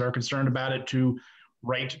encourage folks that are concerned about it to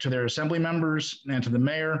write to their assembly members and to the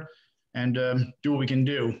mayor and do what we can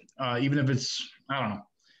do. Even if it's, I don't know,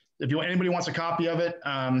 if anybody wants a copy of it,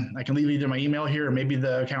 I can leave either my email here or maybe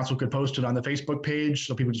the council could post it on the Facebook page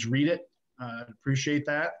so people just read it. Appreciate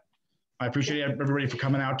that. I appreciate everybody for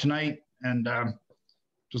coming out tonight, and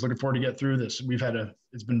just looking forward to get through this.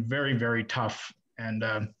 It's been very, very tough, and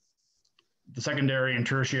the secondary and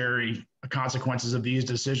tertiary consequences of these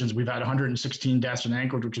decisions. We've had 116 deaths in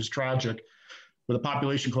Anchorage, which is tragic. With a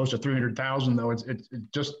population close to 300,000, though, it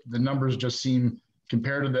just, the numbers just seem,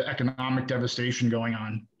 compared to the economic devastation going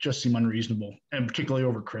on, just seem unreasonable, and particularly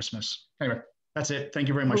over Christmas. Anyway, that's it. Thank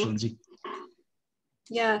you very much, Lindsay.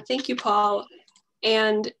 Yeah, thank you, Paul.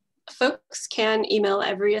 And folks can email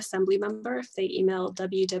every assembly member if they email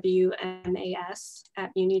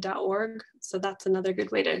wwmas@muni.org. So that's another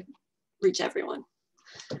good way to reach everyone.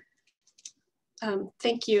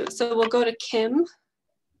 Thank you. So we'll go to Kim.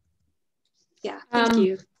 Yeah, thank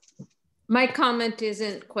you. My comment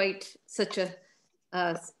isn't quite such a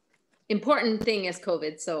important thing as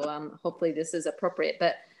COVID, so hopefully this is appropriate.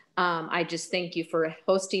 But I just thank you for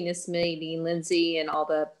hosting this meeting, Lindsay, and all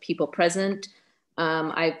the people present.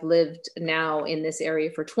 I've lived now in this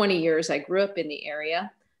area for 20 years. I grew up in the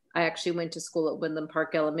area. I actually went to school at Woodland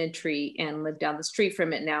Park Elementary and live down the street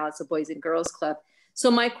from it now. It's a Boys and Girls Club.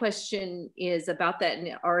 So my question is about that, and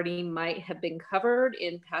it already might have been covered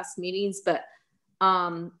in past meetings, but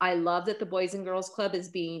I love that the Boys and Girls Club is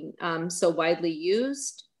being so widely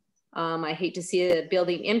used. I hate to see a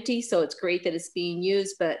building empty, so it's great that it's being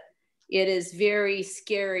used, but it is very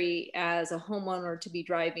scary as a homeowner to be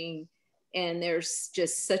driving, and there's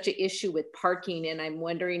just such an issue with parking. And I'm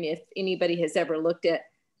wondering if anybody has ever looked at,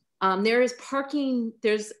 there is parking,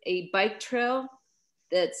 there's a bike trail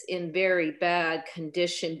that's in very bad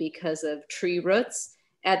condition because of tree roots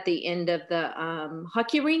at the end of the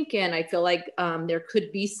hockey rink. And I feel like there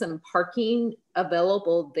could be some parking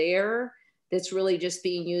available there that's really just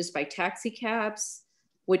being used by taxi cabs,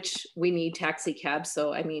 which we need taxi cabs.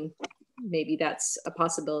 So, I mean, maybe that's a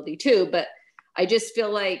possibility too, but I just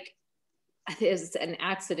feel like there's an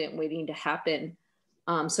accident waiting to happen.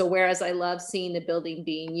 So whereas I love seeing the building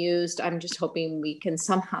being used, I'm just hoping we can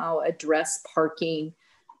somehow address parking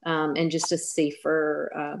and just a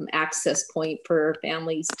safer access point for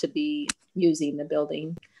families to be using the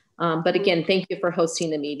building. But again, thank you for hosting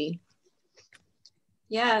the meeting.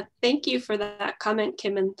 Yeah, thank you for that comment,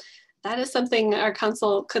 Kim. And that is something our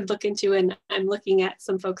council could look into. And I'm looking at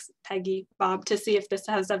some folks, Peggy, Bob, to see if this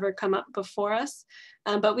has ever come up before us.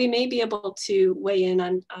 But we may be able to weigh in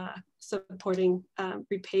on supporting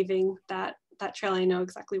repaving that trail. I know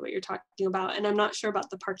exactly what you're talking about. And I'm not sure about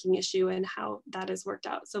the parking issue and how that has worked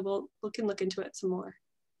out. So we can look into it some more.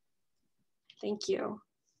 Thank you.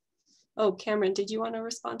 Oh, Cameron, did you want to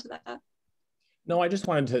respond to that? No, I just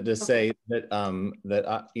wanted to say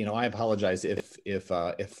that you know, I apologize if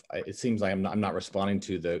it seems like I'm not responding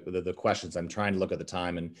to the questions. I'm trying to look at the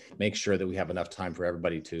time and make sure that we have enough time for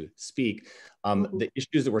everybody to speak. The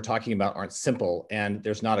issues that we're talking about aren't simple, and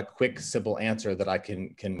there's not a quick, simple answer that I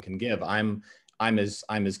can give. I'm as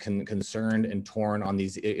concerned and torn on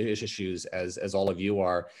these issues as all of you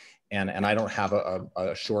are, and I don't have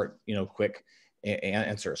a short, you know, quick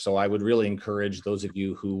answer. So I would really encourage those of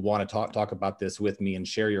you who want to talk about this with me and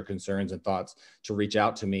share your concerns and thoughts to reach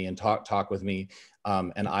out to me and talk with me,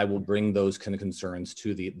 and I will bring those kind of concerns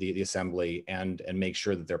to the assembly and make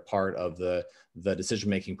sure that they're part of the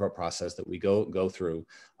decision-making process that we go through.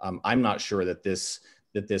 I'm not sure that this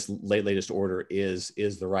latest order is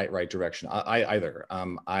the right direction either.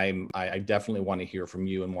 I definitely want to hear from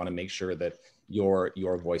you and want to make sure that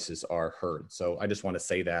your voices are heard. So I just want to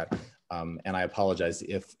say that. And I apologize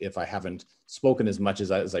if I haven't spoken as much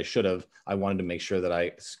as I should have. I wanted to make sure that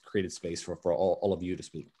I created space for all of you to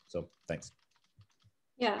speak. So thanks.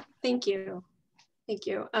 Yeah, thank you. Thank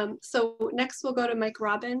you. So next we'll go to Mike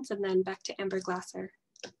Robbins and then back to Amber Glasser.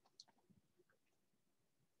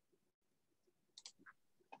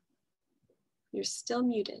 You're still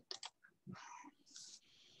muted.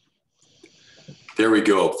 There we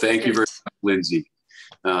go. Thank you very much, Lindsay.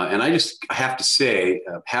 And I have to say,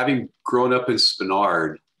 having grown up in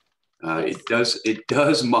Spenard, it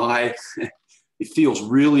feels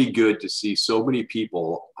really good to see so many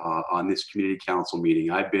people on this community council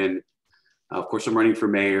meeting. I've been, of course, I'm running for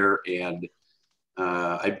mayor, and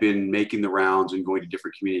I've been making the rounds and going to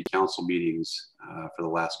different community council meetings for the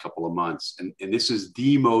last couple of months. And this is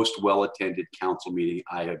the most well-attended council meeting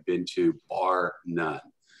I have been to, bar none.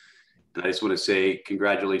 And I just want to say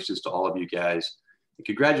congratulations to all of you guys.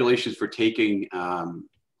 Congratulations for taking and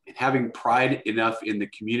having pride enough in the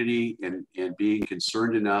community and being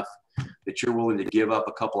concerned enough that you're willing to give up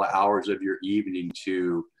a couple of hours of your evening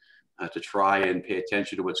to try and pay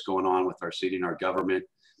attention to what's going on with our city and our government.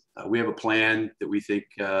 We have a plan that we think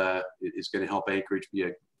is going to help Anchorage be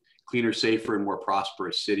a cleaner, safer, and more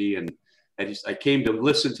prosperous city. And I came to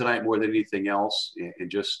listen tonight more than anything else, and I'm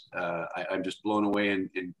just blown away and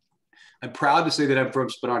I'm proud to say that I'm from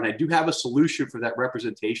Spenard, and I do have a solution for that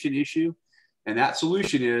representation issue. And that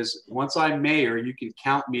solution is, once I'm mayor, you can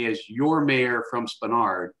count me as your mayor from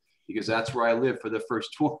Spenard, because that's where I lived for the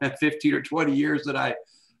first 15 or 20 years that I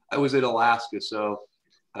was in Alaska. So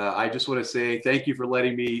I just want to say thank you for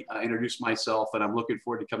letting me introduce myself, and I'm looking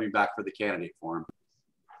forward to coming back for the candidate forum.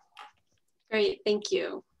 Great, thank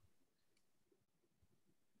you.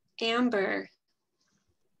 Amber.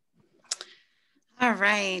 All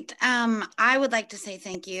right. I would like to say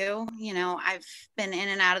thank you. You know, I've been in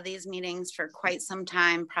and out of these meetings for quite some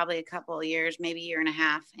time, probably a couple of years, maybe a year and a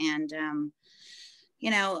half. And,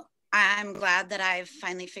 you know, I'm glad that I've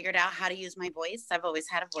finally figured out how to use my voice. I've always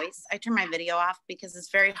had a voice. I turn my video off because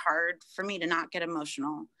it's very hard for me to not get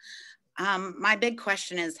emotional. My big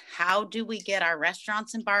question is, how do we get our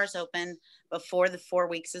restaurants and bars open before the 4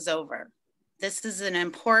 weeks is over? This is an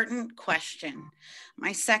important question.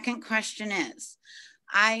 My second question is,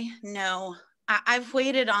 I know I've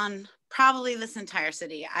waited on probably this entire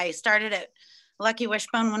city. I started at Lucky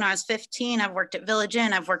Wishbone when I was 15. I've worked at Village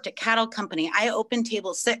Inn. I've worked at Cattle Company. I opened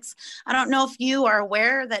Table 6. I don't know if you are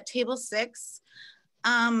aware that Table 6,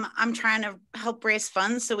 I'm trying to help raise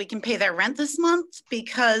funds so we can pay their rent this month,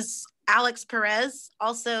 because Alex Perez,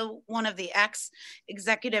 also one of the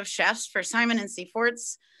ex-executive chefs for Simon and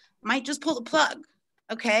Seafort's, might just pull the plug,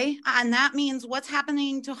 okay? And that means what's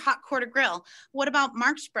happening to Hot Quarter Grill? What about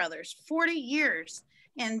Marx Brothers? 40 years.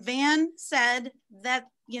 And Van said that,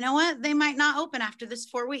 you know what, they might not open after this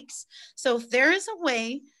 4 weeks. So if there is a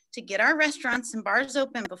way to get our restaurants and bars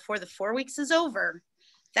open before the 4 weeks is over,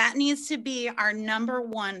 that needs to be our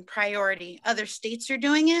 #1 priority. Other states are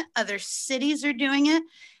doing it, other cities are doing it.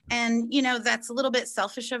 And, you know, that's a little bit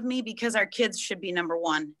selfish of me, because our kids should be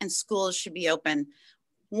 #1 and schools should be open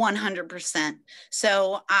 100%.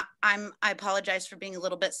 So I apologize for being a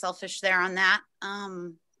little bit selfish there on that.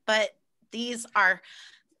 But these are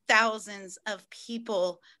thousands of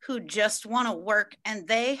people who just want to work, and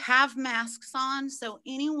they have masks on. So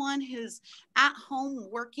anyone who's at home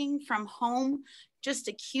working from home, just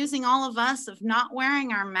accusing all of us of not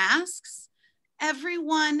wearing our masks,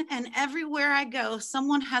 everyone and everywhere I go,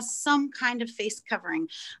 someone has some kind of face covering.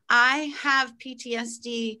 I have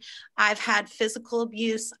PTSD. I've had physical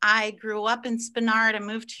abuse. I grew up in Spenard. I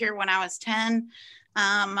moved here when I was 10.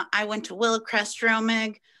 I went to Willowcrest,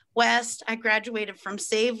 Romig West. I graduated from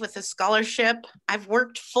SAVE with a scholarship. I've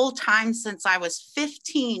worked full-time since I was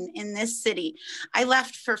 15 in this city. I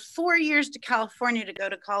left for 4 years to California to go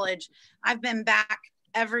to college. I've been back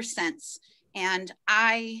ever since. And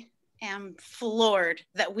I am floored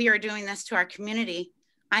that we are doing this to our community.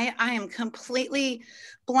 I am completely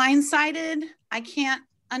blindsided. I can't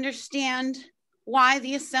understand why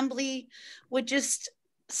the assembly would just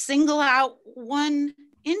single out one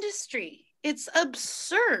industry. It's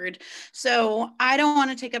absurd. So I don't want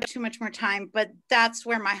to take up too much more time, but that's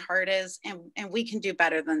where my heart is, and we can do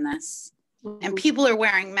better than this. And people are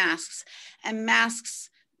wearing masks, and masks,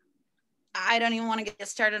 I don't even want to get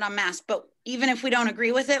started on masks, but even if we don't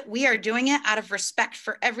agree with it, we are doing it out of respect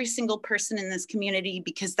for every single person in this community,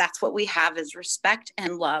 because that's what we have, is respect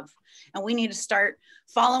and love. And we need to start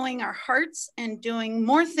following our hearts and doing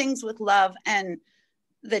more things with love. And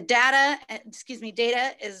the data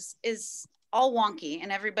is all wonky,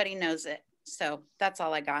 and everybody knows it. So that's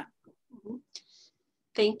all I got.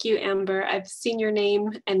 Thank you, Amber. I've seen your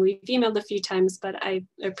name and we've emailed a few times, but I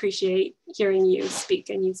appreciate hearing you speak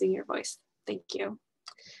and using your voice. Thank you.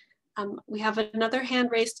 We have another hand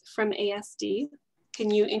raised from ASD.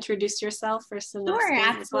 Can you introduce yourself for some? Sure,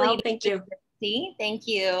 absolutely. Well? Thank you. Thank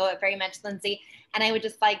you very much, Lindsay. And I would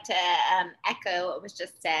just like to echo what was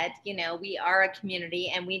just said. You know, we are a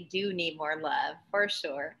community and we do need more love, for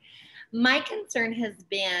sure. My concern has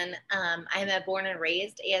been, I'm a born and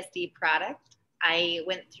raised ASD product. I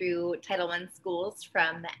went through Title I schools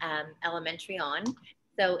from elementary on.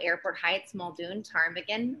 So Airport Heights, Muldoon,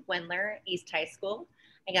 Ptarmigan, Wendler, East High School.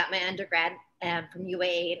 I got my undergrad from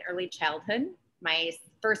UAA in early childhood. My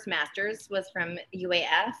first master's was from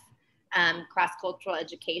UAF, cross-cultural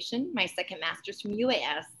education. My second master's from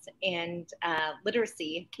UAS in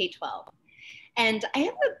literacy, K-12. And I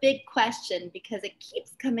have a big question, because it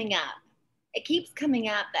keeps coming up. It keeps coming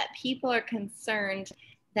up that people are concerned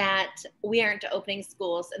that we aren't opening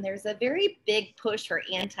schools, and there's a very big push for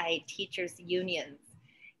anti-teachers unions.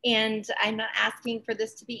 And I'm not asking for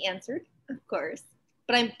this to be answered, of course,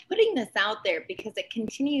 but I'm putting this out there because it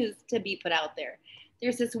continues to be put out there.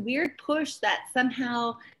 There's this weird push that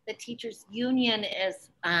somehow the teachers union is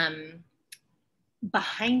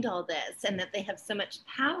behind all this, and that they have so much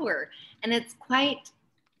power, and it's quite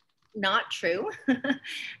not true.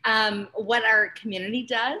 What our community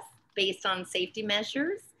does based on safety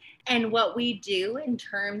measures, and what we do in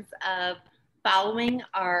terms of following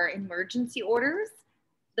our emergency orders,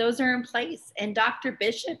 those are in place. And Dr.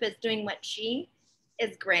 Bishop is doing what she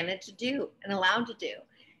is granted to do and allowed to do.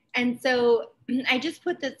 And so I just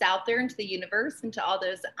put this out there into the universe, and to all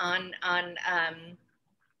those on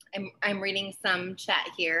I'm reading some chat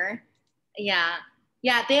here. Yeah.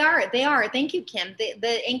 Yeah, they are. They are. Thank you, Kim.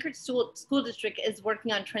 The Anchorage School District is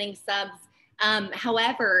working on training subs.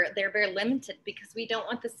 However, they're very limited because we don't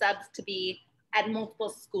want the subs to be at multiple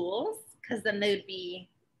schools, because then they would be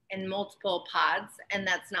in multiple pods, and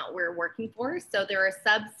that's not what we're working for. So there are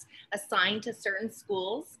subs assigned to certain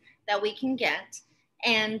schools that we can get.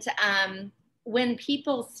 And when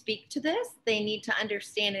people speak to this, they need to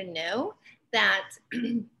understand and know that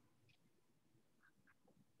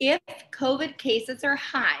if COVID cases are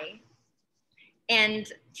high,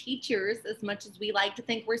 and teachers, as much as we like to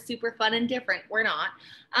think we're super fun and different, we're not.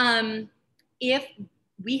 If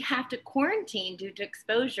we have to quarantine due to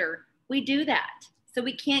exposure, we do that. So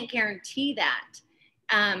we can't guarantee that.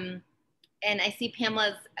 And I see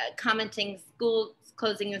Pamela's commenting, school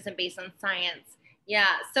closing isn't based on science. Yeah,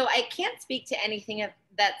 so I can't speak to anything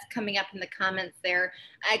that's coming up in the comments there,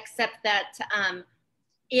 except that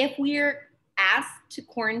if we're asked to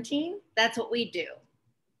quarantine, that's what we do.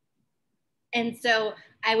 And so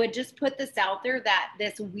I would just put this out there that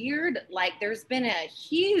this weird, like there's been a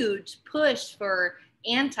huge push for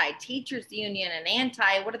anti-teachers union and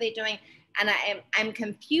what are they doing? And I'm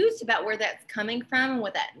confused about where that's coming from and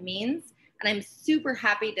what that means. And I'm super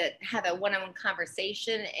happy to have a one-on-one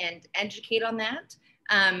conversation and educate on that.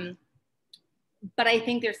 But I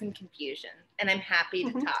think there's some confusion, and I'm happy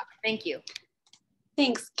to talk. Thank you.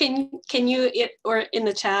 Thanks. Can you, or in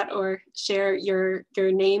the chat, or share your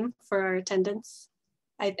name for our attendance?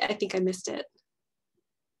 I think I missed it.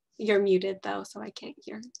 You're muted though, so I can't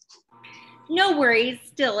hear. No worries.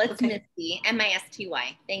 Still, it's okay. Misty,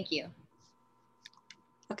 M-I-S-T-Y. Thank you.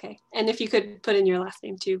 Okay, and if you could put in your last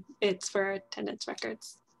name too, it's for our attendance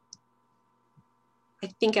records. I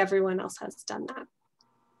think everyone else has done that.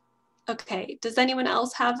 Okay, does anyone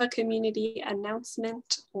else have a community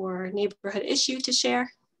announcement or neighborhood issue to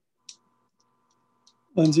share?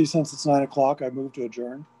 Lindsay, since it's 9 o'clock, I move to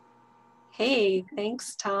adjourn. Hey,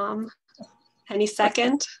 thanks, Tom. Any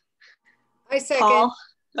second? I second. Paul?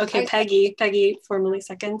 Okay, Peggy formally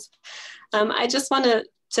seconds. I just want to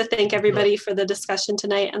thank everybody for the discussion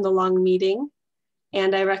tonight and the long meeting.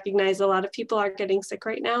 And I recognize a lot of people are getting sick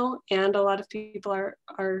right now, and a lot of people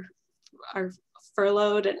are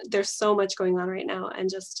furloughed, and there's so much going on right now, and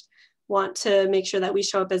just want to make sure that we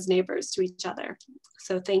show up as neighbors to each other.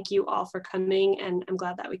 So thank you all for coming, and I'm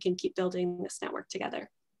glad that we can keep building this network together.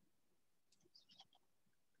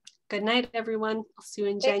 Good night, everyone. I'll see you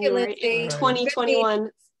in January 2021.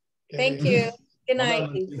 Thank you. Good night.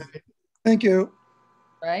 Thank you.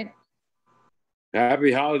 Right.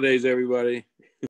 Happy holidays, everybody.